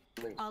me?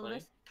 All of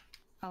us.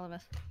 All of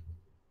us.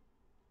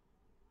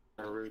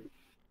 Rude.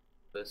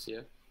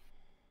 Alicia.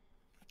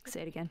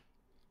 Say it again.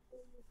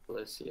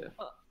 Alicia.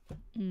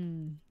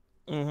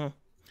 Mm-hmm.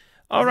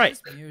 All right.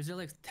 Is there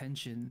like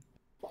tension?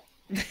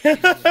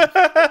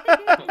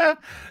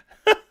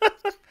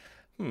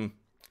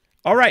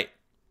 All right.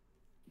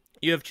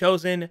 You have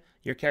chosen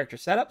your character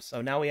setup,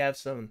 so now we have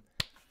some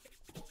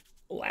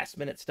last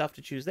minute stuff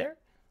to choose there.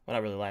 Well,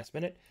 not really last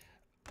minute.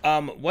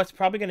 What's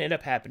probably going to end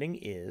up happening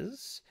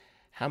is,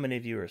 how many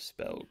of you are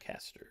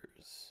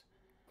spellcasters?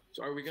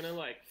 So are we gonna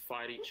like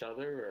fight each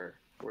other, or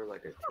we're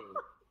like a team?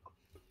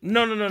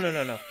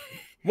 No.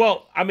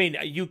 Well, I mean,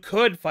 you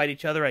could fight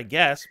each other, I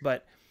guess,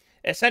 but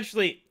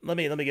essentially, let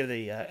me give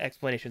the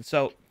explanation.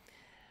 So,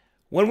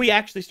 when we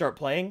actually start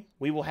playing,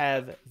 we will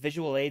have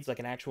visual aids like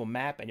an actual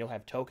map, and you'll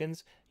have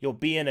tokens. You'll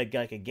be in a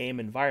game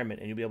environment,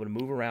 and you'll be able to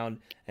move around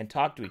and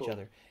talk to each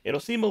other.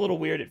 It'll seem a little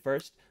weird at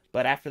first,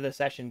 but after the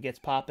session gets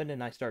popping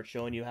and I start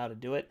showing you how to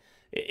do it,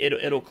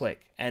 it'll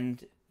click,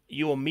 and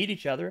you will meet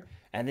each other,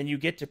 and then you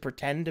get to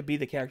pretend to be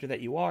the character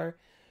that you are.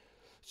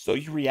 So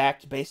you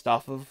react based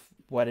off of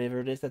whatever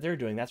it is that they're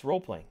doing. That's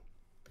role playing.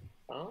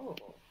 Oh.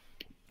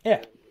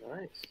 Yeah.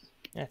 Nice.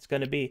 That's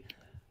going to be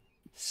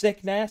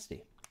sick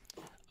nasty.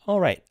 All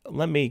right,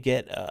 let me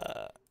get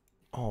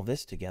all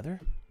this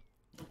together.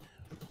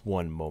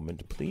 One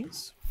moment,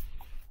 please.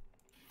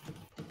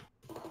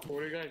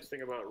 What do you guys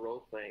think about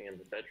role playing in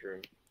the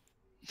bedroom?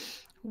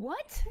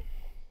 What?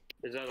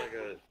 Is that like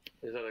a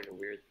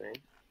weird thing?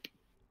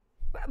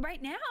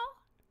 Right now?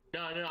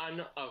 No, I'm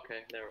not.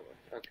 Okay, never mind.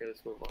 Okay,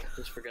 let's move on.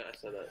 Just forget I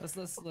said that.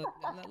 Let's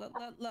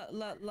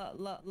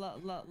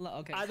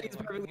okay. I think it's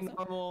perfectly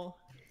normal.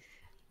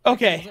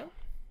 Okay.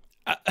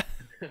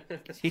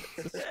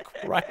 Jesus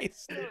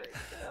Christ.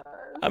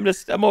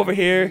 I'm over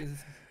here.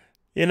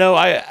 You know,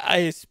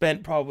 I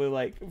spent probably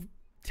like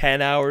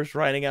 10 hours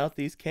writing out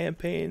these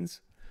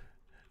campaigns.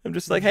 I'm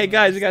just like, hey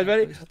guys, you guys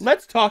ready?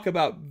 Let's talk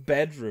about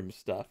bedroom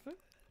stuff.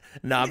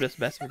 No, I'm just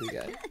messing with you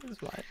guys. It's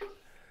fine.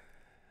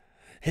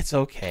 It's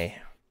okay.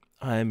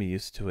 I'm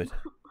used to it.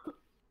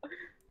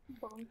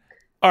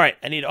 All right,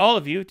 I need all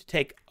of you to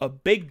take a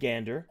big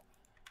gander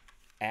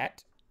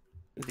at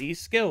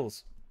these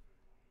skills.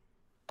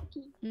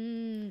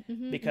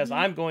 Because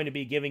I'm going to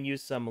be giving you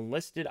some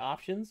listed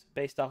options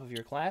based off of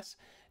your class,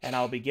 and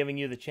I'll be giving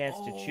you the chance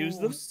to choose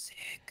them.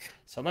 Sick.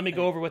 So let me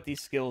go over what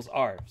these skills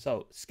are.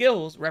 So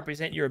skills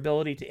represent your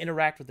ability to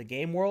interact with the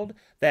game world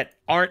that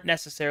aren't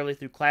necessarily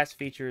through class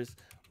features,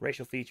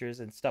 racial features,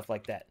 and stuff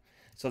like that.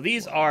 So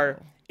these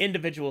are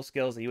individual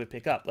skills that you would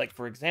pick up. Like,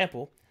 for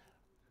example,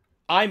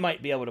 I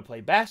might be able to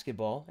play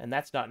basketball, and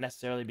that's not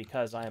necessarily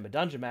because I am a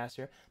dungeon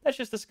master. That's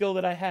just a skill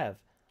that I have.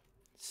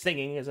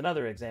 Singing is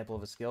another example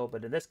of a skill,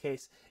 but in this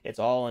case, it's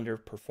all under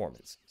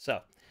performance.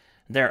 So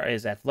there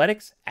is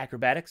athletics,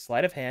 acrobatics,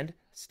 sleight of hand,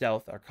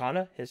 stealth,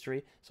 arcana,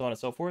 history, so on and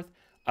so forth.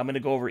 I'm going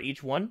to go over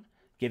each one,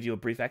 give you a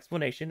brief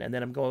explanation, and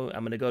then I'm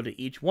going to go to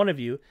each one of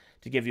you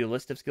to give you a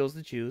list of skills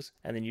to choose,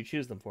 and then you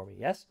choose them for me.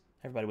 Yes?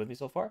 Everybody with me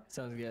so far?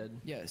 Sounds good.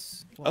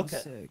 Yes. Okay.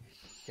 Sick.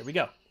 Here we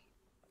go.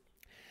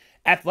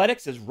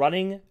 Athletics is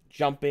running,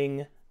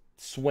 jumping,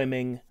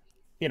 swimming,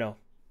 you know,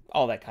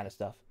 all that kind of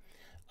stuff.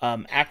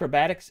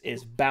 Acrobatics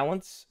is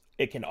balance.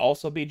 It can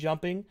also be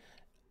jumping,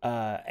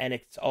 and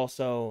it's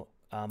also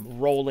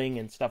rolling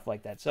and stuff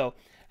like that. So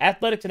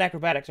athletics and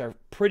acrobatics are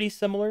pretty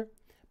similar,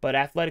 but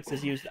athletics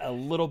is used a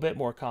little bit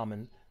more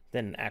common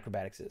than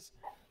acrobatics is.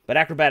 But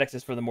acrobatics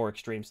is for the more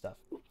extreme stuff.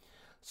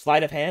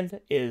 Sleight of hand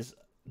is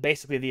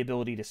basically the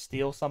ability to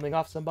steal something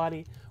off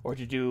somebody or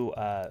to do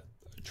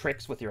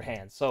tricks with your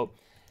hands. So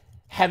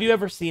have you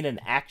ever seen an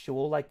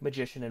actual like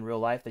magician in real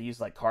life that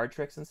use like card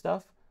tricks and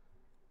stuff?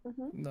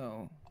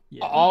 No.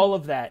 Yeah. All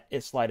of that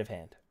is sleight of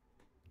hand.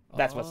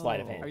 That's what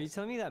sleight of hand Are you is.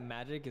 telling me that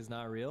magic is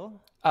not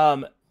real?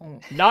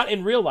 Not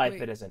in real life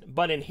Wait. it isn't,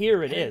 but in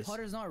here it Harry is.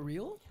 Potter's not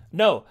real?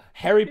 No,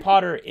 Harry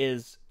Potter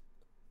is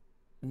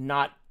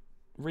not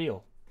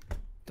real,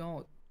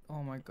 Don't.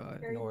 Oh my god.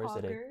 Harry nor is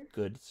it a Potter.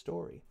 good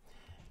story.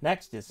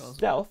 Next is Spells.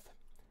 stealth.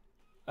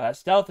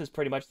 Stealth is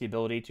pretty much the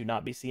ability to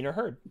not be seen or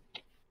heard.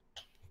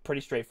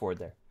 Pretty straightforward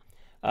there.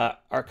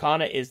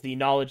 Arcana is the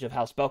knowledge of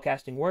how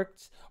spellcasting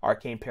works,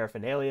 arcane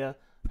paraphernalia,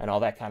 and all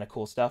that kind of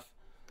cool stuff.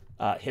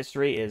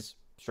 History is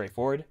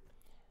straightforward.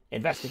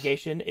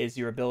 Investigation is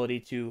your ability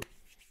to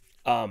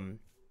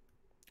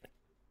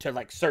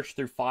like search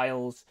through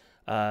files,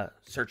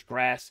 search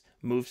grass,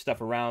 move stuff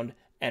around,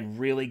 and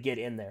really get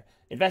in there.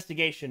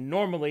 Investigation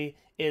normally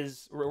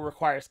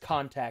requires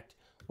contact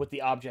with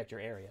the object or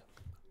area.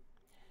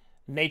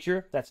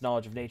 Nature, that's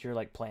knowledge of nature,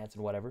 like plants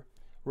and whatever.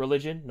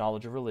 Religion,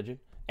 knowledge of religion.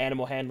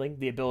 Animal handling,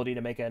 the ability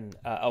to make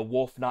a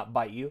wolf not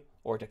bite you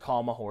or to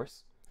calm a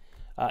horse.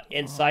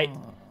 Insight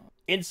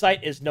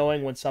is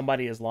knowing when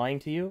somebody is lying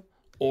to you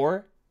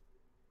or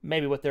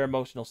maybe what their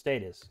emotional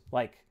state is.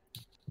 Like,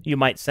 you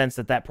might sense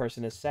that that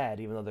person is sad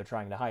even though they're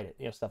trying to hide it.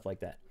 You know, stuff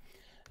like that.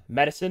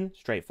 Medicine,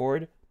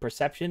 straightforward.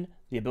 Perception,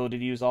 the ability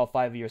to use all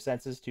 5 of your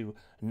senses to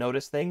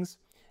notice things.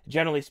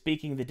 Generally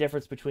speaking, the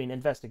difference between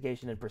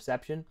investigation and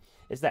perception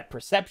is that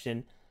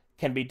perception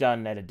can be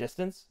done at a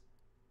distance,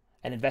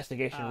 and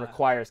investigation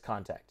requires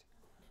contact.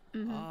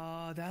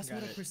 That's Got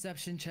what a it.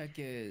 perception check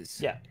is.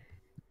 Yeah.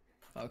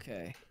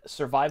 Okay.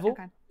 Survival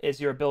Okay.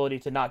 is your ability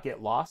to not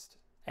get lost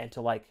and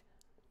to, like,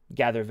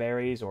 gather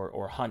berries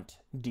or hunt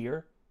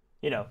deer.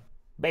 You know,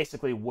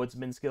 basically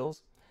woodsman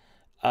skills.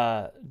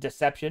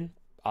 Deception,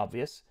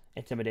 obvious.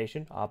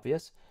 Intimidation,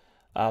 obvious.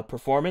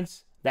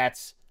 Performance,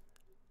 that's...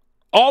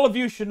 all of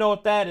you should know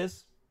what that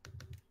is.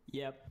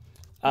 Yep.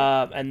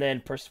 And then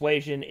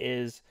persuasion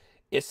is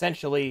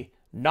essentially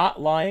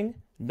not lying,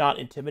 not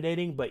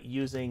intimidating, but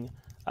using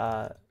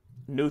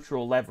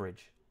neutral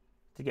leverage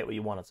to get what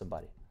you want on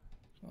somebody.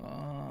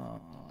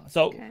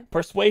 So Okay.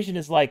 persuasion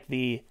is like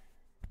the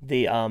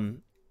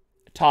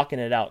talking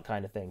it out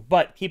kind of thing.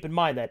 But keep in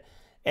mind that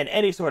in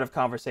any sort of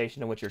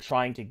conversation in which you're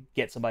trying to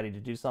get somebody to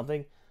do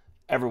something,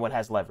 everyone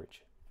has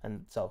leverage.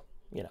 And so,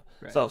 you know.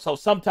 Right. So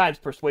sometimes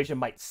persuasion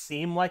might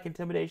seem like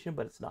intimidation,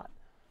 but it's not.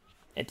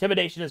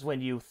 Intimidation is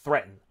when you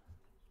threaten.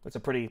 It's a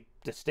pretty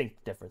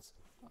distinct difference.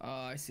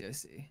 I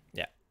see.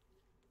 Yeah.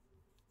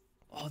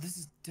 Oh, this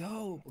is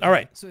dope. All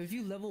right. So if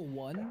you level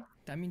 1,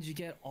 that means you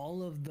get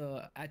all of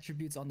the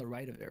attributes on the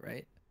right of it,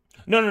 right?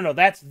 No.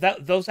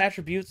 Those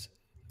attributes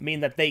mean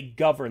that they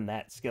govern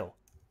that skill.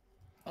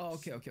 Oh,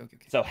 okay.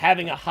 So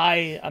having a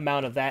high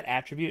amount of that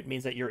attribute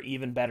means that you're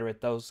even better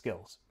at those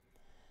skills.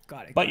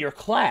 Got it. But your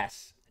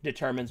class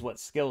determines what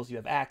skills you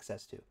have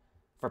access to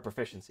for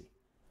proficiency.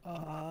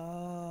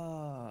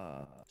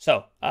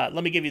 So let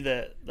me give you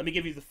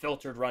the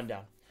filtered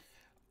rundown.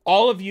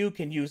 All of you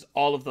can use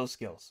all of those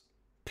skills.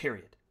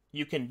 Period.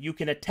 You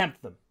can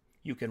attempt them.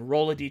 You can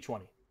roll a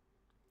d20.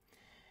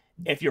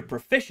 If you're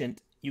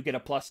proficient, you get a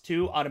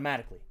 +2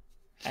 automatically,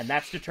 and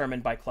that's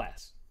determined by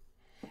class.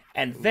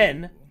 And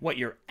then what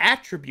your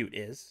attribute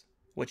is,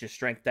 which is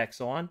strength, dex,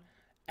 so on,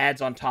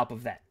 adds on top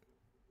of that.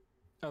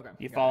 Okay.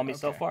 You follow me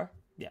so far?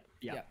 Yeah.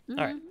 Yeah. All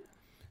right.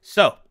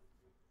 So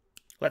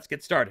let's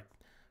get started.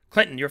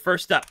 Clinton, you're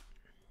first up.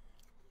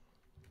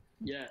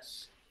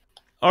 Yes.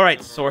 All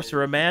right,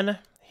 sorcerer man.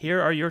 Here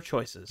are your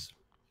choices.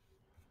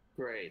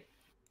 Great.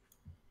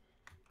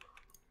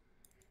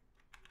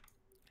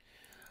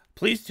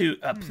 Please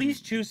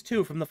choose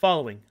 2 from the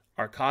following: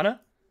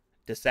 Arcana,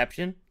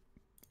 Deception,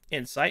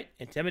 Insight,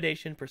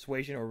 Intimidation,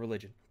 Persuasion, or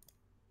Religion.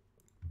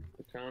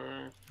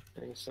 Arcana,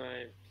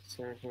 Insight,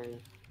 Deception,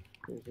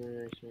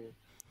 Intimidation,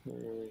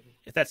 Religion.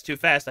 If that's too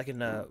fast, I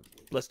can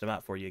list them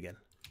out for you again.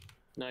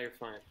 No, you're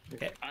fine.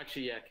 Okay.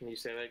 Actually, yeah. Can you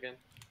say that again?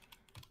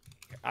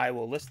 I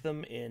will list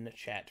them in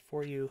chat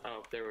for you.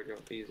 Oh, there we go.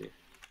 Easy.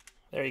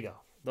 There you go.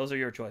 Those are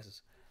your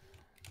choices.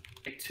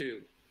 Take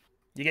 2.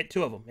 You get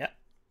 2 of them. Yep.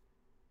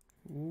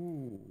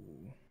 Ooh.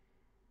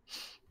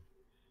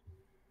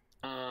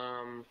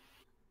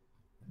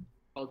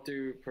 I'll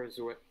do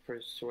persuasion.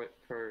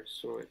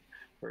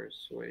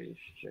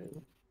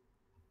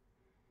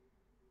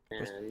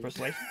 And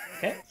Persuasion.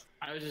 Okay.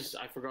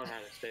 I forgot how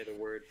to say the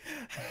word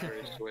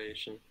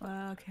persuasion.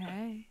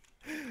 Okay.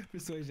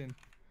 Persuasion.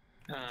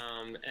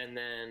 And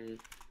then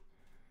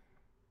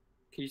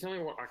can you tell me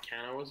what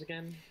Arcana was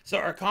again? So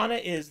Arcana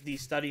is the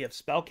study of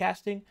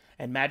spellcasting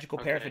and magical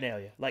Okay.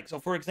 paraphernalia. Like, so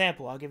for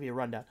example, I'll give you a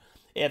rundown.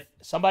 If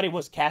somebody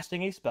was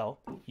casting a spell,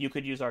 you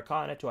could use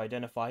Arcana to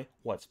identify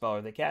what spell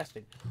are they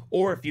casting.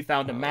 Or if you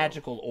found a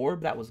magical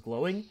orb that was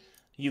glowing,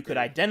 you could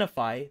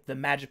identify the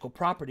magical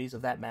properties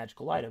of that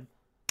magical item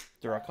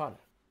through Arcana.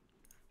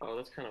 Oh,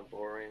 that's kind of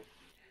boring.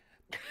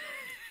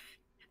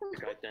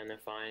 Like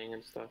identifying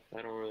and stuff.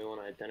 I don't really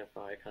want to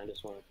identify. I kind of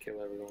just want to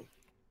kill everyone.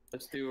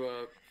 Let's do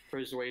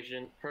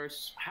persuasion.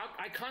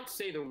 I can't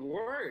say the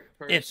word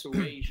It's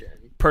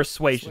persuasion.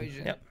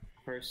 Persuasion. Yep.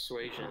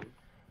 Persuasion.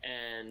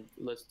 And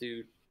let's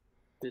do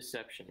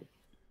deception.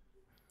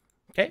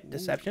 Okay,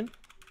 deception.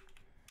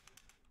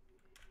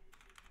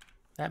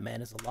 That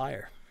man is a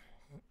liar.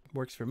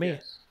 Works for me.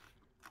 Yes.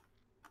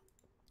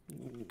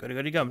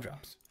 Goody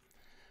gumdrops.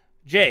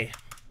 Jay,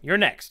 you're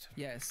next.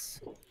 Yes.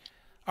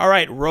 All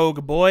right,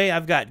 rogue boy,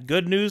 I've got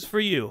good news for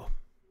you.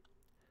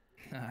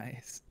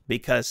 Nice.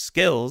 Because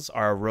skills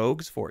are a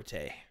rogue's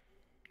forte.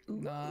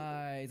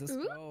 Nice. Let's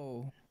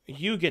go.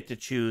 You get to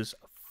choose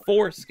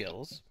 4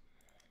 skills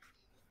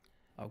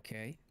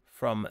Okay.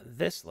 from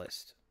this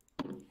list.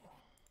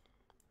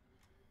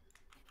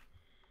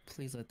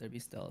 Please let there be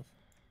stealth.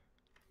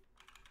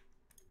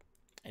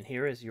 And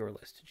here is your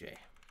list, Jay.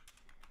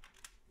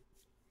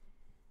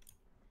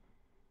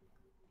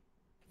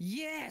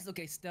 Yes.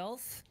 Okay.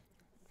 Stealth.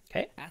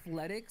 Okay.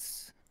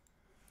 Athletics.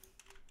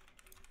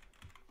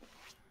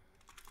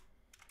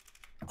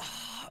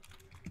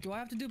 Do I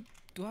have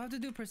to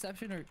do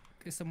perception, or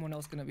is someone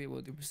else gonna be able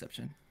to do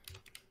perception?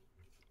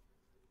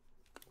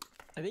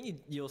 I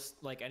think you'll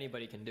like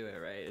anybody can do it,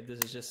 right? This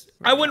is just.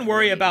 I wouldn't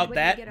worry When about you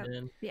that. get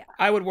a- yeah.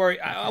 I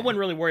wouldn't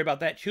really worry about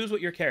that. Choose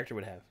what your character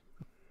would have.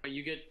 But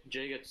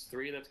Jay gets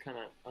 3. That's kind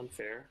of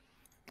unfair.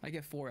 I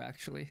get 4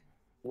 actually.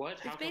 What?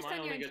 How It's based come I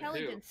on your only get 2?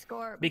 intelligence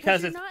score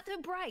Because you're it's- not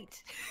too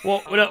bright.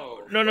 Well,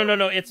 Oh.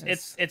 no.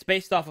 It's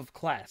based off of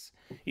class.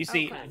 You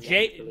see,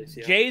 Okay.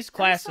 Jay's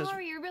class I'm is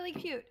sorry, you're really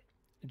cute.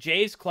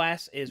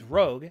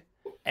 rogue,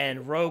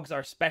 and rogues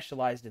are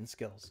specialized in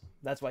skills.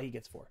 That's why he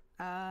gets 4.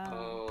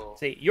 Oh.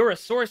 See, you're a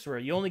sorcerer.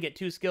 You only get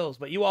 2 skills,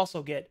 but you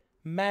also get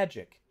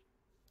magic.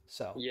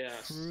 So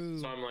Yes. True.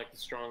 So I'm like the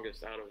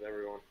strongest out of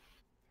everyone.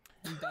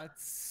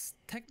 That's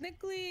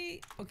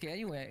technically okay.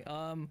 Anyway,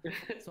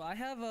 so I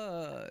have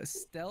a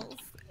stealth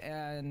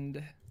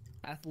and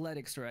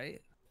athletics,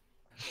 right?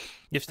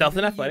 you have stealth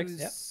and I'm gonna athletics.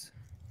 Yep. use-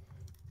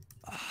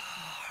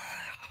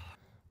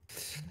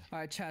 All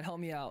right, Chad, help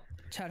me out.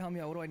 Chad, help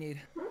me out. What do I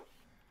need?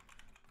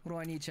 What do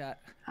I need,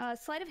 chat?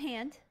 Sleight of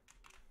hand.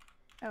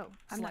 Oh,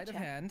 I'm Sleight not of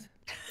chat. hand.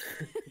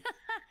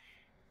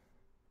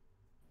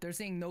 They're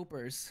saying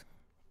nopers.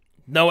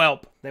 No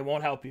help. They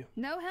won't help you.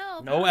 No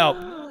help. No help.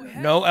 Oh, No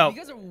hell, help.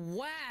 You guys are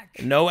whack.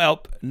 No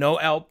help. No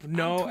help.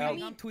 No I'm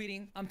help.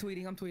 tweeting. I'm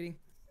tweeting.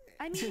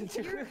 I mean,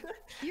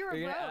 you're Are a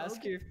you gonna rogue.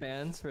 ask your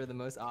fans for the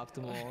most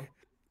optimal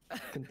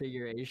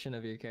configuration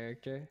of your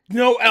character?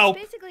 No It's help.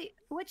 basically,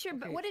 what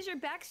is your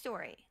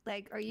backstory?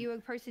 Like, are you a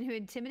person who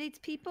intimidates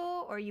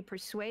people, or you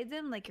persuade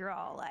them like you're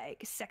all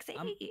like sexy,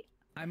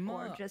 I'm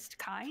or just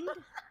kind?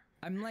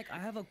 I'm like I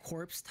have a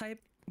corpse type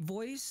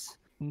voice.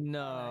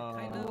 No.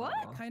 Kind of.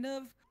 What? Kind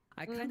of.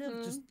 I kind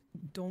of just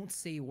don't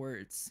say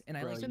words, and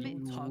I Bro, like So to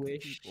you talk to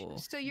wish- people.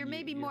 So you're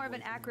maybe more of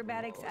an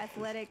acrobatics,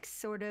 athletics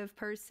sort of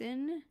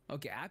person.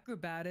 Okay,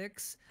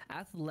 acrobatics,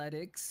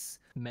 athletics,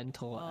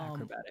 Mental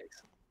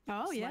acrobatics.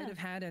 Oh sleight of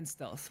hand, and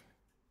stealth.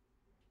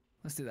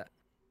 Let's do that.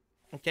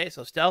 Okay,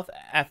 so stealth,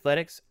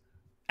 athletics,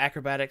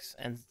 acrobatics,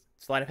 and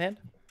sleight of hand.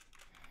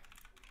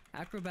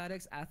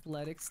 Acrobatics,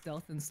 athletics,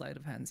 stealth, and sleight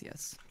of hands.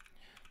 Yes.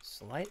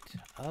 Sleight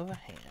of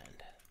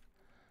hand.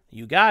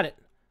 You got it.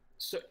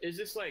 So is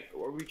this like,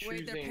 are we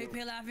Wait, they're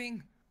choosing?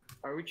 laughing.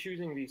 Are we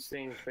choosing these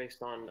things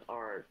based on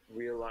our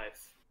real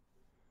life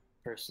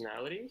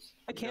personalities?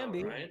 It can No,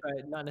 be, right?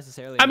 but not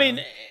necessarily. I no.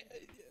 mean,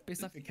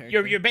 Based off your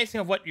character. you're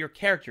basing on what your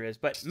character is,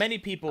 but many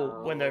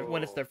people when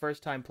it's Oh. their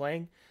first time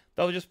playing,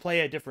 they'll just play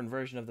a different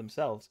version of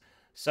themselves.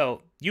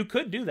 So you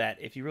could do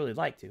that if you really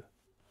like to.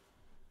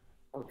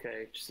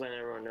 Okay, just letting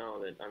everyone know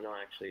that I'm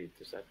not actually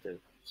deceptive.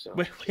 So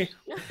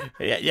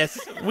Yes,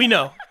 we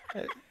know.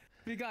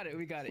 We got it.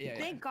 Yeah. yeah.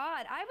 Thank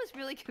God. I was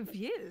really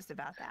confused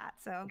about that.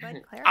 So I'm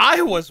glad Claire.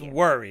 I was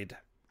worried.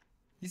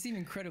 You seem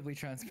incredibly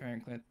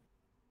transparent, Clint.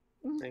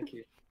 thank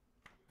you.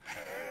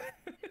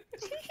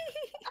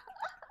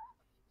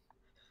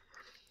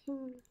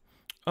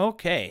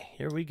 Okay,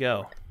 here we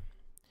go.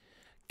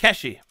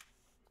 Keshi,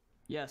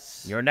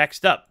 Yes. you're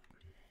next up.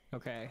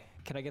 Okay.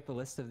 Can I get the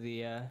list of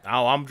the?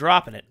 Oh, I'm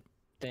dropping it.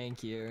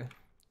 Thank you.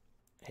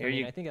 Here I mean,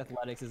 you. I think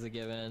athletics is a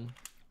given.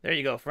 There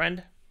you go,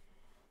 friend.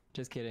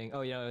 Just kidding.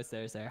 Oh, it's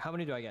there. It's there. How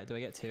many do I get? Do I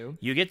get 2?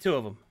 You get 2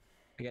 of them.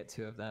 I get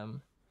 2 of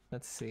them.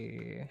 Let's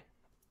see.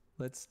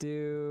 Let's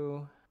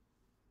do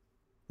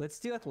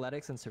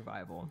athletics and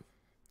survival.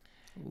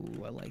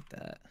 Ooh, I like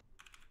that.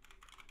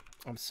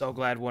 I'm so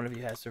glad one of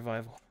you has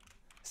survival.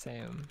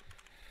 Same.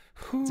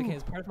 It's okay.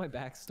 It's part of my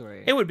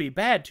backstory. It would be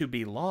bad to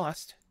be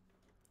lost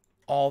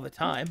all the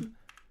time.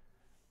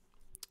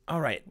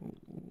 All right.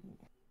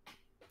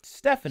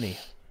 Stephanie.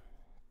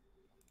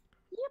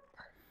 Yep.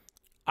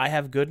 I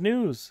have good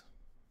news.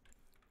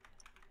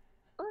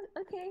 Oh,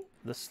 okay.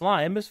 The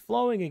slime is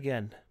flowing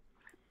again.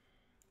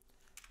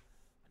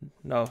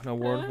 No,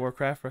 World of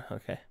Warcraft.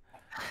 Okay.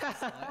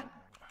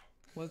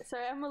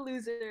 Sorry, I'm a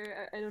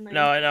loser. I don't know.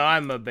 No,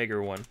 I'm a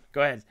bigger one.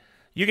 Go ahead.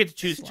 You get to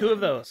choose 2 of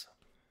those.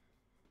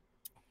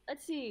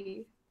 Let's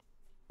see.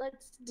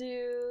 Let's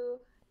do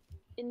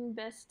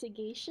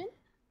investigation.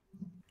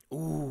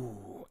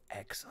 Ooh,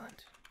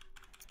 excellent.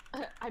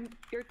 I'm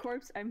your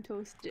corpse. I'm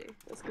Toast J.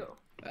 Let's go.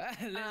 Let's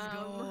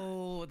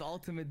go. The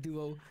ultimate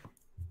duo.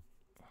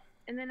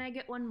 And then I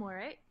get one more,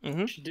 right? Mm-hmm.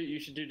 You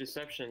should do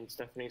deception,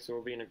 Stephanie, so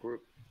we'll be in a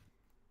group.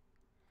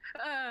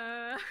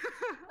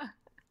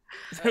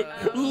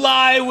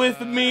 Lie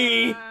with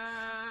me.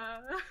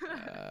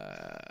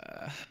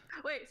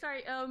 Wait,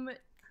 sorry.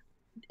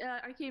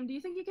 Arcadum, do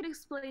you think you could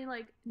explain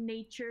like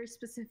nature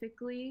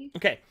specifically?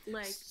 Okay.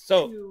 Like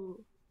So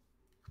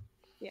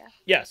yeah.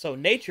 Yeah, so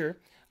nature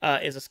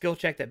is a skill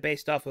check that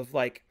based off of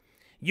like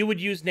you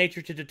would use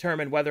nature to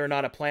determine whether or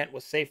not a plant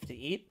was safe to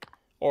eat,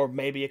 or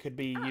maybe it could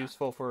be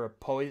useful for a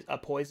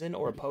poison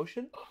or a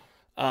potion.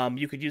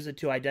 You could use it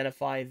to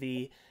identify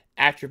the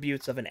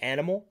attributes of an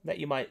animal that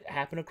you might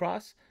happen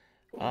across,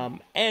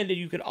 and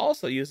you could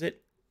also use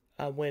it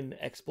when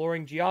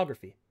exploring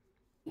geography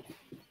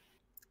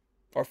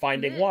or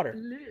finding water,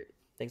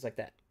 things like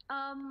that.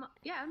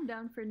 Yeah, I'm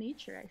down for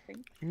nature. I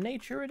think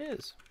Nature it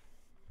is.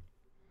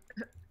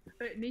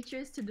 nature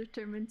is to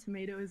determine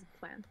tomato is a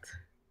plant.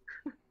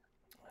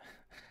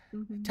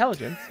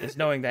 Intelligence is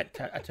knowing that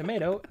a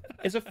tomato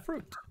is a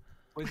fruit.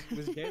 Was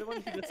Jay the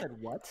one who just said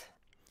what?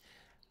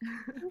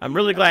 I'm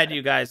really glad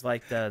you guys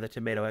liked the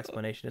tomato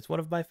explanation. It's one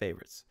of my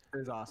favorites. It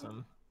was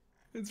awesome.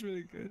 It's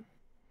really good.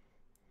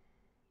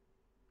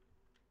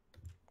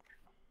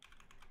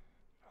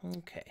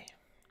 Okay.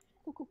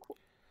 Cool.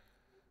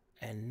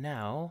 And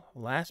now,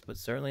 last but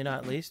certainly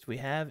not least, we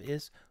have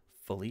is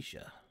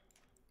Felicia.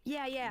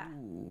 Yeah.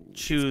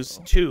 Choose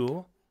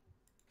 2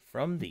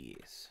 from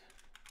these.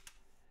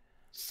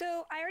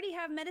 So I already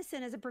have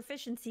medicine as a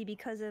proficiency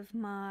because of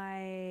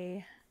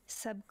my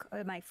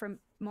from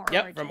more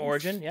Yep, origins. from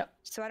Origin. Yep,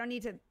 So I don't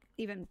need to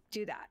even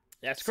do that.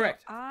 that's So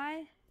correct.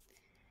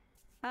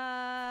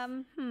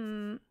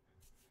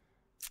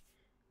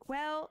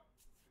 Well,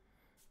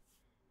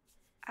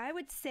 I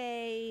would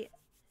say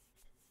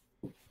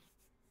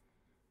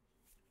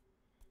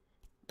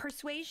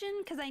persuasion,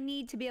 because I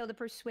need to be able to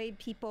persuade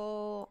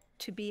people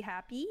to be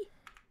happy.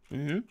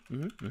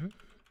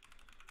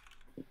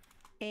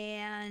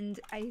 And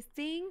I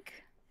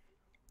think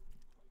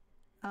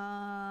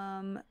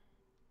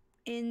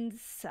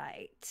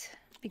insight,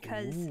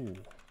 because Ooh.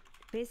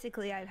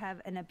 basically I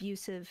have an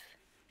abusive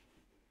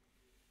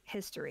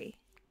history.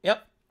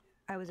 Yep.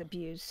 I was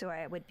abused, so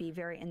I would be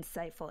very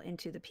insightful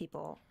into the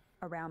people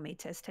around me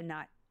to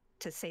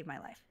save my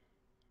life.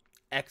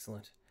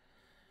 Excellent.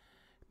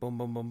 Boom,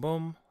 boom, boom,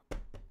 boom.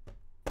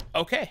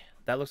 Okay,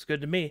 that looks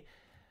good to me.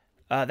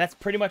 That's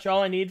pretty much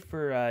all I need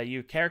for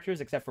your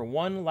characters, except for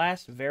one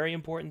last very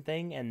important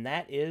thing, and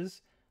that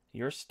is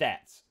your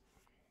stats.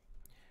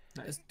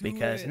 Let's do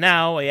Because it.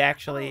 now we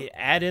actually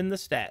add in the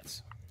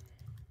stats.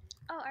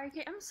 Oh,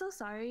 RK, I'm so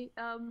sorry.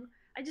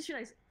 I just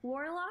realized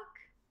Warlock.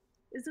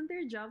 Isn't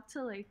their job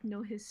to like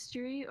know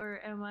history, or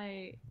am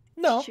I?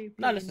 No, stupid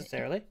not in it?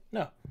 necessarily.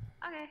 No.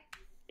 Okay.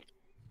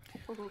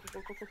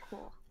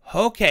 Cool.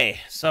 Okay,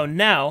 so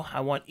now I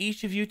want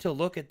each of you to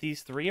look at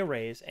these 3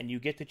 arrays, and you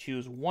get to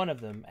choose one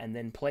of them, and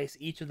then place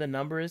each of the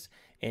numbers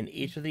in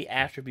each of the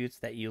attributes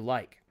that you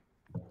like.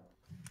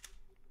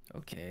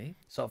 Okay.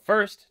 So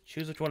first,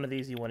 choose which one of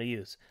these you want to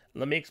use.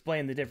 Let me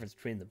explain the difference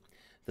between them.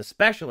 The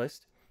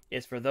specialist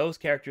is for those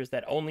characters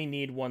that only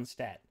need one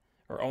stat,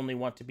 or only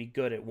want to be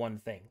good at one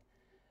thing.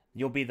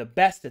 You'll be the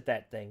best at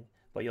that thing,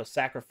 but you'll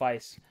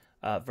sacrifice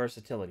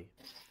versatility.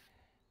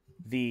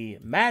 The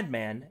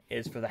madman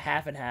is for the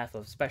half and half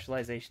of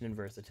specialization and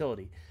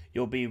versatility.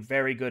 You'll be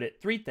very good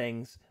at 3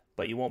 things,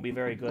 but you won't be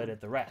very good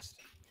at the rest.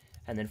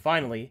 And then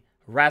finally,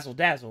 razzle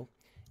dazzle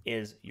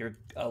is you're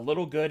a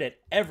little good at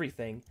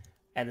everything,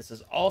 and this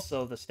is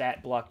also the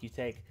stat block you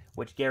take,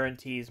 which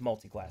guarantees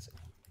multiclassing.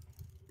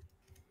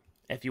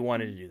 If you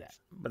wanted to do that,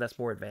 but that's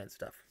more advanced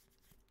stuff.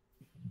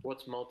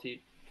 What's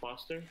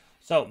multi-cluster?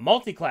 So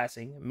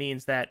multiclassing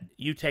means that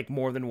you take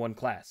more than one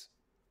class.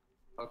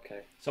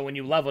 Okay. So when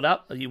you level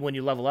up,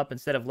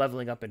 instead of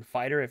leveling up in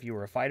fighter, if you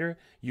were a fighter,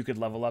 you could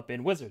level up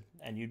in wizard,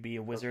 and you'd be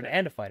a wizard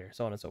and a fighter,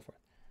 so on and so forth.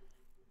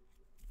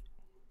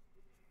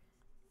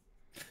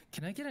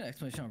 Can I get an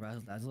explanation on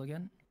Razzle Dazzle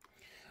again?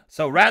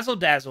 So Razzle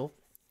Dazzle,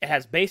 it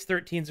has base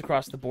 13s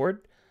across the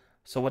board.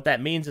 So what that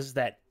means is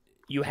that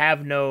you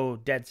have no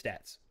dead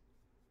stats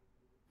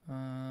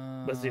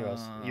with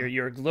zeros.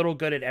 You're a little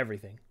good at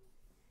everything.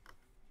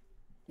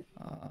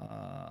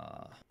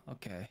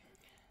 Okay.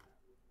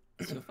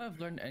 So if I've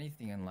learned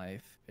anything in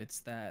life, it's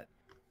that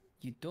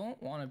you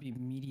don't want to be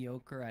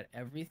mediocre at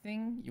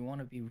everything. You want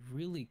to be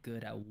really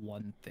good at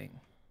one thing.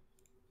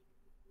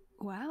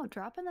 Wow,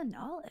 dropping the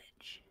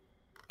knowledge.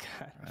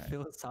 God, Right.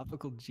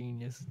 philosophical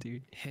genius,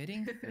 dude.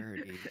 Hitting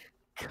 30.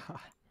 God.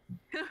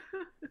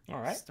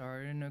 All right.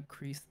 Starting to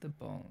crease the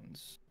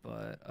bones.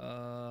 But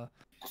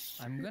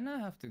I'm gonna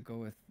have to go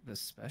with the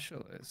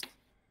specialist.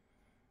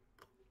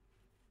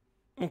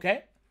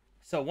 Okay.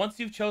 So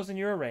once you've chosen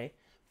your array,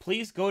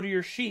 please go to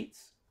your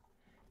sheets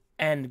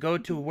and go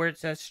to where it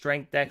says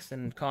strength, dex,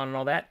 and con and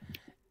all that,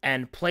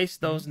 and place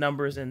those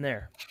numbers in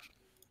there.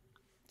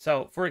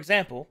 So, for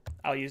example,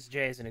 I'll use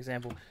Jay as an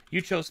example.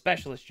 You chose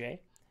specialist,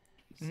 Jay.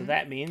 So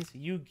that means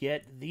you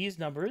get these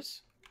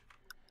numbers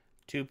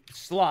to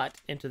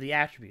slot into the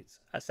attributes.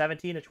 A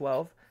 17, a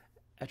 12,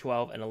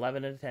 an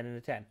 11, and a 10, and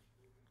a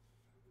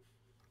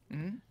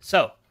 10.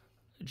 So,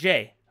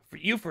 Jay, for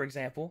you, for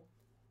example,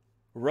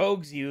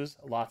 rogues use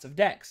lots of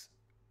dex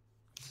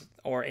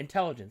or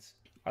intelligence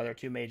are their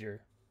two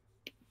major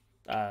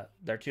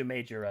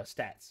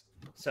stats.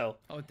 So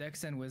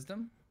Dex and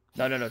wisdom?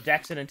 no,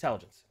 dex and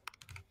intelligence.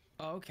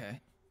 Oh,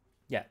 okay.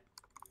 Yeah.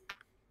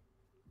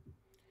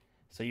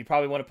 So you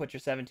probably want to put your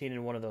 17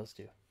 in one of those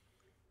two.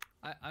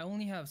 I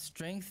only have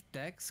strength,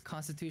 dex,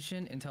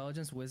 constitution,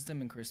 intelligence,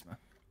 wisdom, and charisma.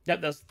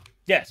 Yep,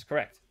 yes,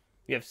 correct.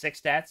 You have 6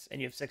 stats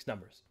and you have 6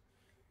 numbers.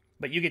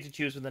 But you get to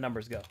choose where the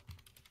numbers go.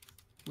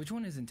 Which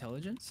one is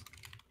intelligence?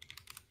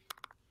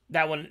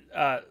 That one,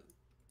 what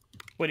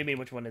do you mean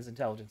which one is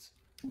intelligence?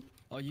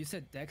 Oh, you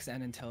said dex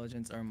and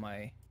intelligence are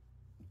my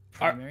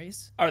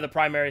primaries? Are the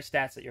primary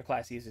stats that your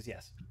class uses,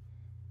 yes.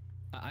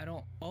 I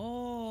don't...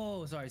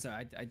 Oh, sorry.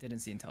 I didn't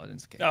see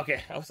intelligence. Okay.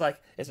 Okay, I was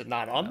like, is it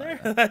not on there?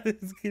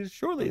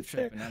 Surely it's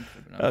there. I'm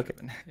Okay.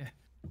 tripping. Yeah.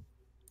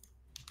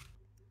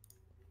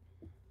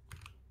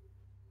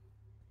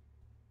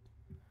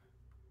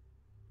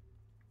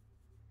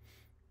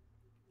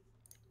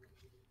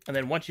 And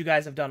then once you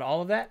guys have done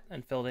all of that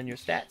and filled in your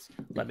stats,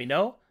 let me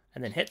know,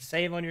 and then hit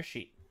save on your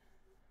sheet.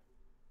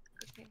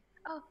 Okay.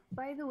 Oh,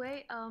 by the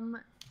way,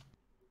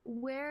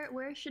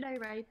 where should I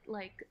write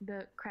like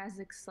the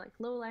Krazix, like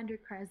Lowlander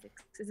Krazix?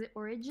 Is it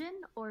origin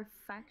or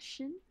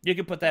faction? You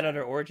can put that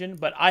under origin,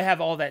 but I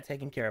have all that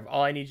taken care of.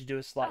 All I need you to do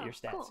is slot your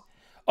stats. Cool.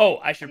 Oh,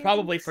 I should Okay,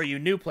 probably, thanks. for you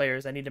new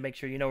players, I need to make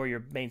sure you know where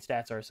your main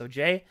stats are. So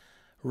Jay,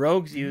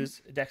 rogues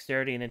use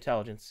dexterity and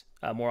intelligence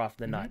more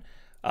often than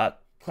not.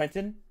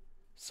 Clinton,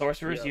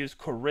 sorcerers use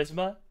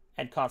charisma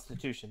and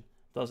constitution.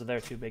 Those are their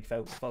two big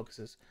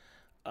focuses.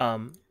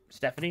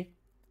 Stephanie,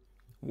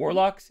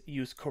 warlocks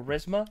use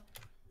charisma,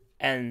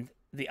 and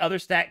the other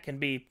stat can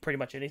be pretty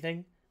much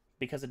anything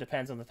because it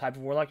depends on the type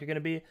of warlock you're going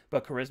to be,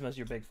 but charisma is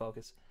your big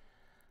focus.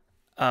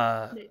 You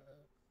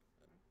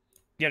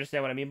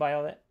understand what I mean by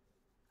all that?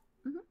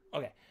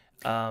 Okay.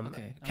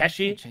 Okay.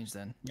 Keshi, Change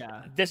then.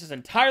 Yeah. this is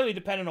entirely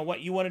dependent on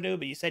what you want to do,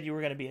 but you said you were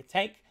going to be a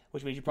tank,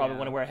 which means you probably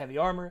want to wear heavy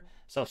armor.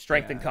 So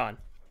strength and con,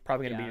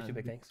 probably going to be your two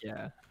big things.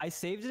 Yeah. I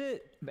saved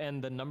it,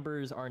 and the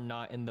numbers are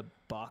not in the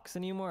box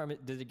anymore. I mean,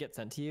 did it get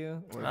sent to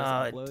you, or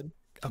does it upload? to my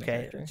Okay,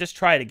 character? just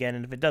try it again,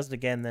 and if it does it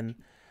again, then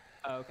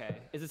Oh, okay.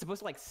 Is it supposed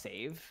to like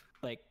save?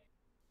 Like,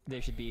 there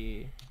should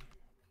be.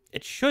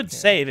 it should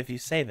save if you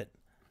save it.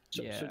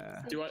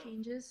 Yeah. Do I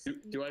Changes.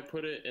 do I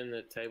put it in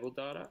the table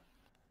data?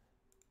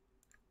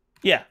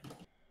 Yeah.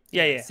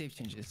 Save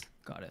changes.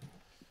 Got it.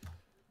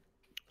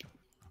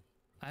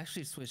 I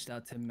actually switched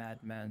out to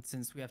Madman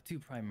since we have 2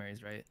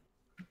 primaries, right?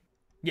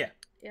 Yeah,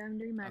 I'm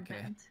doing Madman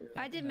Okay. too.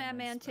 I did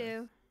Madman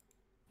too.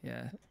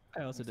 Yeah.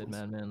 I also did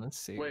Madman. Let's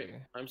see. Wait,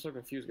 I'm so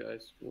confused,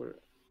 guys.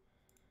 What?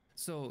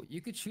 So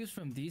you could choose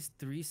from these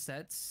 3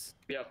 sets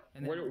Yep.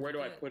 And then Where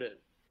do I put it- put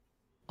it?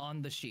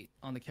 on the sheet,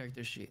 on the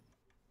character sheet.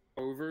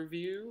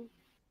 Overview,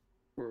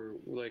 or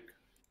like?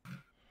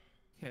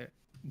 Here.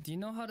 Do you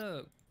know how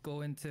to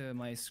go into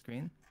my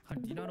screen?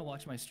 Do you know how to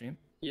watch my stream?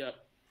 Yep.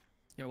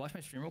 Here, watch my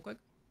stream real quick.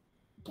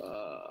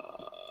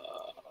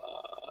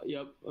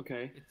 Yep.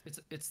 Okay.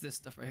 It's this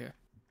stuff right here.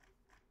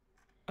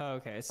 Oh,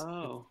 okay.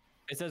 Oh.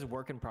 It says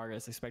work in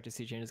progress. Expect to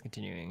see changes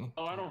continuing.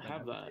 Oh, I don't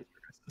have that.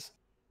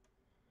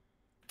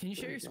 Can you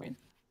share There your you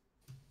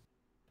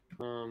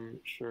screen?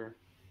 Sure.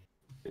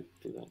 Could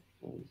do that.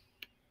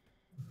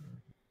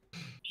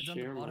 It's on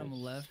the Share my bottom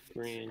left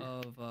screen.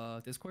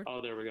 of Discord.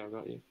 Oh, there we go.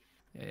 Got you.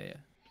 Yeah.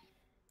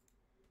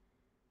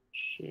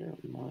 Share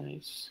my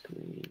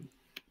screen.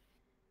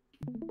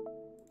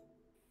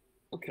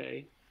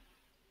 Okay.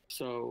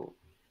 So,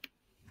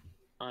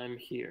 I'm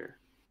here.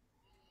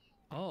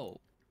 Oh,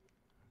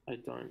 I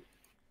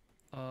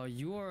don't.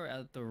 you are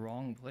at the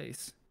wrong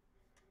place.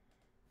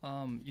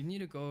 You need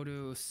to go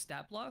to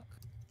stat block,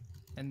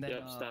 and then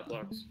Yep. Stat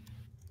blocks.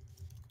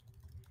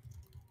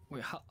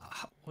 Wait,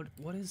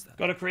 what is that?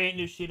 Go to create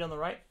new sheet on the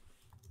right.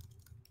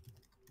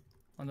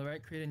 On the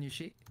right, create a new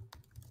sheet.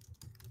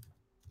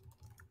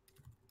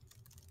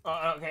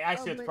 Oh, okay. I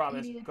see what the but problem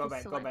you is. needed Go to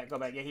back. select. Go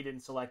back. Yeah, he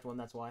didn't select one.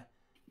 That's why.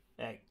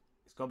 Hey,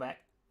 let's go back.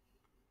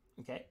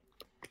 Okay.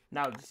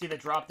 Now, do you see the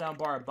drop-down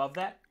bar above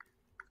that?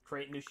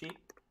 Create new sheet.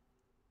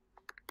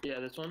 Yeah,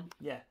 this one.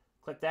 Yeah.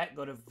 Click that.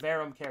 Go to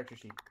Verum character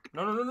sheet.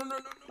 No.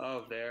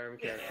 Oh, there. I'm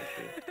character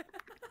sheet.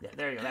 Yeah,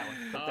 there you go. That one.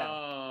 Click that one.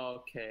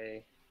 Oh,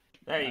 okay.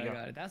 There you I go.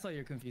 got it. That's why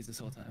you're confused this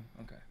whole time.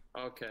 Okay.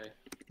 Okay.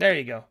 There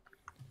you go.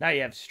 Now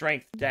you have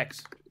strength,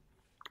 dex.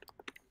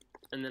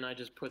 And then I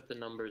just put the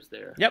numbers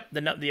there. Yep,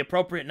 the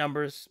appropriate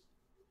numbers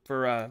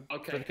for for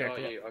Okay. the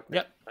character. Got you. Okay.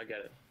 Yep. I get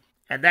it.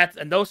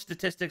 And those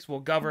statistics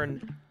will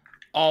govern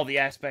all the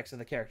aspects of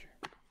the character.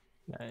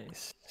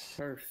 Nice.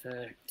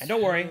 Perfect. And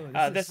don't worry,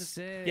 Oh, this is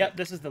sick.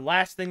 this is the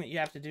last thing that you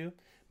have to do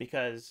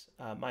because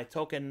my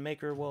token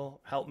maker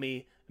will help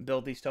me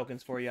build these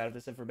tokens for you out of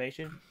this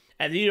information,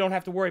 and you don't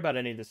have to worry about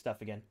any of this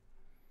stuff again.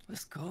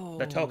 Let's go.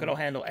 The token will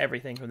handle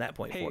everything from that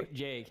point Hey forward.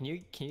 Jay, can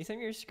you send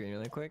me your screen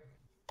really quick?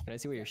 Can I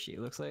see what your sheet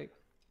looks like?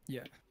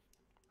 Yeah.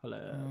 Hold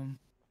up.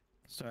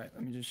 Sorry.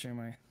 Let me share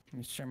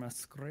my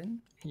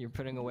screen. You're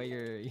putting away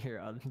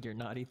your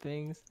naughty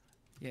things.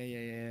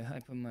 Yeah. I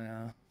put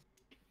my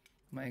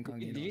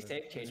incognito. Did you there.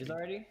 save changes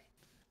already?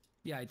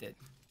 Yeah, I did.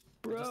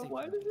 Bro,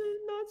 why does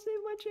it not save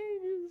my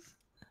changes?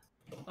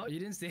 Oh, you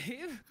didn't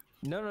save?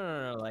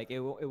 No. Like it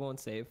won't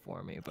save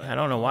for me. But I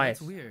don't know why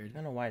That's it's weird. I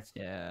don't know why it's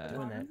yeah.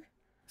 doing that.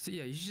 So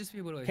yeah, you should just be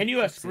able to. Can you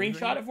hit save right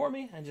screenshot here. it for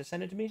me and just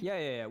send it to me?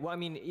 Yeah. Well, I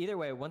mean, either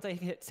way, once I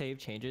hit save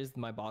changes,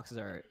 my boxes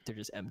they're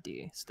just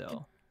empty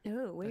still.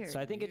 Oh, weird. So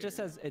I think it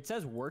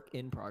says work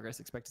in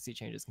progress. Expect to see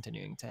changes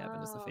continuing to happen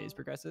as the phase Oh.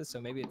 progresses.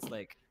 So maybe it's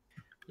like,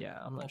 yeah,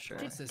 I'm not sure.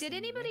 Did- Did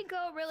anybody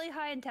go really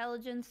high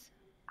intelligence?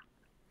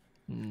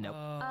 Nope.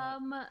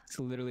 It's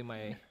literally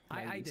my.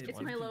 I least did it's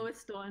one. my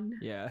lowest one.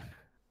 Yeah.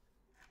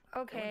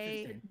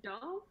 Okay.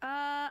 No?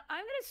 I'm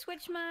gonna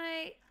switch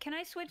my. Can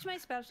I switch my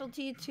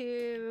specialty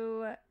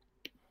to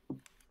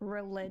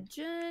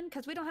religion?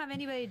 Because we don't have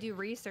anybody to do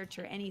research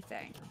or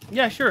anything.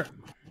 Yeah, sure.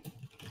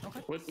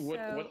 What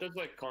So- does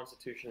like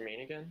Constitution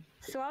mean again?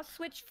 So I'll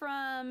switch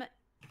from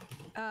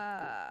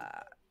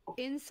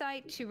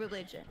insight to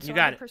religion. So You I'll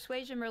got do it.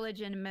 persuasion,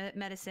 religion,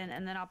 medicine,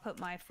 and then I'll put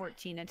my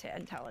 14 into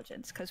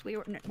intelligence because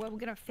we're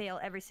gonna fail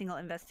every single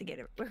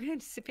investigator. We're gonna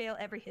fail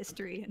every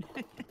history.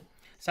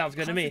 Sounds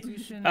good to me.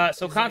 Constitution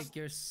So is like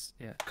your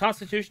yeah.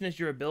 Constitution is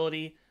your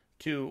ability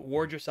to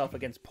ward yourself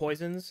against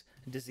poisons,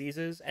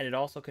 diseases, and it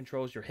also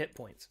controls your hit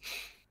points.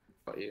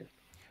 Got you.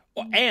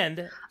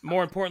 And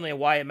more importantly,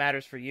 why it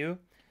matters for you,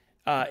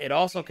 it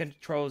also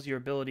controls your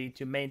ability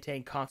to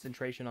maintain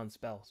concentration on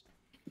spells.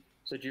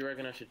 So do you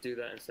reckon I should do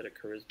that instead of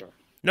charisma?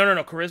 No.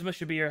 Charisma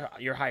should be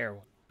your higher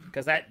one,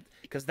 because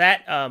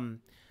that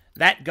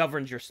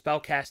governs your spell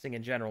casting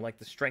in general, like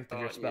the strength of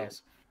your Yeah.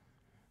 spells.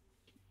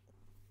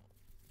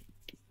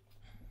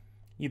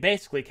 You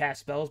basically cast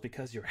spells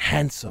because you're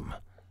handsome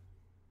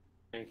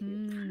Thank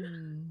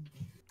you.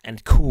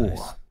 and cool,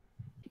 Nice.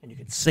 and you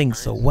can sing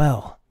so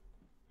well.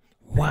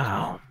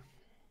 Wow,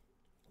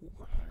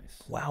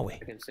 wowie.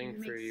 I can sing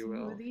Make for you.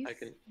 Will. I smoothies,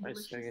 can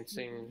delicious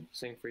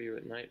sing for you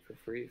at night for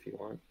free if you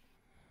want.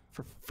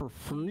 For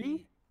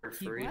free? For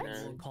He free, will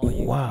man. call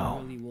you. Wow.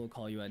 He really will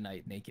call you at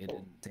night naked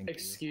and sing to you.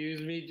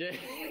 Excuse me, Jay.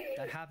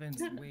 That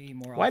happens way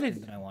more Why often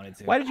did- than I wanted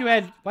to. Why did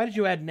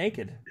you add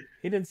naked?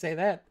 He didn't say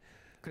that.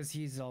 Because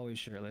he's always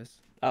shirtless.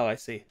 Oh, I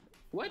see.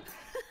 What?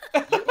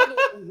 You're the one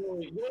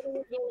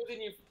who's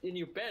always in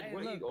your bed. Hey,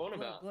 What are you on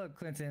about? Look,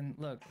 Clinton.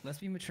 Look, let's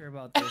be mature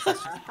about this.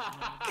 It's just-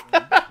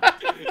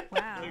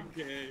 Wow.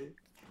 Okay.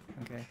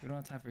 okay. We don't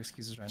have time for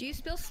excuses right Do you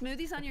spill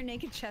smoothies on your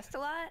naked chest a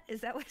lot?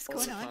 Is that what's All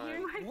going the on here?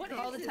 time. What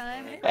All the is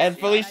time? And Yeah,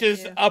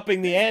 Felicia's I do.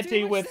 upping the There's too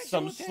ante much with sexual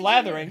some tension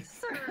slathering.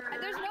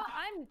 There's no.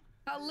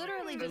 I'm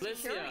literally just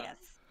Felicia. curious.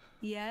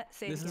 Yeah,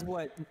 say it This is again.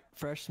 what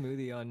fresh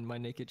smoothie on my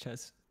naked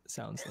chest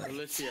sounds like.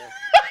 Alicia.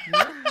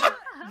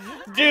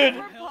 Dude,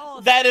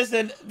 Repulsed.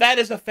 that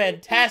is a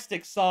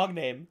fantastic song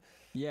name.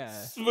 Yeah.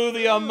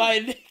 Smoothie on my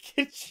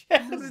naked chest.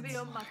 Smoothie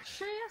on my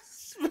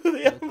chest.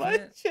 Smoothie on my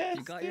Clint, chest.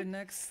 You got your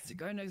next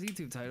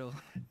YouTube title.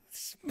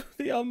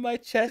 Smoothie on my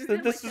chest, Smoothie and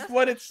on this my is chest.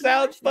 what it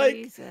sounds like.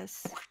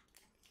 Jesus.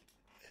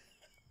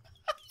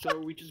 So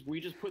we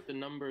just put the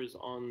numbers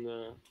on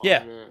the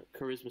Yeah.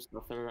 charisma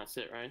stuff, and then that's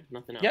it, right?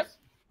 Nothing else. Yep.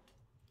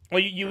 Well,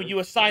 you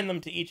assign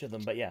them to each of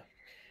them, but yeah.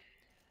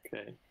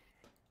 Okay.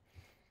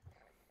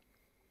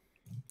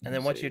 And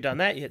then once you've done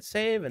that, you hit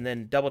save, and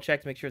then double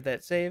check to make sure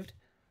that's saved.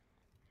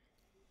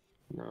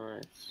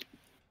 Nice.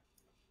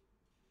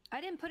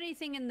 I didn't put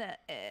anything in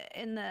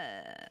the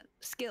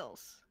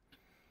skills.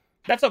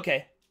 That's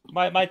okay.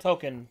 My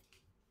token,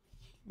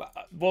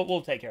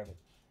 we'll take care of it.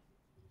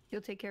 You'll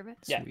take care of it.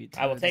 Yeah, Sweet.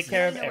 I will take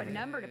care I of don't know what everything.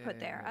 number to put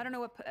there. I don't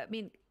know what. I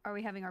mean, are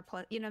we having our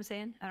plus? You know what I'm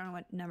saying? I don't know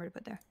what number to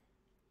put there.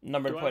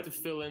 Number Do to I have put. to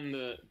fill in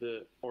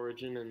the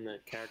origin and the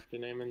character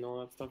name and all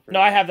that stuff? or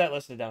No, I have that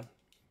listed down.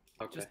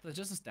 Okay.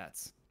 Just the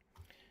stats.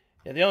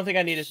 Yeah, the only thing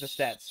I need is the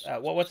stats.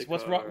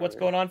 What's wrong? What's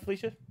going on,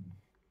 Felicia?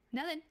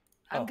 Nothing.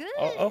 I'm Oh, good.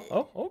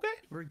 Oh, okay.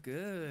 We're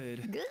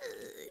good.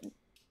 Good.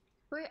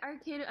 Wait,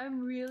 Arcade, I'm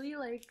really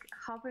like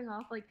hopping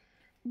off like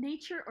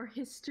nature or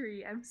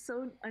history. I'm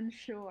so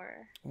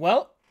unsure.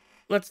 Well,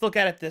 let's look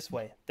at it this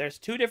way. There's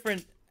two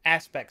different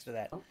aspects of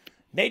that.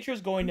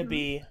 Nature's going to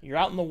be, you're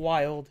out in the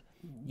wild.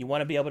 You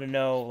want to be able to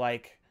know,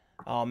 like,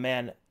 oh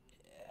man,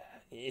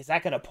 is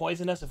that going to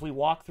poison us if we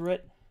walk through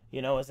it?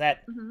 You know, is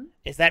that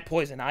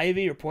poison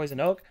ivy or poison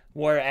oak?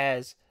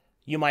 Whereas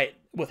you might,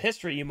 with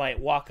history, you might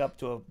walk up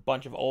to a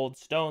bunch of old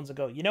stones and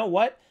go, you know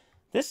what?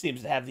 This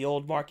seems to have the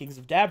old markings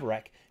of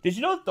Dabarek. Did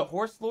you know that the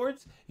horse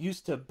lords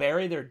used to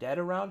bury their dead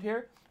around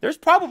here? There's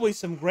probably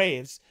some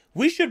graves.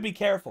 We should be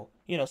careful.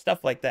 You know,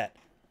 stuff like that.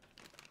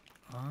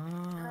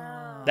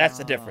 That's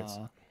the difference.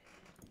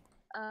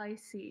 I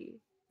see.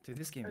 Dude,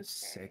 this game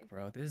is Okay. sick,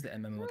 bro. This is the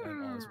MMO that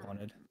I've always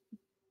wanted.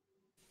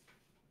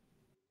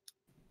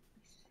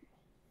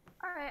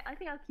 All right, I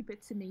think I'll keep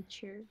it to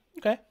nature.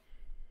 Okay.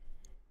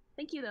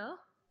 Thank you, though.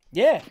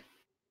 Yeah.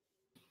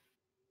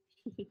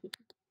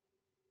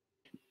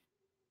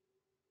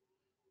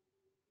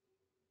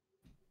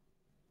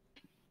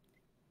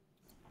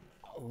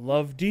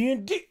 Love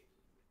D&D.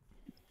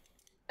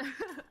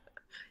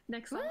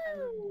 Next time.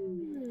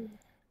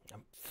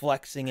 I'm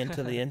flexing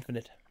into the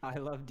infinite. I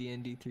love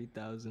DnD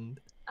 3000.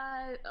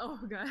 Oh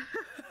god.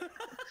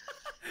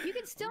 You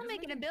can still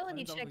make an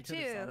ability check too,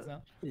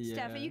 Yeah.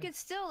 Steph. You could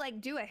still like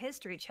do a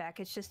history check.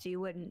 It's just you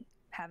wouldn't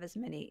have as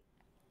many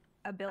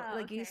ability. Oh,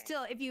 like you okay.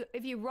 still,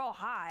 if you roll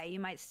high, you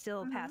might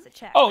still pass a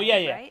check. Oh yeah,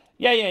 yeah, Right?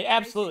 yeah,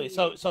 absolutely.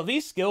 see. So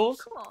these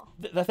skills, Cool.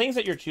 the things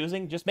that you're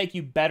choosing, just make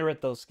you better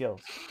at those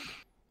skills,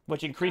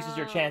 which increases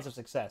your chance of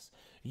success.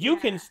 You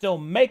can still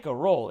make a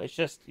roll. It's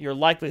just your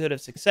likelihood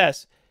of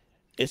success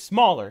is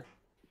smaller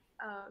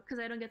Because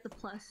I don't get the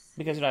plus.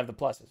 because you don't have the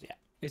pluses. Yeah.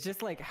 It's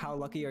just like how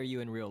lucky are you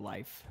in real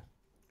life?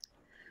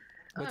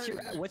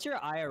 What's your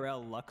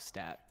IRL luck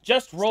stat?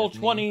 Just roll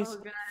Stephanie. 20s Oh,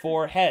 God.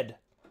 for head.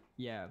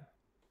 Yeah.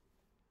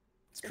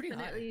 It's pretty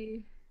high.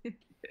 Definitely.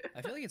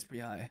 I feel like it's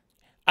pretty high.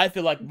 I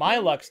feel like my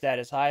luck stat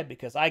is high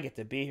because I get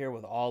to be here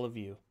with all of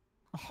you.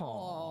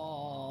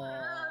 Oh,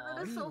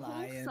 that is he so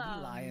lying. He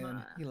wholesome.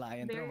 lying. He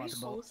lying. Throw him Very out the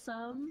boat.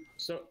 wholesome.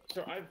 So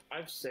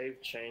I've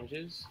saved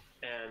changes,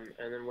 and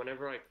then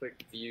whenever I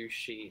click view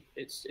sheet,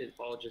 it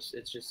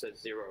just says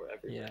 0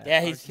 everywhere. Yeah,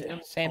 he's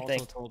Arcadum same also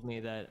thing. told me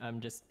that I'm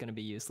just gonna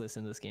be useless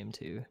in this game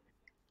too.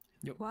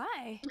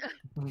 Why?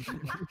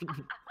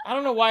 I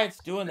don't know why it's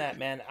doing that,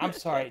 man. I'm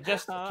sorry.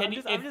 Just can I'm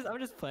you? I'm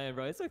just playing,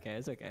 bro. It's okay.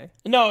 It's okay.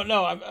 No,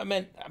 I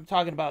meant I'm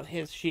talking about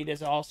his sheet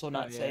is also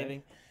not yeah.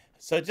 saving.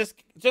 So just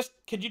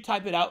could you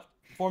type it out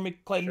for me,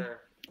 Clayton? Sure.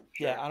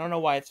 Yeah, I don't know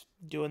why it's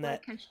doing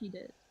that. Like how she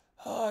did.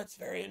 Oh, it's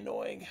very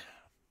annoying.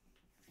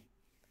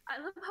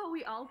 I love how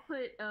we all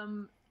put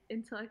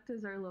intellect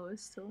as our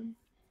lowest one.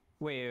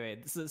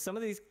 Wait. So some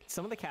of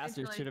the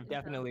casters should have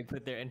definitely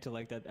put their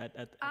intellect at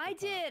the I top.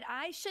 did.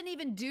 I shouldn't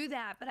even do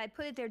that, but I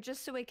put it there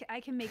just so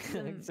I can make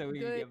some So we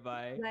can good, get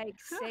by. like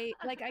say,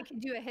 like I can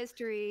do a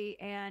history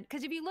and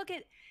because if you look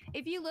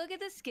at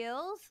the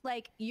skills,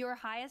 like your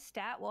highest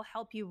stat will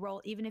help you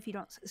roll even if you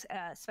don't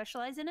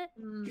specialize in it.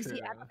 You see,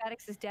 True.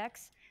 acrobatics is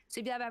dex, so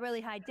if you have a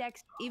really high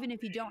dex, even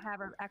if you don't have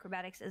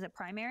acrobatics as a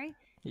primary,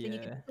 then you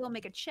Yeah. can still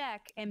make a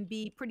check and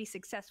be pretty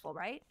successful,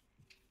 right?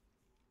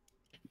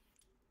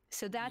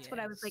 So that's what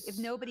I was like. If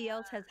nobody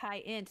else has high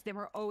int, then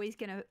we're always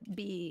going to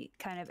be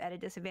kind of at a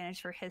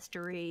disadvantage for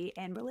history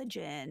and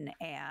religion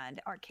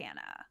and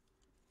arcana.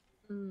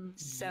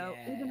 So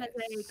even as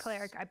a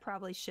cleric, I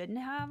probably shouldn't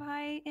have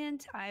high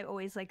int. I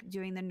always like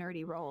doing the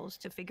nerdy rolls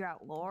to figure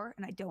out lore,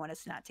 and I don't want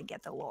us not to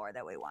get the lore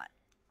that we want.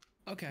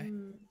 Okay.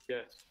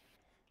 Yes.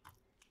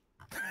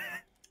 Oh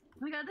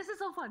my god, god, this is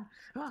so fun.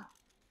 Ah.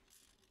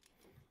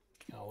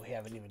 Oh, we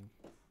haven't even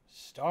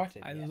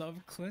started I yet. love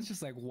Clint's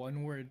just like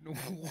one word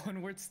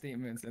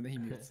statements and then he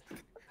mutes.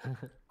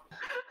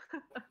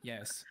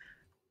 Yes.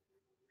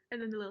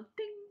 And then the little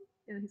ding,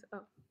 and then he's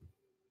oh,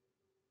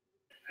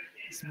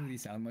 Smoothie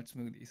sound, much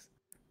smoothies.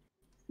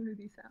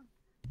 smoothie sound.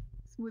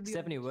 Smoothie.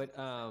 Stephanie,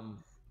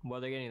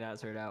 while they're getting that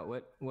sorted out,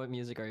 what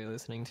music are you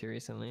listening to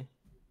recently?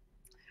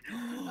 These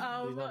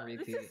on This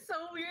repeat. is so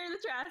weird that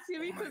you're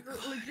asking me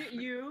because legit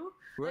you.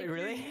 like,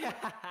 Really?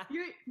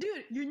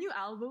 Dude, your new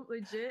album,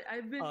 legit.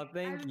 I've been. Oh,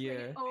 thank I've been you.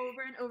 playing it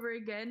over and over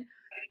again.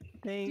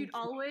 Thank Dude,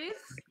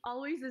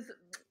 always is.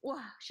 Wow,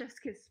 chef's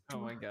kiss. Oh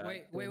my god.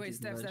 Wait,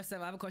 Steph,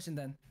 I have a question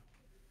then.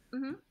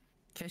 Mm-hmm.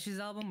 Keshi's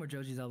album or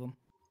Joji's album?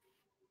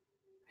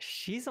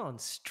 She's on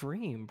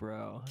stream,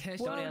 bro. Kesh,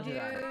 Don't don't answer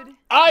that. Dude.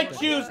 I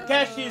choose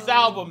Keshi's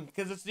album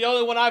because it's the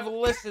only one I've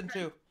listened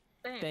to.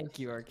 Thank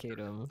you,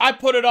 Arcadum. I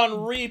put it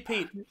on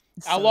repeat.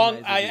 So Along,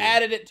 nice of I you.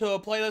 added it to a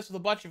playlist with a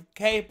bunch of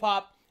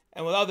K-pop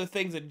and with other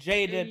things that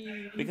Jay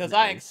did because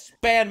I Nice.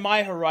 expand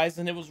my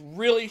horizon. It was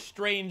really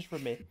strange for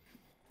me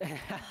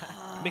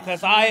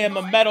because I am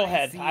a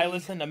metalhead. I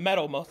listen to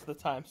metal most of the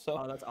time. So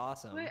Oh, that's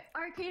awesome. Wait,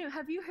 Arcadum,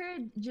 have you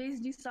heard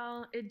Jay's new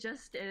song? It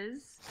just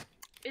is.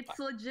 It's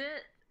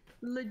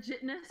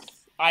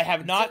legitness. I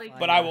have not, like-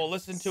 but I will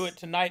listen to it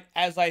tonight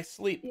as I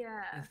sleep.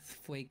 Yeah. It's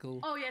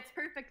Fuego. Oh yeah, it's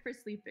perfect for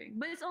sleeping,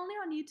 but it's only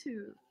on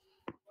YouTube.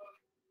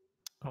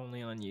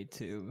 Only on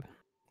YouTube.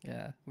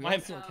 Yeah. We My-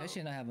 also, Keshi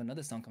and I have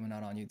another song coming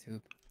out on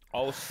YouTube.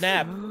 Oh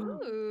snap!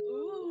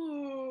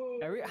 Ooh.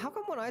 How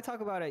come when I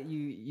talk about it,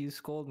 you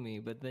scold me,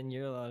 but then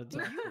you're allowed to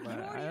talk You about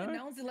it? I already don't-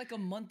 announced it like a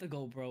month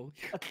ago, bro.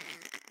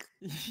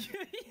 This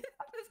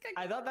guy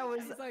I thought that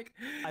was- he's like,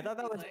 I thought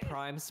that was like,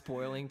 prime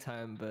spoiling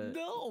time, but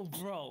No,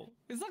 bro.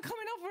 It's not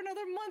coming out for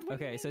another month. What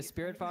do you okay. So mean?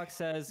 Spirit Fox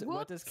says,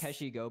 "What does Whoops.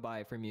 Keshi go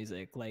by for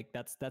music?" Like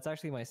that's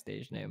actually my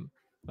stage name.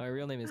 My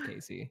real name is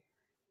Casey.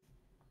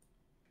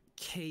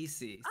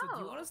 Casey. So do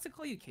you want Oh. us to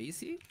call you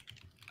Casey?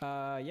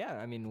 Yeah.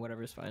 I mean,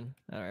 whatever's fine.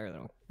 I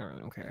really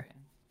don't care.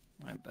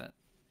 I bet.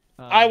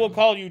 I will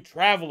call you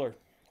Traveler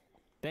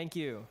Thank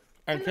you.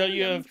 until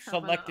you Yeah, have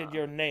Traveler. selected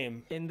your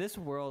name. In this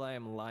world, I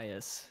am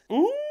Lias.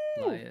 Ooh!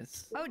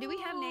 Lias. Oh, do we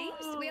have names?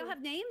 Do we all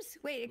have names?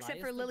 Wait, except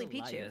for Lias Lily like a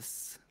Pichu.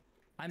 Lias.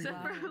 I'm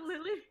Except for Lias.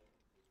 Lily.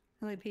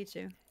 Lily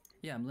Pichu.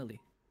 Yeah, I'm Lily.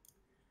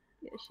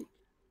 Yeah, she.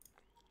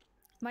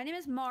 My name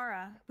is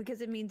Mara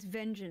because it means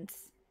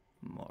vengeance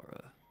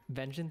Mora.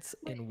 Vengeance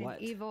in and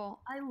what? evil.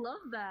 I love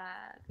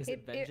that. Is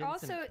It vengeance in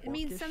also it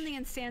means Orcish? something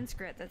in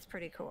Sanskrit that's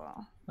pretty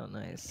cool. Oh,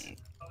 nice.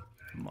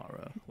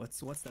 Mara. What's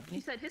that You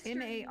mean? said history.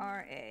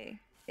 M-A-R-A.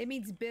 It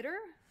means bitter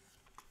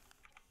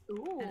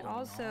Ooh. and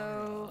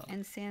also Mara.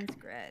 in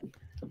Sanskrit.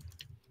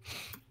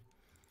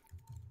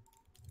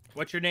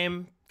 What's your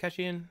name,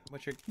 Keshian?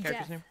 What's your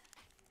character's Death. name?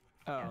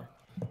 Oh.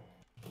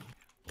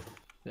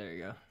 There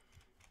you go.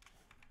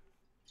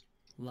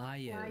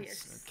 Lias.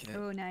 Lias. Okay.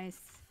 Oh, nice.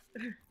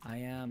 I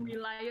am. We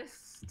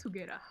liars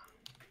together.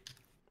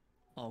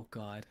 Oh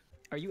God.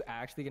 Are you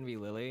actually gonna be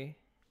Lily?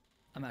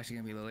 I'm actually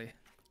gonna be Lily.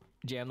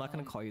 Jay, I'm not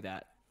gonna call you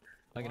that.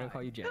 I'm gonna why?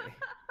 call you Jay.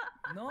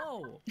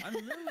 No, I'm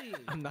Lily.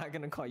 I'm not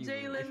gonna call you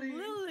Jay Lily.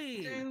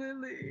 Lily. Jay Lily.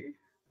 Lily.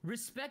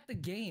 Respect the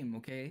game,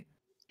 okay?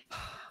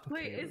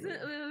 Wait, Okay,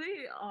 isn't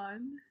Lily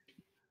on?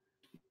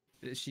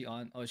 Is she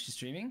on? Oh, is she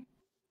streaming?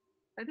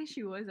 I think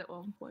she was at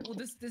one point. Well,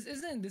 this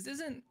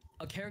isn't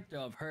a character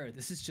of her.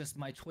 This is just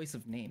my choice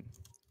of name.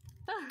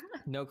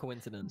 No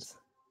coincidence.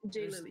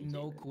 Jay There's Lily.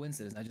 no Jay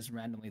coincidence. I just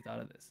randomly thought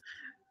of this.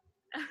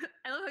 Lily.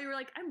 I love how you were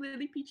like, I'm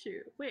Lily Pichu.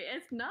 Wait,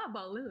 it's not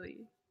about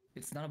Lily.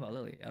 It's not about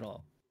Lily at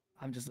all.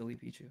 I'm just Lily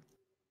Pichu.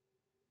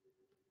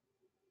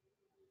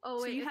 Oh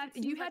So wait, you if have it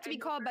seems you have like to I be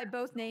know called by her-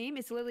 both name.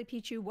 Is Lily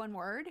Pichu one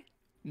word?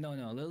 No,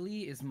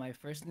 Lily is my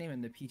first name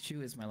and the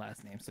Pichu is my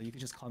last name. So you can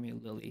just call me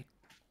Lily.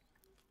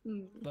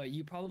 Hmm. But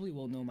you probably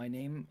will know my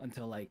name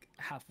until like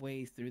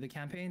halfway through the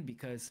campaign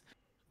because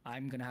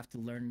I'm gonna have to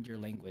learn your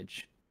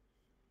language.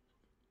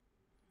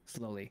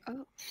 Slowly.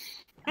 Oh.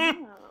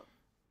 Oh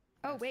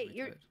That's wait,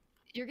 really good.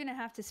 you're gonna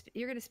have to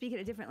you're gonna speak in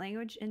a different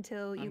language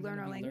until you I'm learn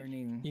gonna our be language.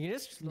 learning. You can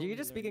just Slowly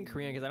speak in learning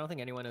Korean because I language. don't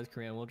think anyone knows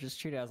Korean. We'll just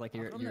treat it as like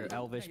your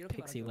elvish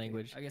pixie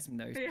language. I guess I'm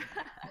there. Yeah.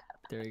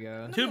 There you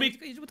go. To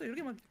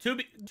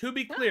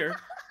be clear,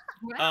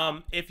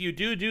 Wow. if you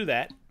do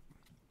that,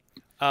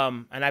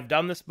 and I've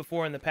done this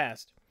before in the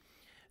past,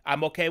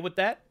 I'm okay with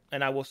that,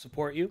 and I will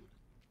support you.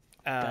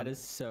 That is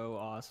so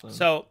awesome.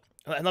 So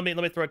let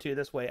me throw it to you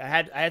this way. I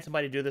had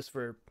somebody do this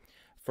for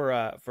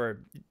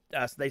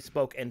us. They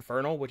spoke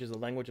Infernal, which is the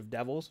language of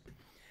devils,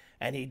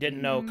 and he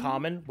didn't know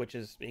Common, which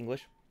is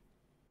English.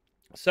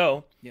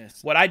 So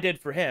Yes. what I did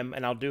for him,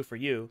 and I'll do for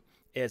you,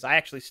 is I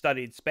actually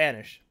studied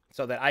Spanish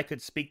so that I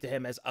could speak to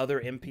him as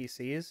other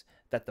NPCs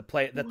that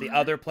the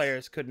other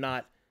players could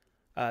not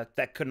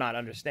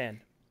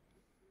understand.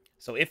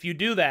 So if you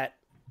do that,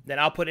 then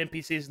I'll put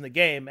NPCs in the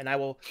game, and I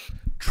will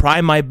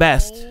try my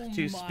best Oh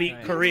to my speak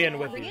God. Korean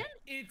with you. Korean?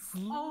 It's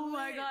Oh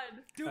my lit. god.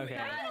 Do Okay.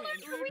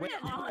 it. Wait,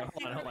 hold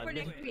on.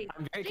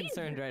 I'm very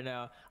concerned right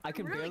now. I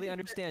can really barely concerned.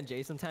 understand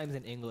Jay sometimes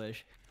in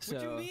English. So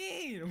What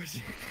you mean?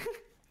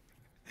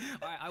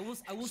 Alright, I will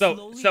So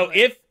slowly so let-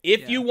 if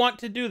yeah. you want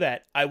to do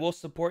that, I will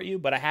support you,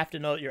 but I have to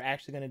know that you're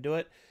actually going to do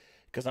it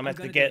because I'm I'm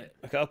going to gonna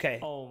get do okay.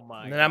 oh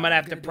my And then I'm god. gonna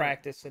have to gonna do it.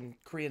 practice, and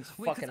Korean's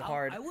Wait, 'cause fucking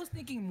hard. I was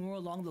thinking more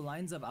along the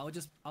lines of I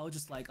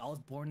was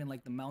born in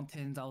like the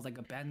mountains. I was like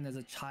abandoned as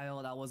a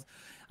child. I was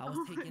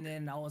taken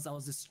in. I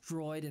was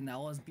destroyed, and I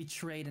was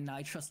betrayed, and now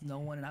I trust no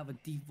one, and I have a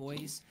deep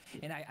voice,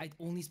 and I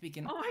only speak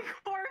in. Oh my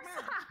corpse.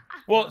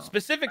 Well,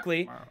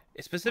 specifically,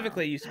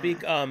 you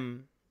speak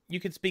you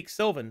could speak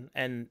Sylvan,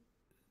 and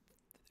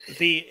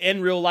the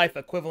in real life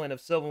equivalent of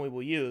Sylvan we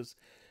will use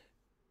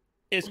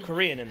is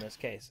Korean in this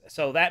case.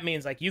 So that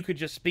means like you could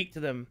just speak to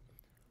them,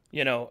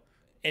 you know,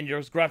 in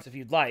your grunts if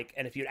you'd like,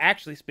 and if you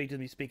actually speak to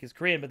them, you speak as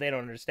Korean, but they don't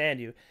understand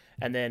you,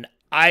 and then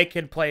I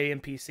can play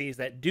NPCs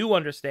that do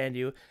understand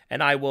you,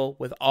 and I will,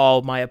 with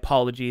all my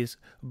apologies,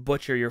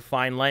 butcher your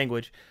fine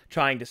language,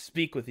 trying to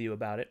speak with you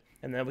about it,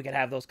 and then we can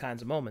have those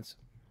kinds of moments.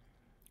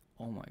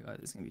 Oh my god,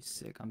 this is gonna be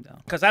sick. I'm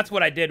down. Because that's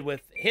what I did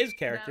with his That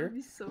character, would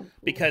be so cool.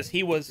 because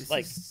he was This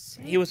like is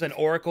he was an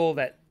oracle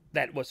that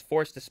was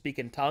forced to speak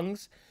in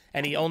tongues,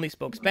 and he only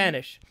spoke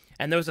Spanish.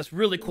 And there was this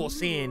really cool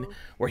scene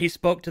where he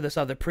spoke to this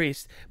other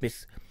priest,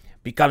 Miss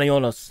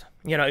Picañonos.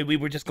 You know, we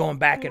were just going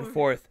back and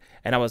forth,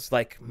 and I was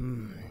like,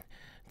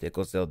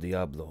 Tecos del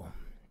Diablo.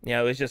 You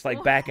know, it was just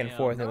like back and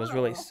forth. It was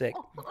really sick.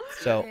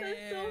 So,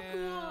 That's so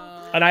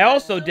cool. and I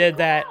also did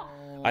that.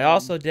 I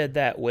also did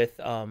that with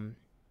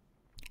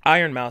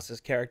Iron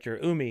Mouse's character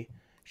Umi.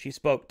 She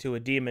spoke to a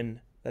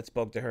demon that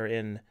spoke to her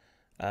in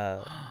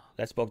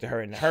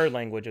her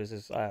language. It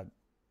was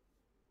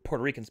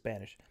Puerto Rican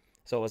Spanish.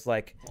 So it was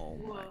like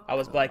I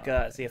was like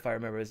see if I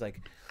remember. It was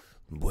like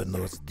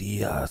Buenos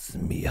dias,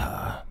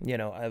 mija. You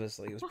know, it was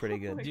pretty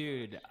good.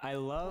 Dude, I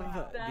love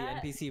That- the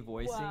NPC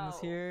voicings wow.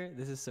 here.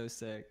 This is so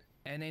sick.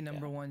 NA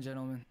number one,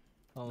 gentlemen.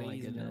 Oh Ladies my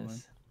and gentlemen.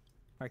 goodness.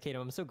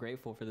 Arcadum, I'm so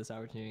grateful for this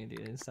opportunity,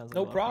 dude. It sounds like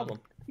No a lot of problem.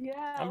 fun.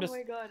 Yeah. I'm oh just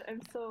my god.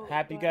 I'm so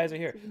Happy you glad guys are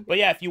here. to be But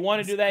yeah, if you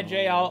want to do that, Let's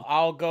Jay, go.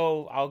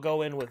 I'll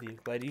go in with you.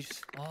 But you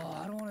just, Oh,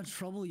 I don't want to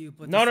trouble you,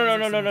 but no. this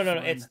sounds like so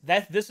much It's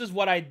fun. this is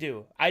what I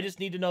do. I just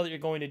need to know that you're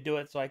going to do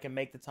it so I can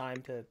make the time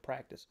to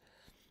practice.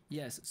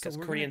 Yes, so 'Cause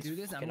we're Korean's gonna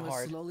do this. I'm fucking gonna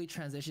hard. slowly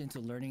transition to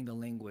learning the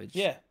language.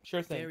 Yeah,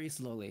 sure thing. Very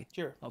slowly.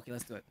 Sure. Okay,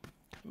 let's do it.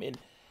 I mean,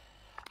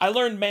 I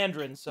learned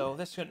Mandarin, so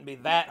this shouldn't be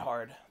that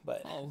hard,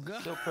 but Oh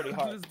god. still pretty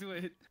hard. Let's do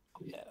it.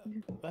 Yeah.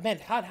 But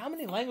man, God, how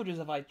many languages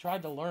have I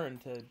tried to learn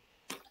to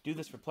do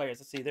this for players?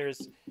 Let's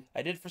see.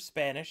 I did for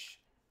Spanish.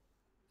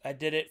 I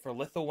did it for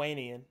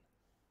Lithuanian.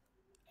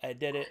 I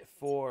did it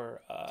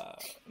for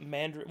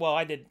Mandarin. Well,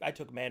 I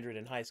took Mandarin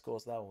in high school,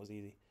 so that one was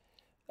easy.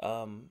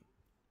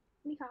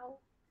 Ni hao.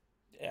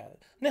 Yeah.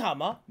 你好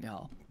吗?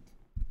 Yeah.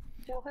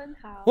 我很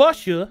好。我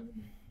是.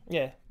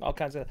 Yeah, all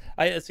kinds of.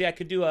 I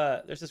could do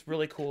there's this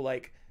really cool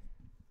like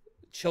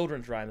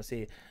children's rhyme. Let's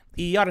see.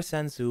 1、2、3、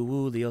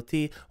4、5、6、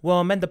7，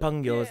我们的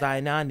朋友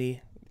在哪里？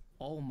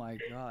 Oh my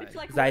god. It's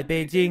like 在 one,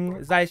 北 two, 京，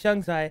 three, 在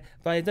上海，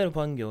我的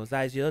朋友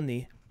在这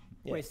里。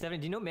Yeah. Wait, Steven,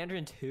 do you know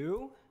Mandarin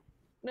too?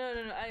 No.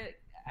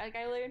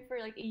 I learned for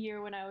like a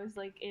year when I was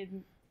like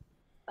in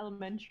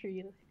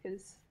elementary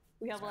because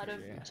we have a lot of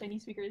Yeah.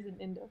 Chinese speakers in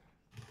Indo.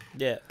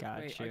 Yeah.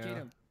 Gotcha. Wait,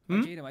 Arcadum.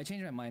 Hmm? Arcadum, I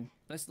changed my mind.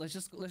 Let's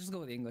just go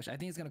with English. I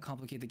think it's gonna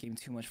complicate the game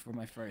too much for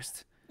my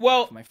first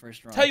Well, run.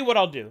 tell you what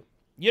I'll do.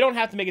 You don't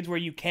have to make it to where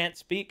you can't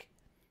speak,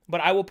 but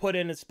I will put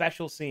in a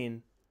special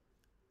scene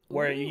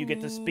where you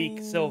get to speak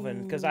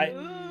Sylvan because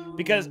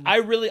I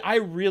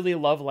really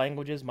love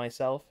languages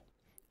myself,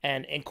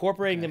 and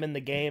incorporating them in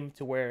the game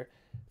to where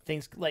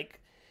things like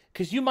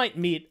because you might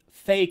meet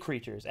fey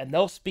creatures and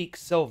they'll speak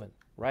Sylvan,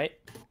 right?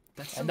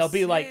 That's And so they'll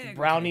be like sick.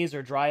 brownies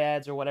or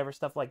dryads or whatever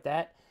stuff like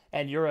that,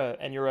 and you're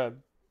a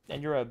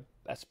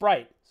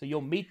sprite, so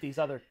you'll meet these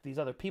other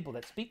people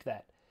that speak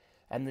that,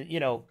 and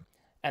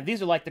and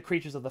these are like the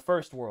creatures of the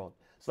first world.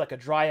 So like a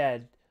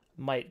dryad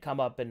might come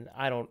up, and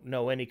I don't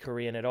know any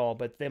Korean at all,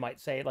 but they might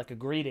say like a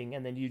greeting,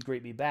 and then you'd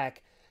greet me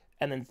back,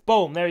 and then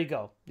boom, there you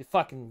go. You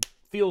fucking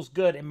feels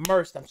good,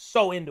 immersed. I'm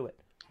so into it.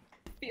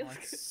 Oh, Feels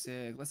that's good.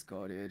 sick. Let's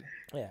go, dude.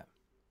 Yeah,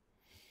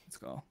 Let's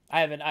go.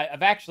 I've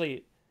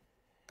actually.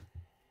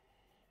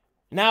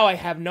 Now I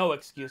have no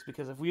excuse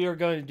because if we are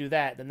going to do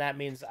that, then that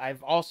means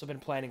I've also been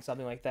planning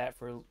something like that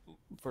for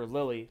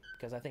Lily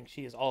because I think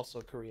she is also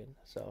Korean.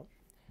 So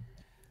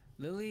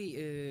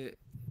Lily,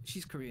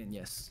 she's Korean,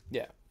 yes.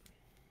 yeah,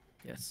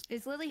 Yes.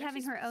 Is Lily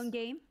having her own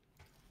game?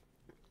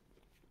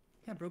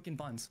 Yeah, Broken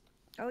Bonds.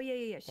 Oh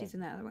yeah. She's in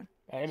that other one.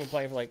 I've been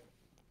playing for like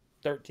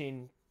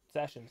 13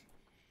 sessions.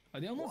 Are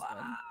they almost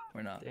done?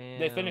 Or not? Damn.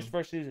 They finished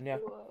first season, yeah.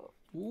 Whoa.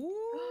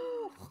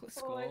 Ooh, let's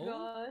Oh my go.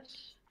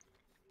 gosh.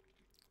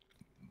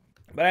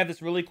 But I have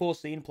this really cool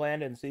scene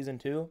planned in season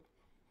 2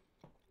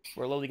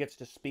 where Lily gets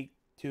to speak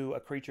to a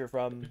creature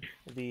from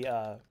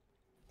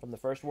the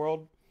first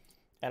world,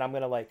 and I'm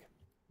gonna like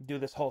do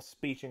this whole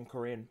speech in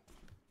Korean.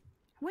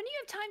 When do you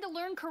have time to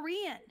learn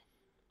Korean?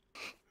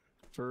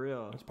 For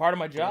real. It's part of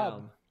my job.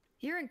 Damn.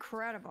 You're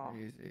incredible.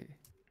 Crazy.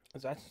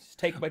 So I just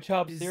take my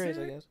job Is serious,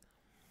 I there- guess.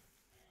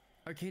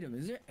 Arcadum,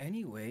 is there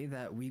any way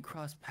that we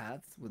cross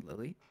paths with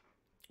Lily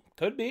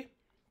Could be.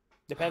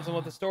 Depends on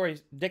what the story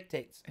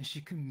dictates. and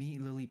she could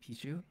meet Lily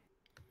Pichu?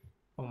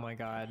 Oh my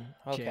god.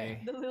 Okay.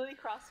 Jay. The Lily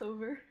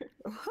crossover.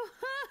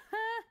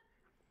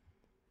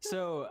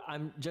 So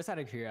I'm just out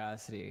of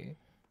curiosity,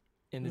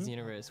 in this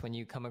universe, when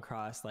you come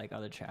across like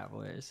other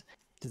travelers,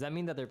 does that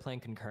mean that they're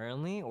playing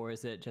concurrently, or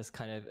is it just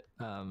kind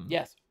of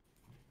Yes,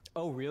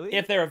 Oh really?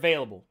 if they're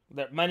available.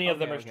 Many of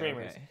them Okay, are okay,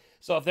 streamers. okay.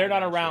 So if they're I not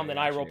got you, around, I then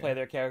got I you. role play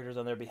their characters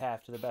on their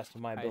behalf to the best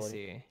of my I ability.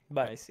 see.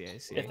 But I see.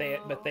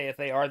 if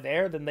they are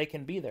there, then they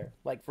can be there.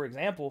 Like for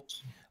example,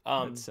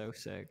 That's so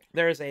sick.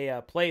 there is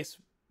a place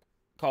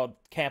called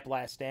Camp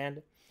Last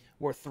Stand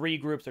where 3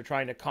 groups are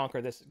trying to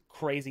conquer this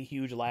crazy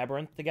huge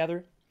labyrinth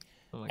together.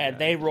 Oh my And God.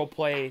 they role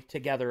play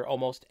together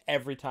almost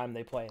every time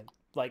they play it.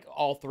 Like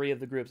all 3 of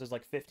the groups, there's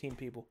like 15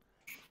 people.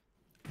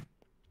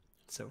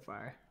 so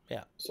far.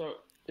 So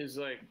is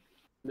like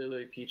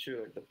Lily Pichu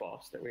like the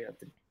boss that we have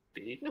to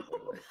beat?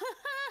 Or, like,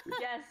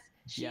 Yes,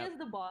 she Yep. is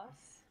the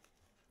boss.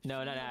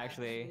 No, not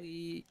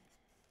actually.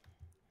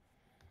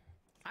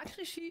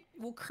 Actually,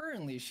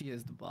 currently she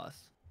is the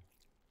boss.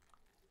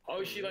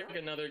 oh, is she like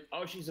another?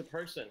 Oh, she's a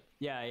person.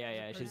 Yeah.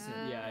 She's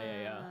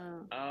yeah.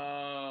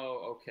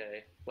 Oh,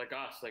 okay. Like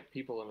us, like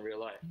people in real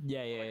life.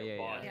 Yeah.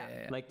 bot.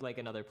 Yeah. Like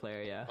another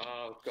player, yeah.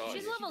 Oh god.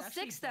 She's yeah. level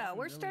actually 6 though. bossing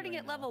We're Lily starting right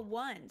at now. level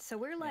 1, so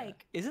we're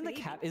like. Isn't the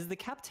baby. cap is the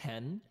cap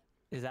 10?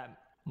 Is that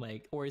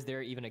like, or is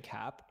there even a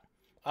cap?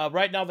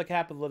 Right now, the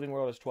cap of the living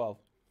world is 12.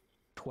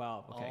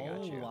 12. Okay, oh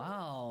got you.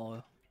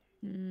 wow.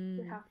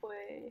 We're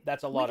halfway.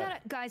 That's a We lot gotta,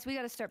 guys, we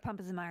gotta start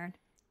pumping some iron.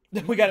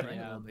 of. We got Grind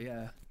to. a little bit,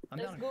 yeah. I'm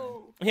Let's down to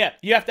go. Yeah,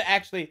 you have to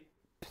actually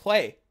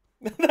play.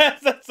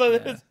 that's so.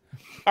 Yeah.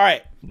 All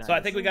right. So I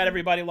Nice. think we got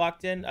everybody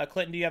locked in.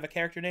 Clinton, do you have a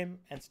character name?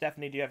 And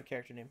Stephanie, do you have a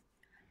character name?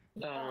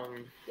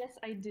 Yes,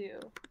 I do.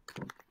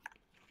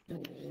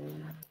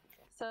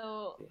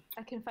 So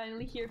I can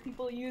finally hear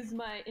people use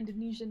my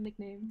Indonesian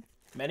nickname.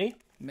 Many?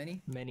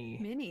 Many? Many.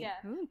 Mini. Yeah.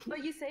 Ooh,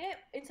 But you say it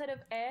instead of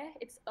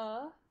it's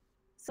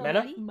so Mena?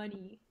 like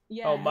money.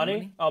 Yeah. Oh,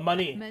 money? Oh,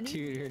 money. Money.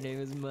 Dude, her name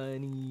is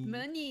Money.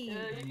 Money.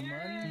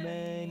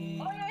 Money.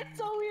 Oh yeah, it's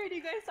so weird.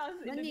 You guys sound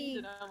Money.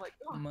 Indonesian. I'm like,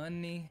 oh,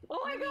 Money. oh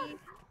my god.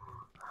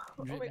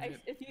 Oh Drip, my,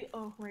 drip.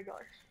 oh my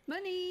gosh.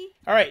 Money.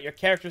 All right, your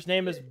character's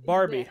name is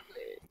Barbie.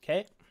 Exactly.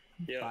 Okay.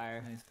 Yeah.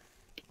 Fire. Nice.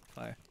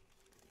 Fire.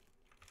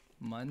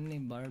 Money,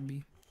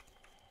 Barbie.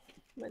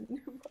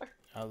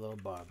 Hello,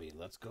 Barbie.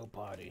 Let's go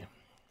party.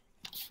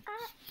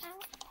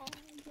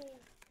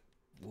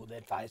 Wo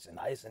det weißen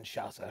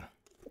Eisenschasser.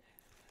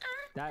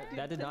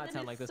 That did not That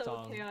sound is like the so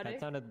song. chaotic.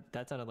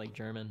 That sounded like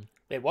German.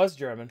 It was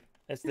German.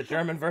 It's the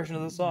German version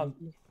of the song.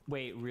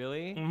 Wait,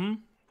 really? Mm-hmm.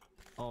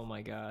 Oh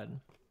my god.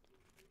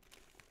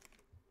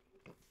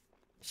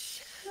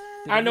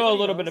 Did I know a anybody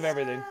little bit of else-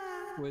 everything.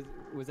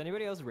 Was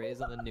anybody else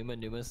raised on the Numa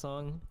Numa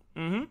song?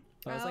 Mm-hmm.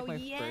 That was like Oh, my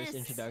yes. first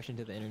introduction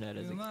to the internet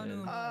as a kid.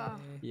 Oh.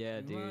 Yeah,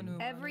 dude.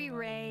 Every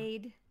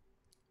raid.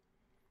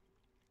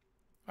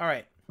 All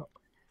right.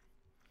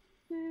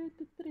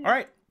 All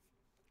right.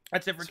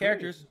 That's it for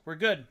characters. We're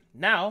good.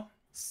 Now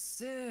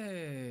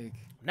Sick.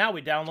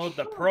 we download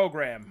the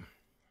program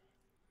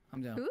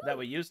I'm down. Ooh. that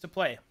we used to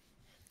play.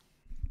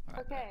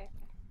 Okay.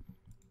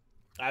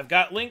 I've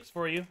got links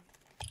for you.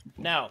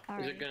 Now, All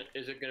Is right.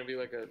 it gonna be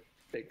like a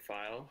big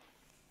file?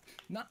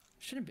 No,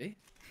 shouldn't be.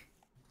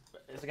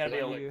 it's gonna be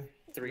a Like link.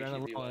 3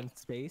 Run GB. on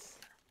space.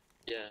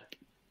 Yeah.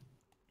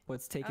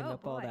 What's taking Oh,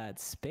 up all boy. that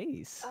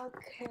space?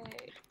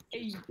 Okay.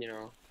 You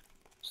know,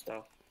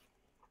 stuff.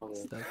 All the-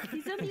 Stuff.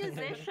 He's a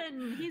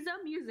musician. He's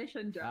a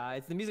musician, John.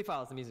 It's the music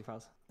files. The music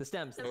files. The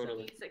stems. That's the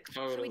Totally. music.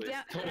 Should we Totally.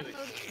 down- Totally.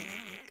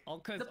 download? Oh,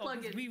 cause, The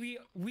plugin.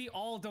 we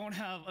all don't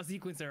have a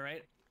sequencer,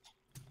 right?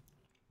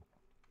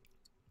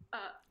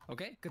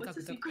 Okay. Good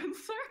What's talk. a Good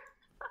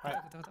talk.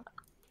 sequencer? Good talk.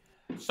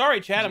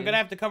 Sorry, Chad. I'm Jay. gonna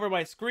have to cover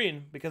my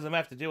screen because I'm gonna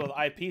have to deal with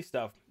IP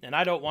stuff, and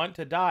I don't want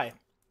to die.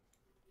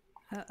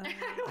 Uh-oh.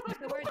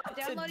 So we're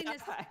downloading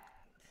this.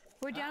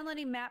 We're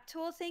downloading map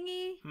tool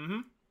thingy. Mm-hmm.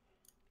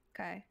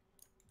 Okay.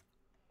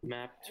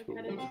 Map tool.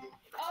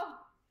 Oh,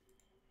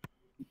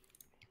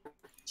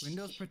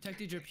 Windows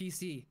protected your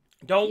PC.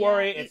 Don't Yeah,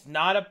 worry. it- It's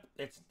not a.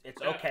 It's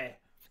okay.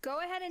 Go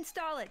ahead and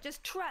install it.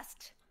 Just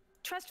trust.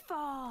 Trust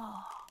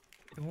fall.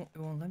 It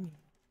won't let me.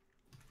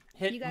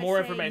 Hit You guys more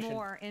say information.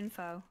 more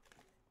info.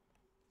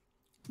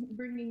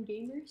 bringing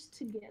gamers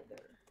together.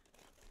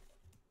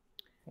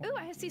 Ooh,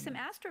 I see some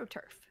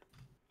AstroTurf.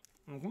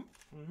 Mm-hmm.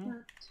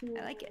 Mm-hmm.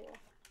 I like it.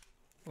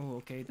 Oh,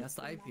 okay. That's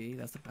the IP.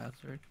 That's the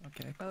password.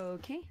 Okay.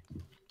 Okay.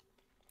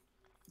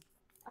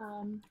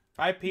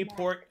 IP,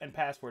 port, and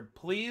password.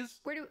 Please.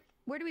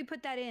 Where do we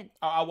put that in?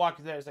 I'll walk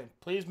you there in a second.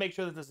 Please make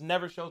sure that this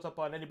never shows up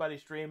on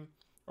anybody's stream,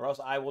 or else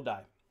I will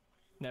die.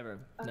 Never.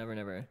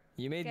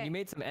 You Okay.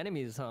 made some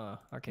enemies, huh?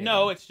 Okay.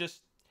 No, it's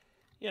just,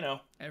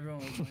 Everyone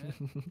will join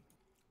it.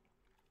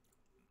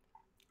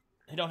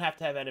 you don't have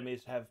to have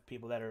enemies to have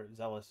people that are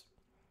zealous.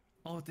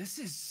 Oh, this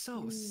is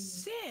so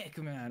sick,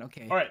 man.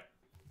 Okay. All right.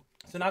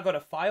 So now go to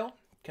File,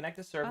 Connect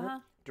to Server, Uh-huh.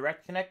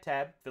 Direct Connect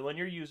tab, fill in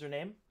your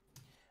username,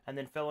 and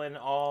then fill in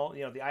all,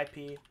 the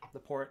IP, the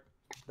port,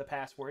 the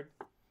password,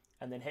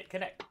 and then hit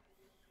connect.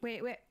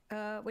 Wait.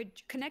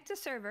 Connect to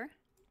server.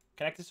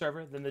 Connect to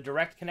server, then the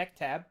Direct Connect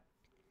tab.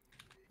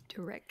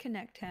 Direct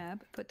Connect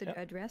tab. Put the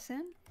address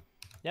in.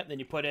 Yep, then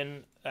you put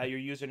in your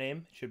username.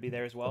 It should be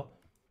there as well.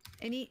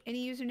 Any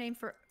username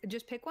for...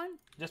 Just pick one?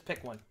 Just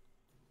pick one.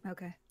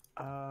 Okay.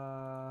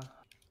 I'm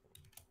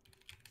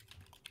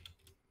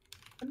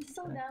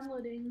still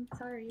downloading.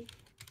 Sorry.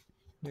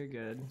 You're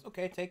good. It's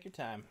okay, take your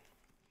time.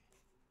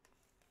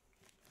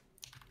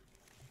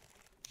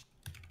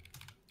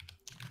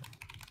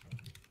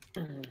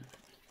 Do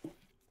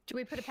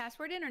we put a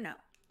password in or no?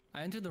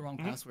 I entered the wrong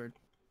password.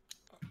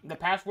 The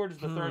password is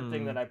the third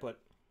thing that I put.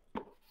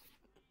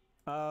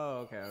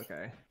 Oh,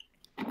 okay.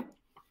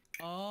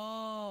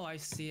 Oh, I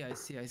see.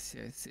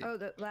 Oh,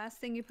 the last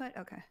thing you put?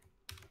 Okay.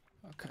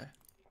 Okay.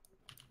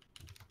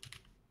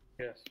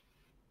 Yes.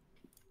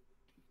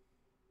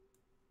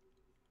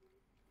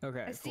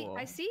 Okay, I see. cool.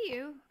 I see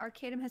you.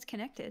 Arcadum has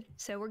connected,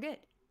 so we're good.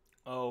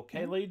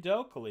 Okay,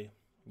 dokely.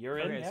 You're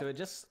in. Okay, yeah. so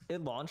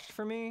it launched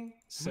for me.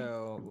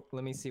 So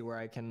let me see where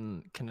I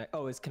can connect.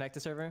 Oh, it's connect to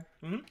server.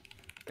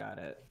 Got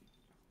it.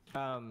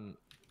 Oh,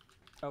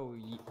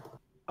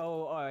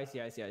 I see.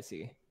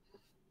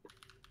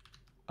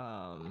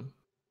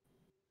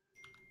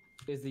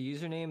 Is the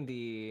username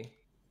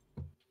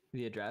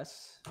the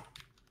address?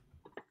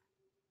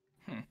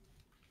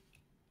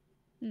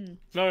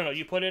 No.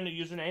 You put in a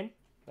username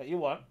that you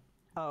want,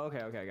 Oh, okay,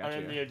 I got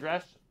and then the you.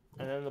 address,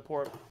 and then the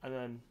port, and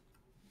then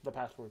the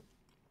password.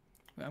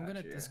 Wait, I'm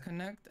gonna Gotcha.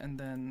 disconnect and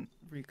then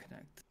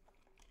reconnect.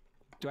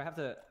 Do I have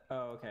to?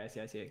 Oh, okay, I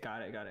see it.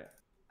 Got it.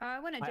 I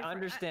want to. I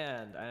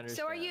understand.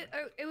 So are you?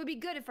 It would be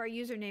good if our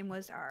username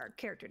was our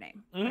character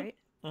name, Mhm. right?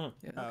 Yeah.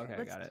 Oh,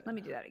 okay, got it. Let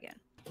me do that again.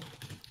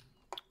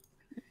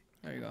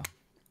 There you go.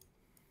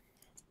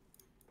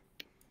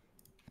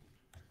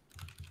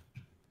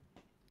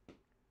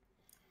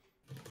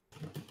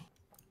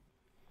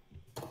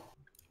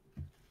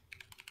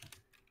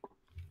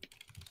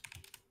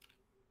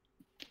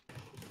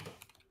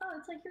 Oh,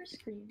 it's like your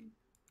screen.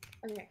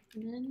 Okay,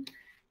 and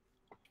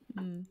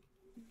then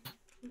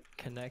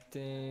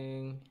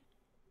Connecting.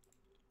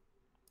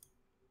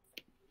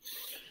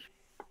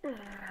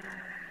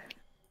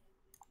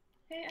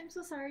 hey, I'm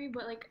so sorry,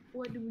 but like,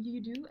 what do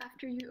you do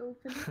after you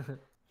open?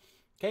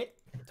 Okay,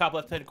 top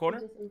left-hand corner,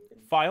 Just open.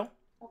 file,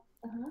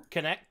 Uh-huh.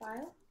 connect,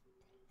 File.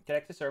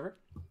 connect to server,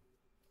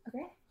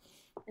 Okay.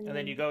 and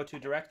then you go to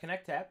Direct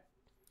Connect tab,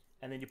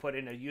 and then you put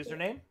in a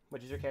username,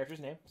 which is your character's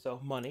name, so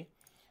money,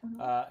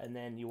 and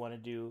then you want to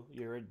do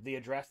the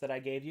address that I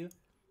gave you,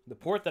 the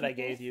port that I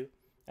gave you,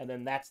 and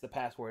then that's the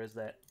password, is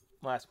that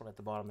last one at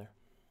the bottom there.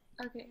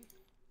 Okay.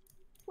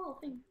 Cool,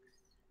 thanks.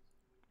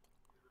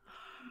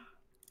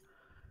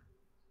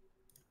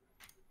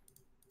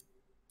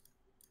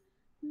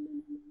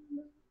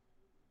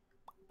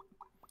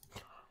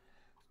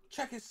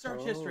 Check his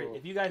search history. Oh,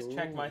 If you guys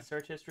check my cool.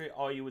 search history,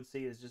 all you would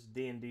see is just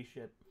D&D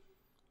shit.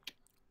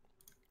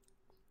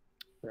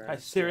 I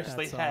Right.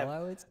 seriously That's have. all I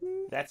would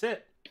see. That's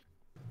it.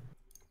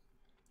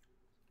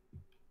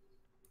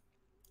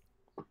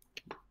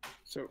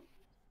 So,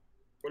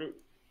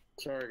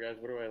 sorry guys,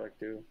 what do I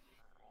do?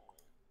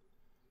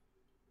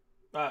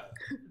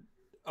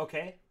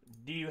 Okay.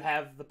 Do you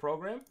have the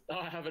program? Oh,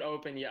 I have it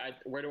open. Yeah.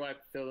 Where do I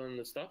fill in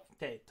the stuff?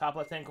 Okay, top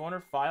left-hand corner,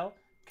 file,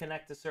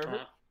 connect to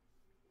server,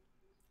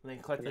 and then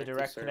click the Connect to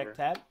Direct Connect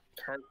server. tab.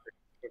 Perfect.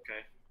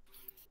 Okay.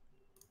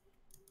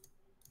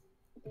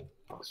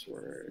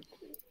 Password.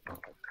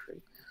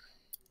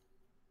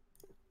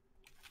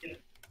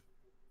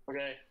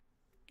 Okay.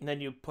 And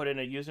then you put in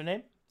a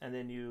username, and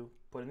then you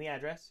put in the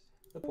address,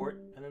 the port,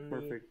 and then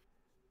Perfect.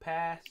 the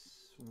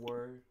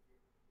password.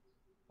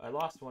 I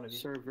lost one of you.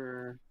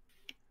 Server.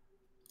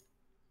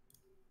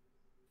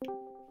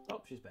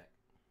 Oh, she's back.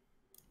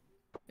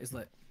 It's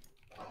lit.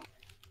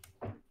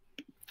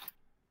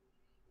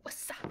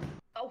 What's up?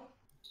 Oh.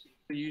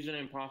 The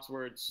username,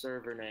 password,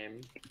 server name.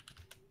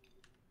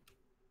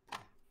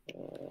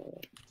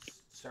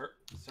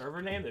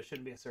 Server name? There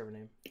shouldn't be a server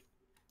name.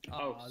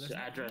 Oh, there's no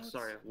address. notes.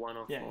 Sorry,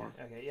 104.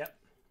 Yeah. Okay. Yep.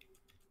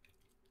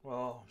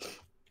 Well.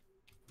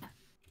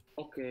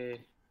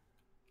 Okay.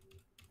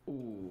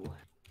 Ooh.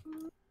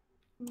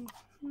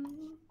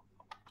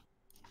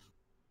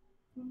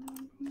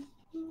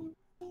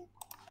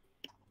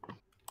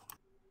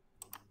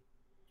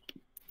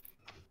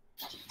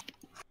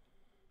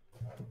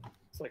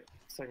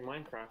 It's like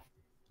Minecraft.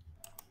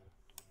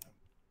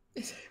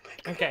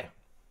 Okay.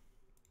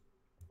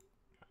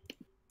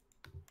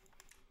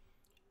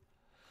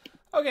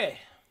 Okay.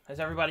 Is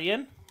everybody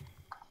in?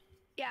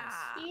 Yeah.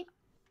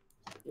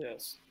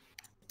 Yes.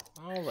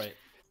 All right.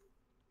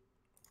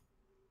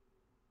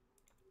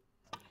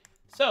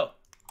 So,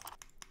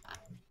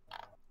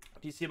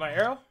 do you see my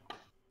arrow?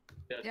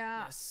 Yeah.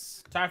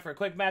 Yes. Time for a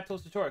quick map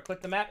tools tutorial.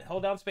 Click the map,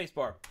 hold down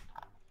spacebar.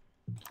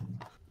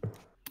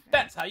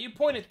 That's how you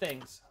point at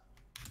things.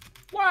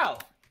 Wow.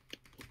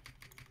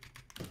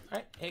 All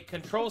right, hit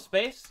Control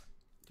Space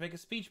to make a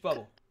speech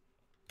bubble.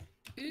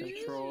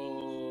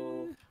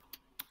 Control.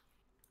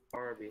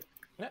 Barbie.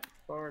 Yep.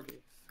 Barbie.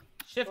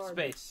 Shift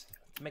Barbie. space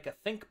to make a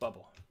think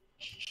bubble.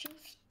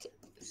 Shift.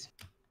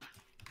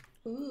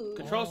 Ooh.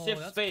 Control Oh, shift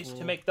that's space to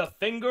cool. make the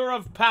finger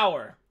of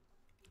power.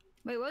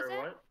 Wait, what was Or that?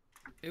 what?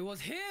 It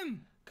was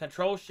him.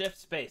 Control shift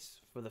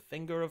space for the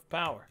finger of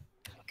power.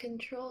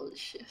 Control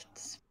shift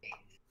space.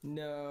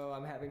 No,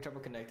 I'm having trouble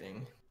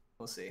connecting.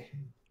 We'll see.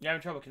 You're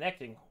having trouble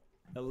connecting.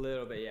 A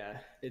little bit, yeah.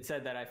 It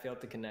said that I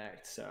failed to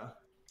connect, so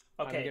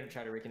I'm Okay, gonna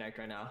try to reconnect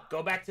right now.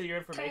 go back to your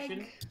information.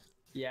 Tag.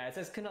 Yeah, it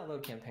says could not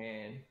load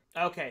campaign.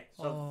 Okay,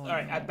 so all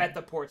right, I bet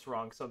the port's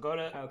wrong. So go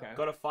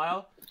to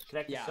file,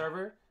 connect Yeah. to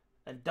server,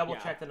 and double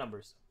Yeah. check the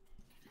numbers.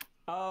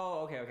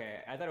 Oh,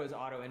 okay. I thought it was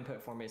auto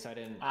input for me, so I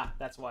didn't. Ah,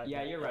 that's why.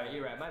 Yeah, you're right.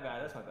 My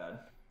bad. That's my bad.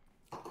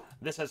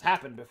 This has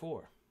happened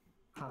before.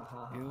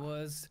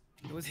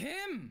 It was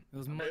him. It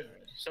was my.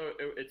 So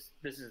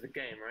this is the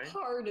game, right?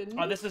 Pardon.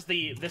 Oh, this is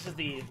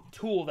the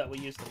tool that we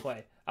use to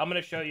play. I'm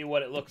gonna show you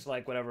what it looks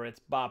like whenever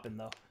it's bopping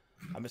though.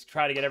 I'm just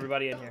trying to get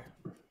everybody in here.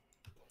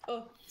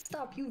 Oh,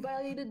 stop! You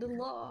violated the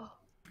law.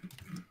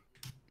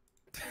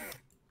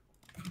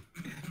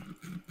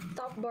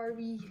 Stop,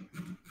 Barbie.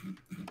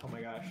 Oh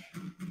my gosh.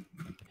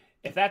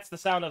 If that's the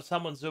sound of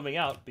someone zooming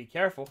out, be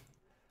careful.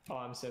 Oh,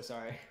 I'm so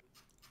sorry.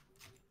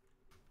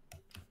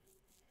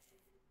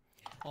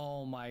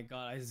 Oh my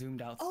god! I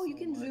zoomed out. Oh, you so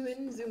can much. zoom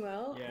in, zoom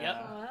out. Yeah. Yep.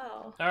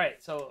 Wow. All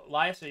right, so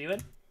Elias, are you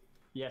in?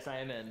 Yes, I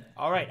am in.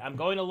 All right, I'm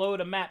going to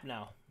load a map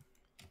now.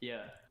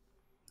 Yeah.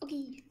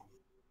 Okay.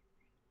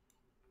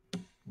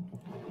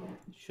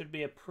 Should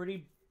be a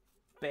pretty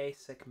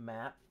basic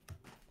map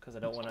because I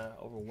don't want to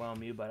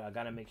overwhelm you, but I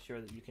gotta make sure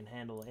that you can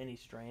handle any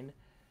strain.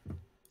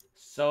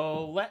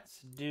 So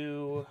let's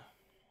do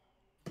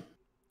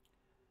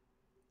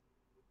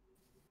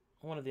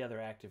one of the other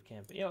active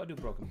campaigns. Yeah, I'll do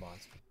Broken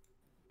Bonds.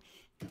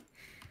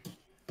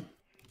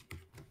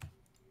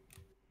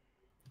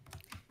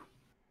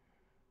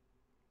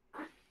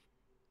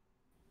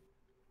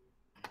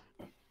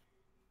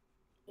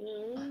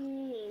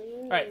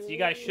 All right, so you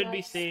guys should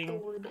be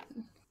seeing-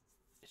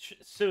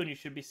 Soon you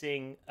should be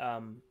seeing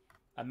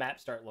a map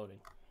start loading.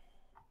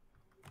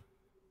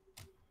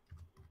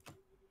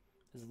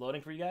 Is it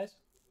loading for you guys?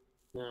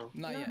 No.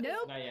 Not yet.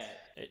 Nope. Not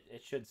yet.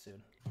 It should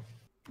soon.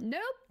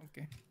 Nope.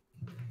 Okay.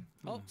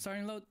 Oh,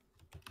 starting to load.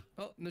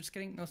 Oh, no, just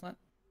kidding. No, it's not.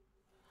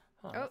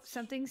 Huh, Oh, let's-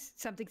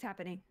 something's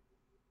happening.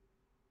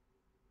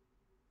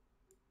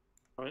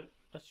 What?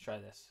 Let's try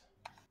this.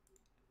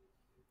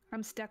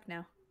 I'm stuck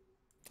now.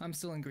 I'm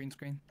still in green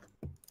screen.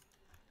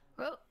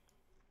 Oh,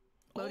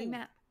 loading Oh.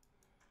 map.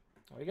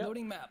 There we go.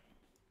 Loading map.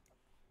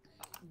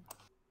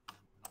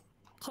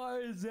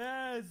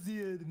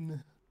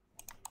 Carzazian.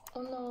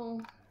 Oh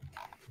no.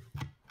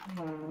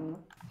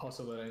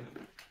 Also loading.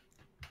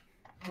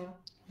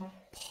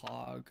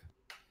 Pog.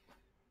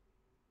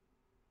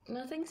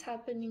 Nothing's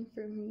happening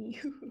for me.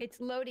 It's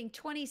loading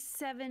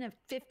 27 of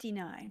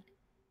 59.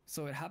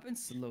 So it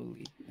happens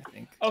slowly, I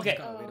think. Okay.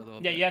 Just gotta wait a little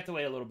Yeah, bit. you have to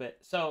wait a little bit.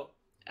 So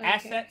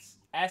Okay.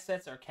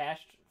 assets are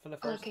cached for the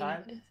first Okay.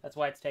 time. That's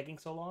why it's taking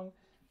so long.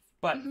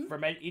 But Mhm.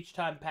 from each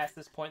time past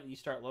this point that you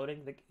start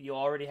loading, you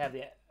already have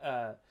the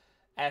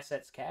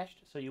assets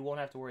cached, so you won't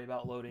have to worry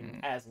about loading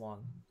as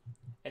long.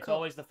 It's Cool.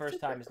 always the first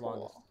Super time is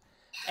longest. cool.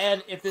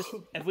 And if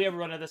we ever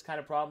run into this kind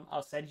of problem,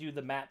 I'll send you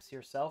the maps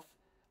yourself,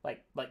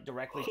 like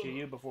directly to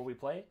you before we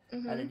play,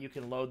 and then you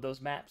can load those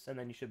maps, and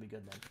then you should be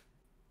good then.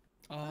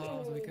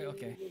 Oh, so we can,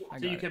 okay. I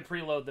So got you it. can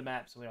preload the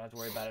maps, so we don't have to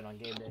worry about it on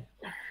game day.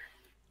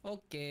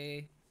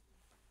 Okay.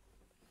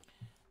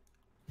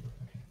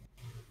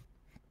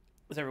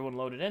 Is everyone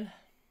loaded in?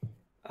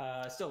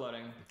 Still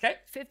loading. Okay,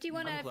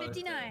 51 I'm out of close.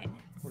 59.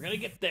 we're gonna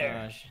get there.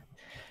 Gosh.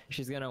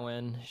 She's gonna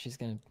win. She's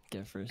gonna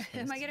get first.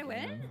 Am I place gonna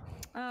win? again.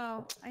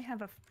 Oh,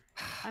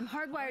 I'm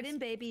hardwired in,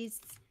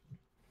 babies.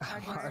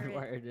 Hardwired.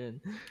 Hardwired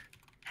in.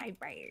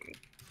 Hardwired.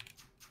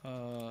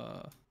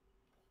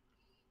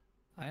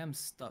 I am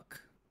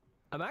stuck.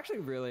 I'm actually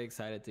really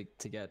excited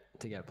to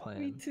get playing.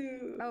 Me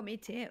too. Oh, me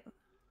too.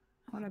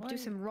 I want to do What?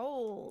 some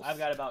rolls. I've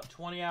got about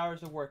 20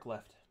 hours of work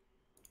left.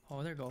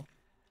 Oh, there you go.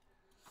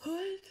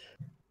 What?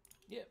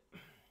 Yep.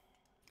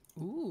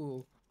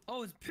 Ooh.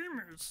 Oh, it's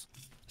Pimmers.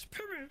 It's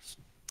Pimmers.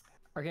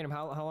 Arcadum,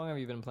 how long have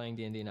you been playing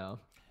D&D now?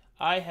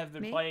 I have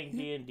been Me? playing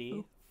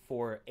D&D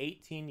for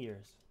 18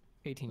 years.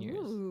 18 years.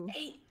 Ooh.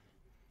 Hey.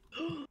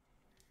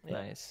 Yeah.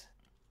 Nice.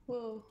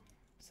 Whoa.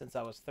 Since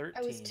I was 13.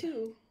 I was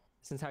 2.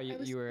 Since how I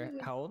was you were two.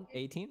 how old?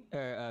 18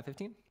 or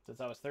 15? Since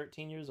I was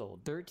 13 years old.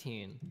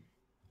 13.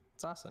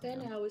 It's awesome. Then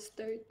man. I was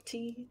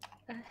 13.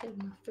 I had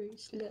my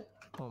first love.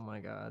 Oh my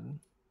god.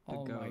 The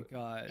Oh my goat.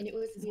 god. And it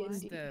was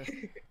D&D. Steph,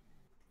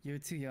 you're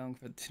too young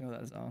to know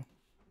that song.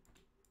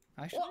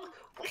 Actually, What?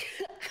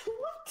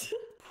 What?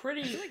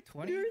 Pretty. you're like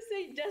 20. You were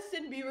saying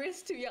Justin Bieber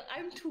is too young.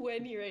 I'm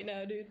 20 right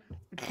now, dude.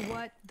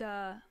 What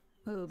the?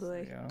 Oh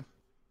boy. Yeah.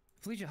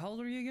 Felicia, how old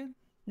are you again?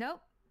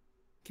 Nope.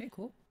 Okay,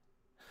 cool.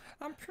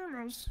 I'm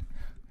Primrose.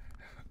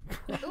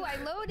 Ooh, I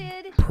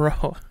loaded.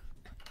 Bro.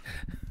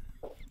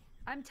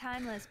 I'm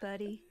timeless,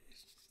 buddy.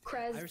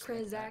 I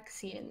respect that.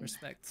 Krazaxian.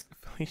 Respect.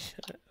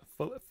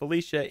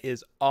 Felicia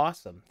is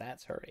awesome.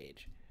 That's her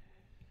age.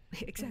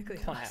 Exactly.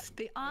 Wow.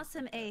 The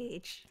awesome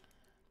age.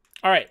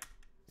 All right.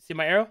 See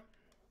my arrow?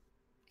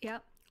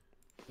 Yep.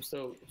 I'm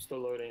still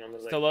loading. I'm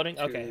Still loading?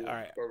 Okay, all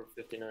right. Over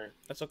 59.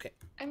 That's okay.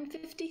 I'm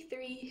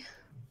 53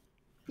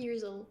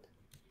 years old.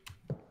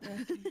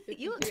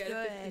 You look Yeah,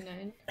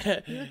 good.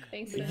 59.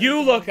 Thanks.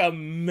 You look Thank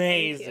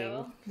amazing.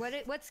 you.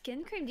 What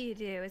skin cream do you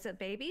do? Is it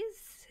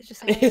babies? It's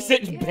just Is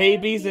it Yeah,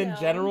 babies in yeah.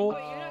 general?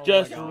 But you're not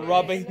Just gonna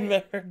rubbing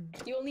hurt. their...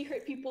 You only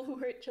hurt people who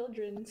hurt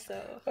children,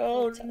 so.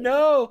 Oh, I'll tell you.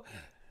 no.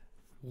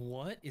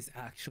 What is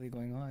actually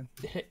going on?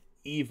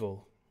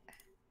 Evil.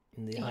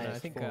 In the I don't know, I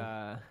highest think form.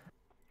 I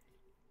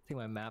think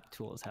my map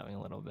tool is having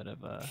a little bit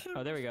of a.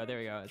 Oh, there we go. There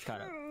we go. It's caught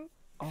up.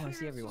 Oh, I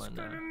see everyone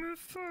now.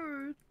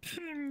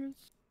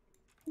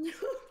 You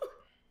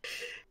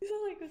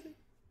sound like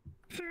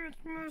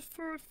this.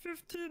 for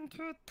 15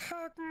 to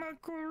attack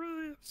Michael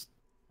Reeves.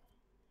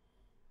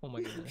 Oh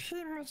my goodness.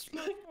 He must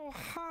like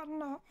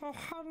Ohana.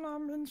 Ohana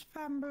means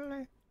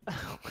family.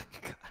 Oh my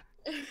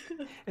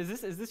god. Is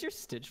this your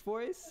Stitch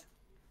voice?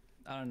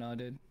 I don't know,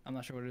 dude. I'm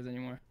not sure what it is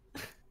anymore.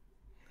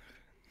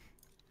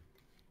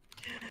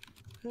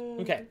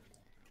 Okay.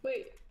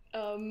 Wait.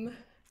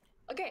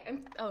 Okay.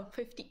 I'm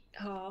 50.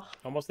 Oh,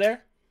 Almost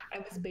there? I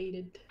was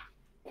baited.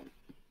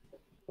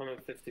 I'm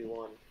at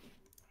 51.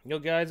 You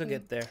guys will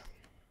get there.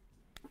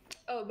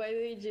 Oh, by the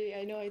way, Jay,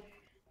 I know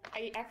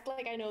I act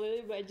like I know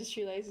Lily, but I just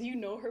realized you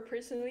know her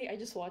personally. I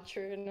just watched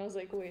her and I was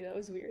like, wait, that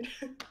was weird.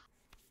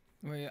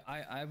 Wait,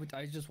 I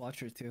just watch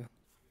her too.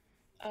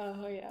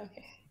 Oh yeah,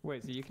 okay.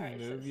 Wait, so you can Alright,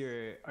 move so-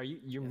 you're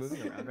Yes.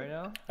 moving around right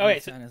now? Oh,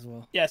 wait. Fan as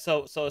well. Yeah,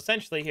 so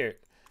essentially here,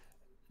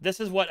 this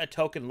is what a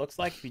token looks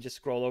like if you just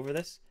scroll over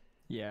this.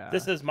 Yeah.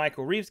 This is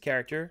Michael Reeves'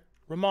 character,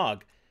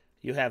 Ramog.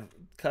 You have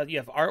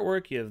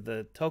artwork, you have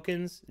the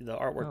tokens, the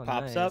artwork Oh,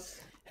 pops up,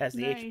 nice. has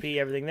the Nice. HP,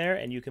 everything there,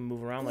 and you can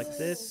move around like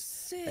this.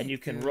 Sick, And you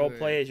can dude. role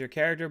play as your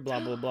character, blah,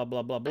 blah, blah,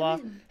 blah, blah, blah.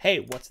 Hey,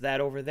 what's that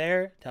over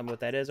there? Tell me what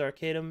that is,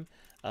 Arcadum.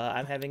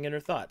 I'm having inner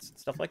thoughts,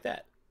 stuff like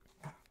that.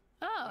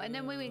 Oh, and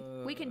then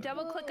we can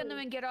double click on them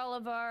and get all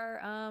of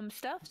our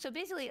stuff. So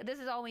basically, this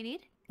is all we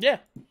need. Yeah,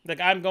 like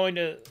I'm going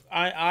to,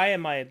 I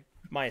and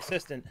my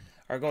assistant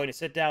are going to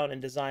sit down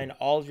and design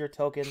all of your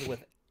tokens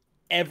with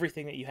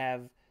everything that you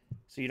have,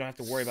 so you don't have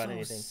to worry about So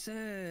anything.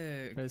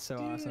 Sick. That's so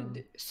awesome.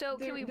 Dude, So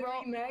can we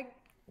roll? Mag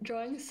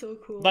drawing is so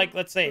cool. Like,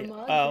 let's say,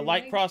 Ramag,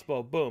 light Ramag.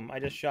 crossbow, boom. I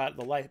just shot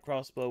the light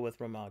crossbow with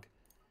Ramag.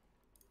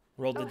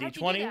 Rolled the Oh, how'd you do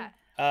d20.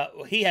 that?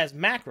 He has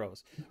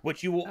macros,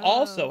 which you will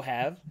also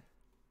have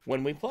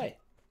when we play.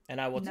 And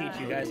I will teach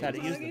you guys how to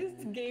use Mag them.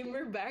 is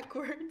gamer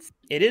backwards.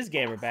 It is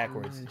gamer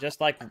backwards, just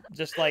like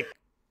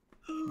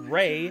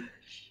Ray,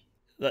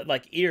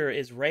 like ear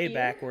is Ray Ear?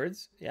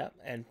 backwards, yeah,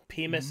 and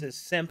Pemus is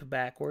simp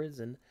backwards,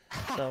 and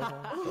so.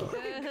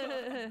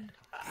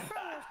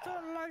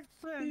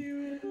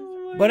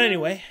 But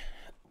anyway,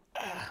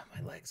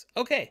 my legs.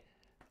 Okay,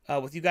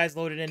 with you guys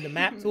loaded into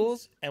map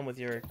tools and with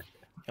your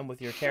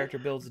character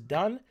builds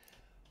done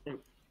I'm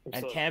and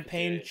still at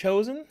campaign 58.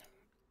 chosen.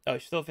 Oh, you're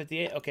still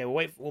 58. Okay, well,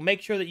 wait. We'll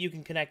make sure that you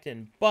can connect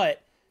in,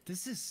 but.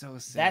 This is so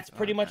sick. That's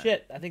pretty much Okay.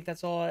 it. I think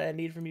that's all I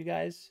need from you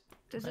guys.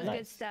 This is Nice.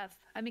 good stuff.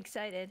 I'm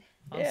excited.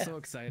 I'm Yeah. so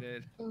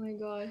excited. Oh my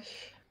gosh.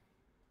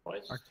 Why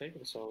is this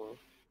taking so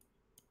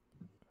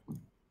long?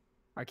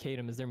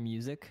 Arcadum, is there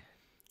music?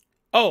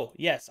 Oh,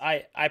 yes,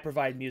 I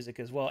provide music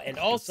as well. And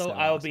also, so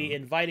I'll be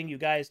awesome. inviting you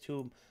guys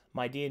to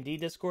my D&D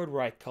Discord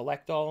where I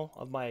collect all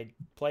of my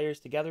players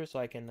together so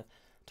I can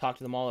talk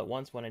to them all at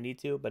once when I need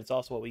to. But it's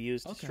also what we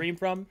use to Okay. stream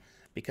from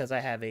because I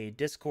have a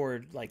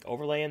Discord like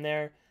overlay in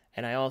there.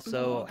 And I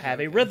also okay, have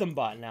a okay. rhythm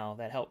bot now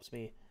that helps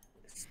me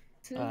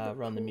Super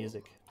run the cool.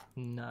 music.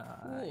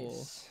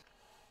 Nice.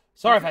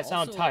 Sorry You if I could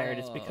sound also, tired.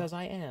 It's because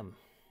I am.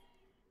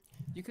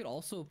 You could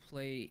also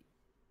play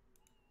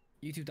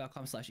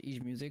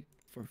youtube.com/eagemusic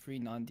for free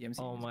non-DMC.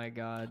 Oh music. my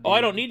god. Oh, I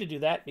dude. don't need to do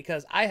that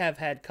because I have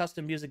had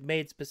custom music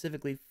made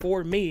specifically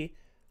for me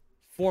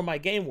for my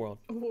game world.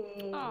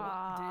 Whoa.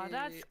 Aw, dude,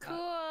 that's cool.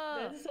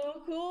 That's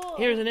so cool.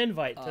 Here's an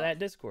invite to that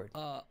Discord.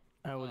 I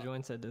will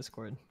join said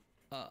Discord.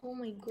 Oh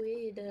my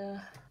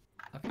god.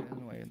 Okay,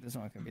 no, wait, this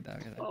one can be that.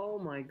 Okay, Oh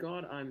my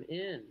god, I'm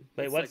in.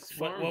 Wait, It's what's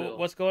like Farmville.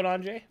 what's going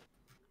on, Jay?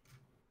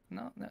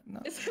 no.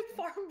 It's like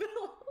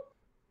Farmville.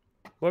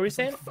 What were we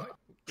saying?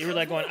 You were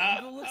like going,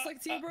 It looks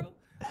like T, bro.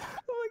 Oh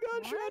my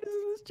god, Shad is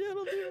in this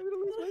channel, dude. I'm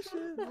gonna lose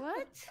my shit.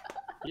 What?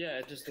 Yeah,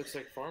 it just looks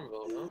like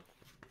Farmville, no?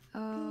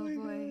 Oh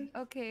boy.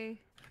 Okay.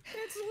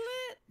 It's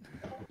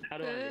lit. How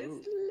do I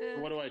move?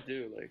 What do I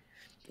do? Like,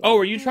 oh,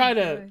 were you trying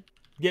boy. to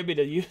get me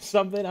to use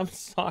something? I'm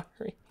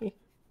sorry.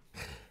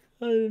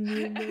 I didn't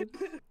mean that.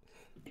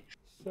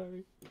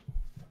 Sorry.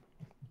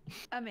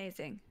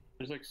 Amazing.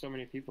 there's like so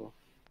many people.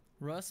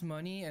 Russ,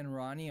 Money, and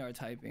Ronnie are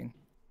typing.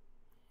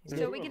 So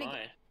Who we am gonna I?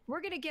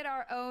 we're gonna get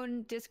our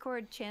own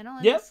Discord channel.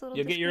 In Yep, this little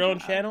you'll get your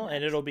Discord own channel,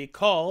 and nice. it'll be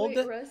called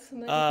Wait, Russ,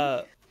 money?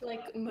 uh,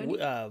 Like money?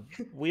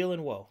 Wheel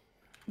and Woe.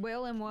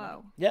 Will and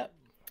Woe. Yep.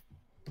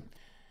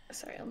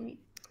 Sorry, I'll meet.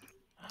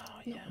 Oh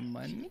yeah.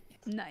 Money?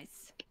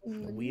 Nice.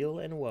 Wheel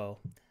and Woe.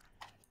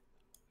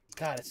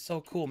 God, it's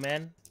so cool,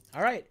 man.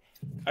 All right.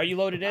 Are you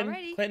loaded in,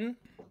 Alrighty. Clinton?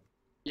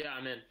 Yeah,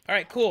 I'm in. All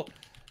right, cool.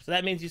 So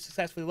that means you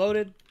successfully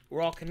loaded.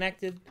 We're all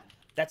connected.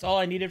 That's all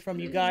I needed from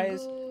you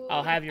guys.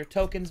 I'll have your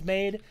tokens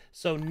made.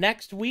 So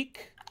next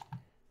week,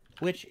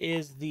 which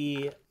is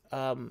the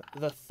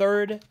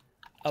 3rd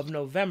of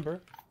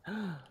November,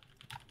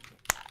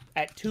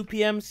 at 2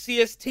 p.m.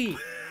 CST,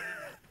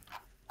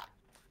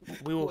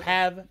 we will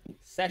have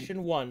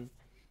session 1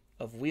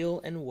 of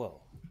Weal and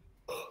Woe.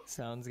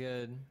 Sounds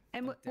good.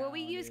 And will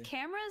we down, use dude.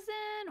 cameras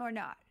then or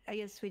not? I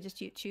guess we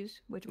just choose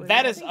which one.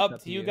 That we is want. up up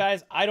to to you you.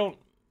 guys. I don't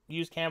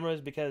use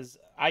cameras because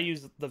I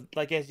use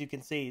like as you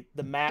can see,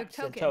 the maps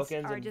and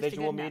tokens are and just a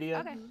visual good enough. media.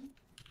 Okay,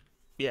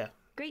 Yeah.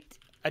 great.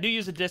 I do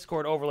use a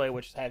Discord overlay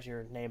which has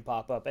your name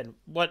pop up. And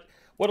what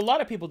a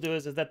lot of people do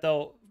is that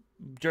they'll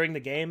during the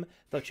game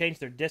they'll change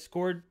their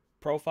Discord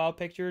profile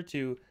picture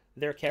to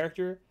their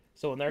character.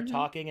 So when they're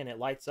talking and it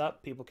lights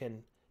up, people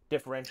can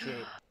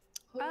differentiate.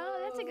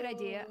 Oh, that's a good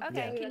idea.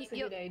 Okay, Yeah. can That's a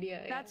you? good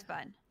idea. That's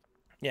fun.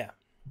 Yeah.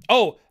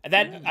 Oh,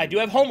 that I do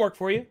have homework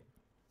for you.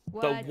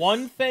 What? The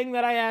one thing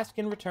that I ask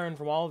in return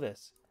from all of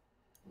this,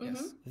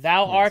 Yes.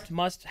 thou art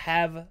must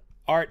have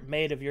art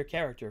made of your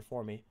character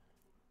for me,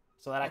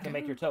 so that I can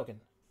make your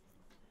token.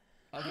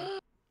 Okay.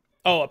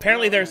 Oh,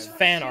 apparently there's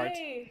fan art.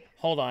 Yay.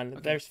 Hold on,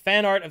 there's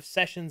fan art of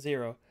session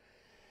 0.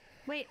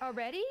 Wait,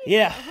 already?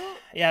 Yeah, Who-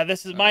 yeah.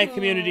 This is my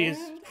community is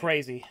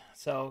crazy.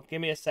 So give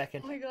me a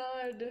second. Oh my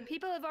god.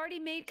 People have already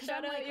made. Cause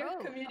Shout I'm out like, your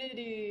oh.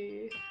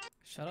 community.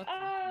 Shout out to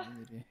Ah. the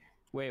community.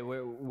 Wait,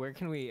 where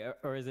can we,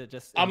 or is it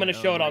just? I'm in gonna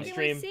your show own, it on like-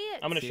 Can we stream. see it?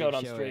 I'm gonna See show it it,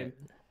 on show stream. it.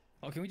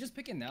 Oh, can we just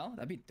pick it now?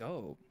 That'd be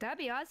dope. That'd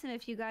be awesome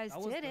if you guys That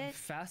was did the it.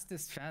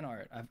 fastest fan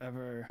art I've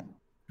ever.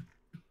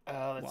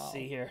 Let's Wow.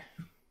 see here.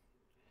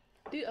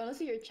 Dude,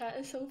 honestly, your chat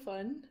is so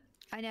fun.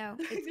 I know.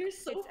 They're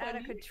It's, so it's out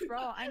of funny.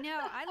 control. I know.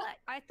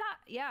 I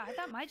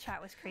thought my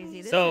chat was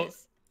crazy. This So-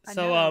 is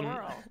so, another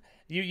world.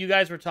 You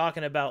guys were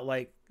talking about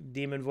like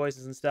demon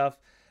voices and stuff,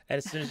 and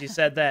as soon as you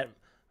said that,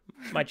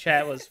 my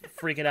chat was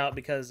freaking out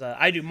because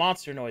I do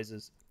monster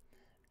noises,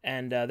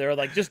 and they were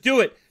like, "Just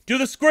do it, do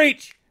the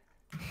screech,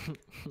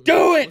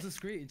 do it." What's a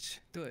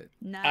screech? Do it.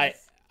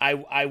 Nice.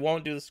 I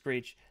won't do the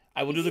screech.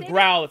 I will do the Say it.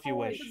 growl if you Oh,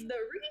 wish. it's the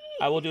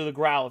I will do the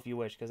growl if you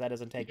wish, because that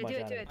doesn't take Do much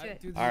it, out do of it, it.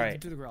 do it. Do, All right.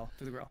 Do the growl.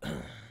 Do the growl.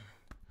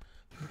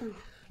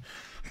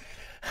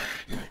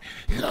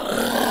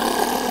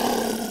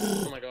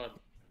 Oh my god.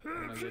 Oh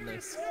my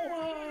goodness.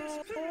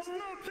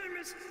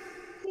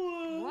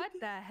 What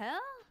the hell?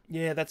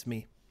 Yeah, that's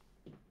me.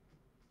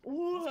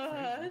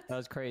 What? That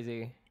was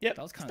crazy. Yep.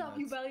 That was kind Stop, of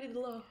you violated the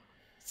law.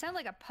 Sound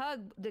like a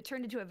pug that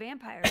turned into a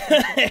vampire.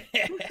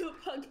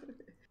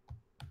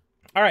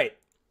 All right.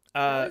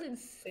 That was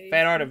insane.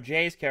 Fan art of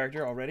Jay's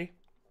character already.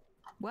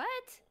 What?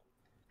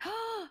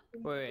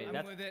 Wait, I'm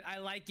that's, with it. I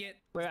like it.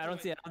 wait, I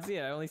don't see it. I don't see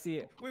it. I only see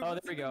it. Wait, Oh, there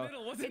what's we in the go.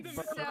 middle? What's in the It's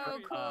middle? so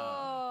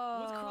cool.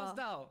 What's crossed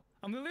out?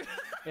 I'm literally.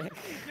 Yeah,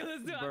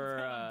 let's do it. I'm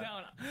Bruh.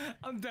 down.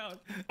 I'm down.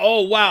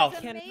 Oh wow!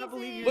 That's Cannot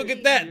believe you. Look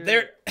at that.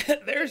 There,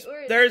 Where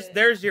is it?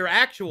 there's your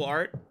actual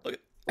art. Look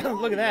at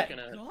look at that.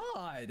 Looking at it.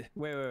 God.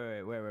 Wait.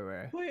 Wait,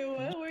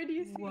 what? Where do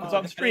you see It's it?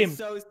 on stream. That is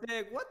so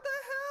sick. What the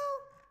hell?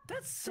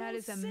 That's so That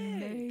is sick.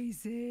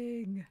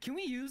 amazing. Can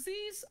we use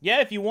these?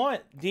 Yeah, if you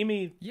want,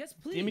 Demi. Yes,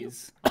 Demi,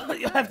 please.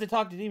 you'll have to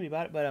talk to Demi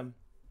about it, but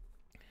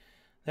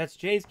that's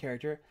Jay's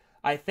character.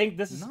 I think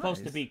this is supposed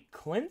to Nice. be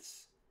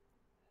Clint's.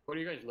 What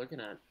are you guys looking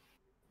at?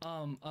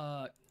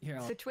 Here.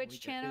 The Twitch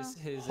channel.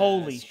 His,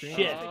 Holy stream.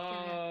 shit.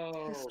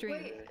 Oh. The stream.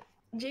 okay.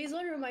 Jay's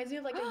one reminds me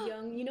of like a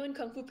young, you know, in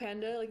Kung Fu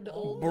Panda, like the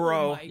old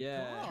Bro. my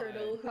Yeah. God.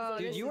 turtle. Who's Oh, like,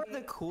 Dude, you are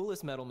the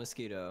coolest metal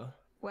mosquito.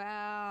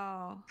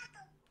 Wow.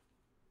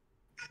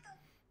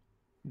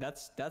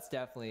 That's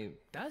definitely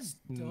That's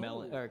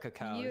melon dope. or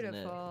cacao, isn't it?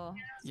 Beautiful.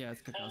 Yeah,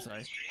 it's cacao.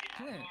 Sorry.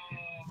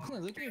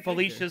 Clint, look at your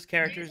Felicia's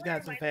character's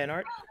got some fan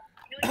art.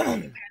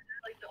 Clint,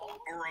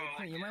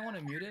 you might want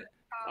to mute it.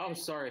 Oh,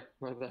 sorry.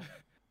 My bad.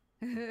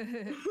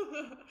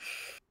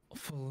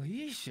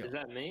 Felicia. Is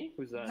that me?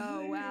 Who's that?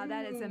 Oh wow,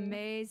 that is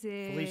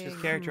amazing.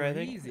 Felicia's character, I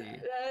think. Crazy.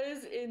 That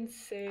is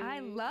insane. I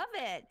love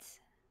it.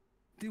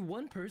 Did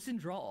one person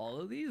draw all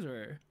of these,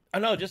 or? Oh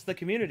no, just the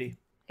community.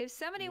 If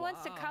somebody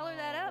wants to color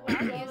that up, Wow.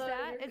 I'll Love use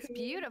that. your It's community.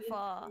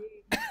 beautiful.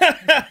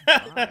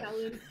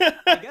 Talent.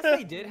 I guess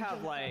they did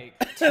have like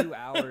 2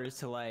 hours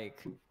to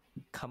like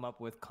come up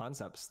with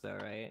concepts, though,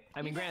 right?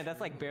 I mean, granted, that's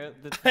like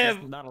that's I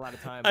have- not a lot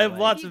of time. I have but,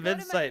 lots You of go to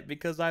my- insight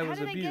because I How was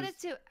did I get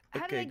abused. it to?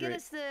 How did Okay, I get great.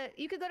 us the?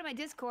 You could go to my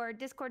Discord,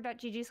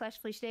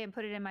 discord.gg/FeliciaDay, and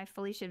put it in my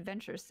Felicia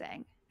Adventures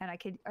thing, and I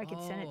could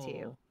send it to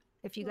you Oh.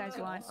 if you guys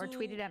Wow. want, or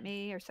tweet it at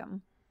me or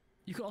something.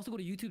 You could also go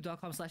to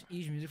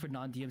youtube.com/easemusic for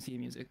non-DMCA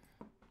music.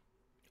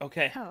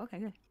 Okay. Oh, okay,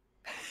 good.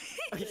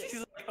 Okay, she's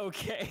like,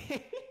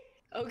 okay.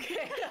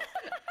 Okay.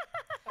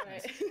 All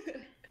right.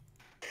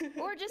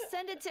 Or just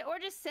send it to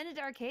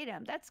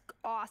Arcadum. That's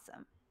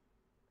awesome.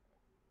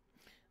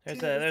 There's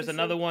Dude, this there's is so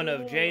another one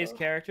of Jay's cool.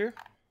 character.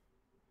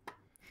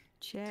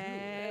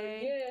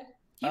 Jay, Yeah.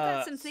 you got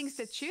Uh, some things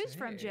to choose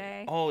from, sick.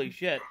 Jay. Holy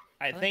shit!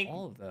 I like think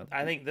all of them.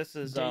 I think this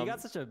is Jay, you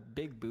got such a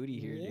big booty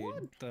here, dude.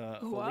 What the?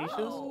 Felicia's.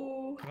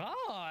 Oh.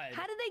 God.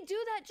 How did they do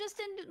that just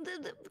in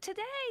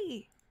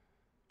today?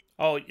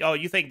 Oh,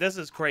 you think this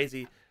is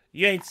crazy?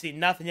 You ain't seen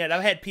nothing yet.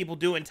 I've had people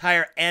do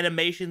entire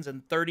animations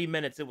in 30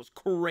 minutes. It was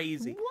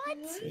crazy. What?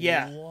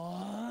 Yeah.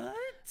 What?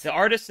 The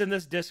artists in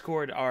this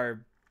Discord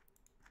are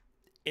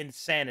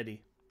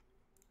insanity.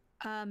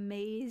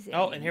 Amazing.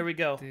 Oh, and here we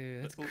go.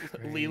 Dude, that's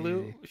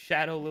Lilu, crazy.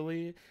 Shadow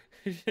Lily,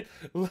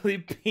 Lily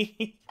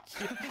Peach.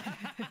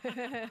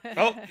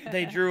 Oh,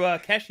 they drew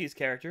Keshi's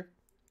character.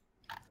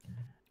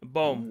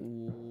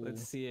 Boom.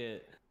 Let's see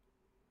it.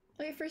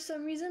 Wait, for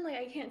some reason, like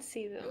I can't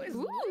see them.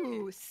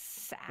 Ooh,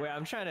 sad. Wait,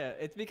 I'm trying to.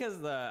 It's because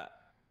the.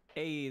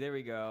 Hey, there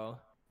we go.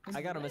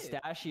 I got a lit.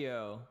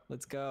 mustachio.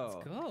 Let's go.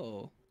 Let's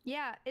go.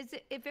 Yeah,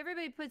 if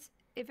everybody puts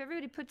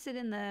it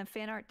in the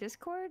fan art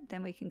Discord,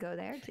 then we can go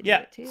there to do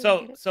Yeah. it too.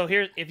 So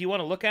here, if you want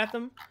to look at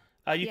them,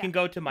 you Yeah. can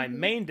go to my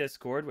main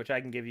Discord, which I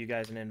can give you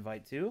guys an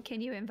invite to.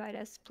 Can you invite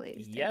us,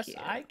 please? Thank Yes, you.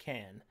 I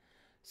can.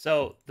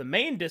 So the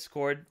main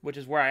Discord, which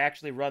is where I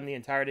actually run the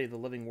entirety of the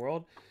living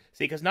world.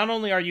 See, because not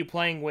only are you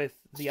playing with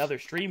the other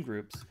stream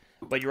groups,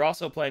 but you're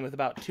also playing with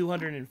about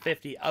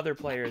 250 other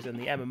players in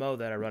the MMO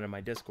that I run in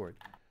my Discord.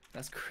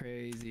 That's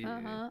crazy.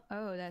 Dude.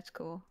 Oh, that's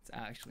cool. It's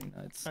actually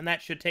nuts. And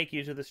that should take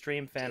you to the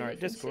Stream Fan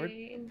Art That's Discord,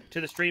 insane. to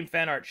the Stream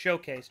Fan Art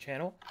Showcase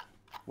channel,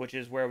 which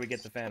is where we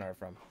get the fan art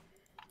from.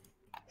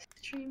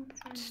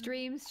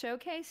 Streams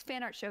showcase,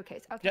 fan art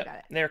showcase. Okay, got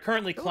it. They're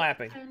currently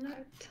clapping.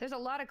 There's a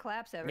lot of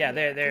claps over Yeah,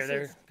 here.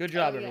 they're good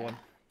job, everyone.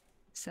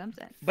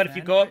 Something. But if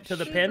you Fan go up art to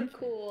the Super pin,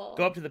 cool.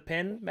 go up to the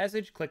pin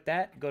message, click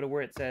that, go to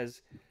where it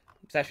says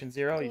session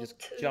 0, you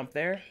just jump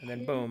there, and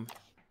then boom.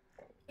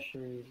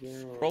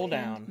 Scroll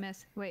down.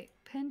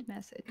 Pinned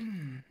message.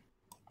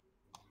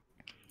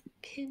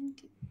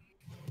 Pinned.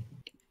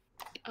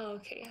 Oh,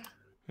 okay, yeah.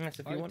 That's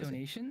if you Art want to see.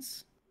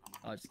 donations?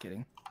 Oh, just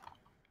kidding.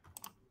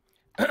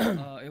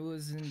 It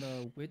was in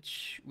the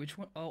which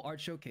one? Oh,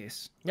 art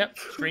showcase. Yep,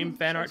 Stream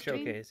Fan Art Stream.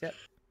 Showcase. Yep.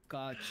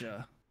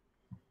 Gotcha.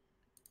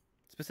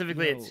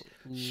 Specifically, Yo, it's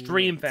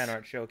Stream lit. Fan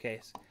Art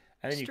Showcase.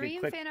 And then you Stream can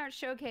click, fan art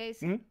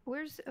showcase. Hmm?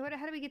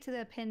 How do we get to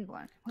the pinned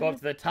one? go up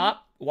to the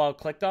top while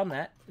clicked on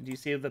that. Do you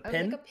see the Oh,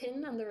 pin? like a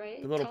pin on the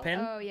right. The little top? pin?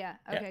 Oh yeah.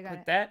 Okay, Yeah, got click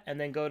it. that, and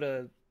then go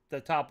to the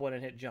top one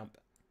and hit jump.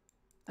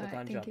 Click Alright,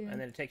 on thank jump, you. and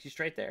then it takes you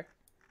straight there.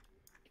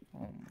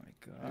 Oh my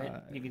And then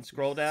god. you can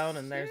scroll down,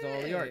 and there's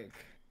all the art.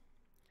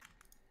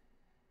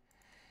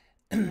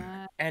 Sick.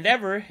 And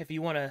if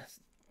you want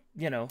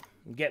to,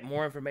 get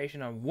more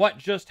information on what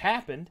just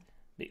happened,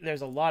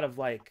 there's a lot of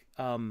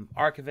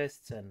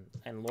archivists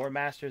and lore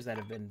masters that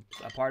have been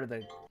a part of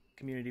the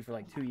community for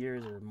like 2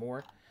 years or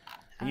more.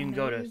 And you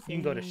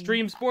can go to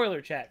Stream Spoiler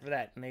Chat for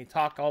that, and they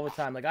talk all the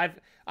time. Like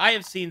I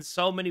have seen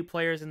so many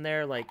players in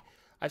there. Like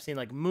I've seen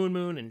like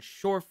Moon and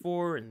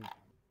Shore4 and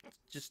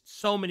just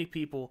so many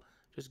people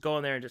just go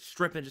in there and just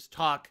strip and just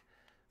talk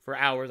for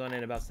hours on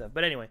end about stuff.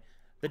 But anyway,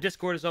 the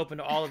Discord is open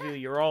to all of you.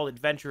 You're all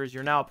adventurers.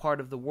 You're now a part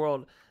of the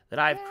world that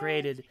I've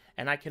created,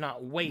 and I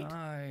cannot wait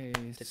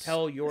Nice. to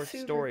tell your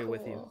Super story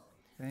with you. cool.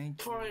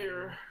 Thank you.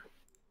 Fire.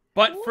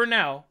 But for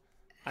now,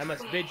 I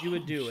must bid you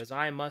adieu, as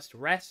I must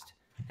rest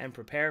and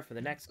prepare for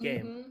the next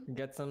game.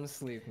 Get some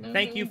sleep, man.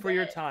 Thank you for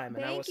your time,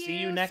 and I will Thank see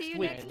you you. next See you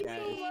week. next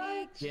guys.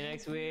 week. See you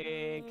next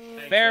week.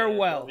 Thanks,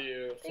 Farewell. Love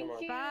you so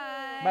much.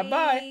 Bye.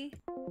 Bye-bye.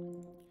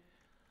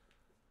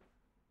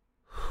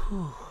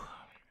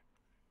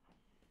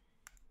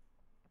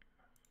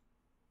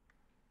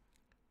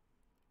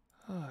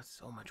 Oh,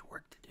 so much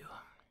work to do.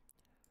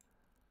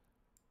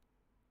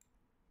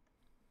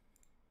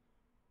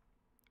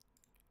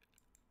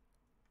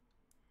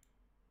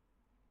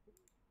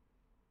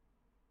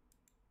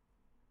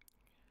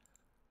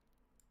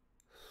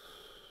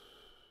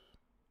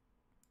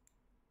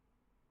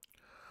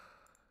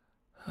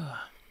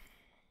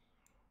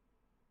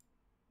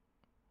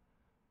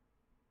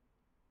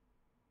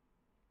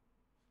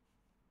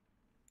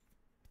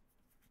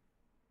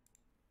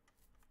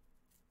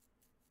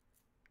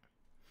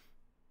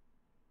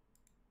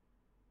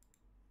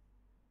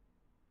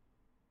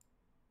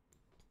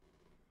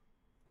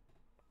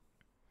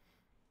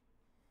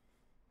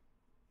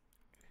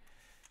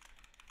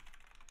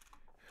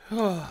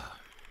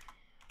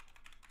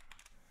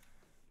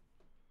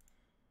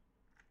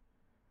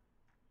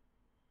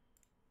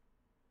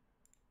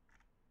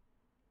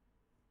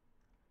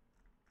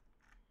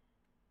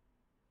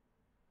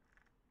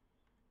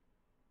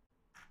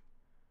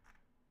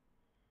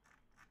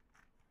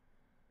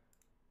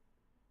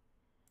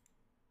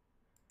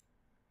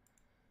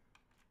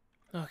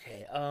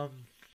 Okay,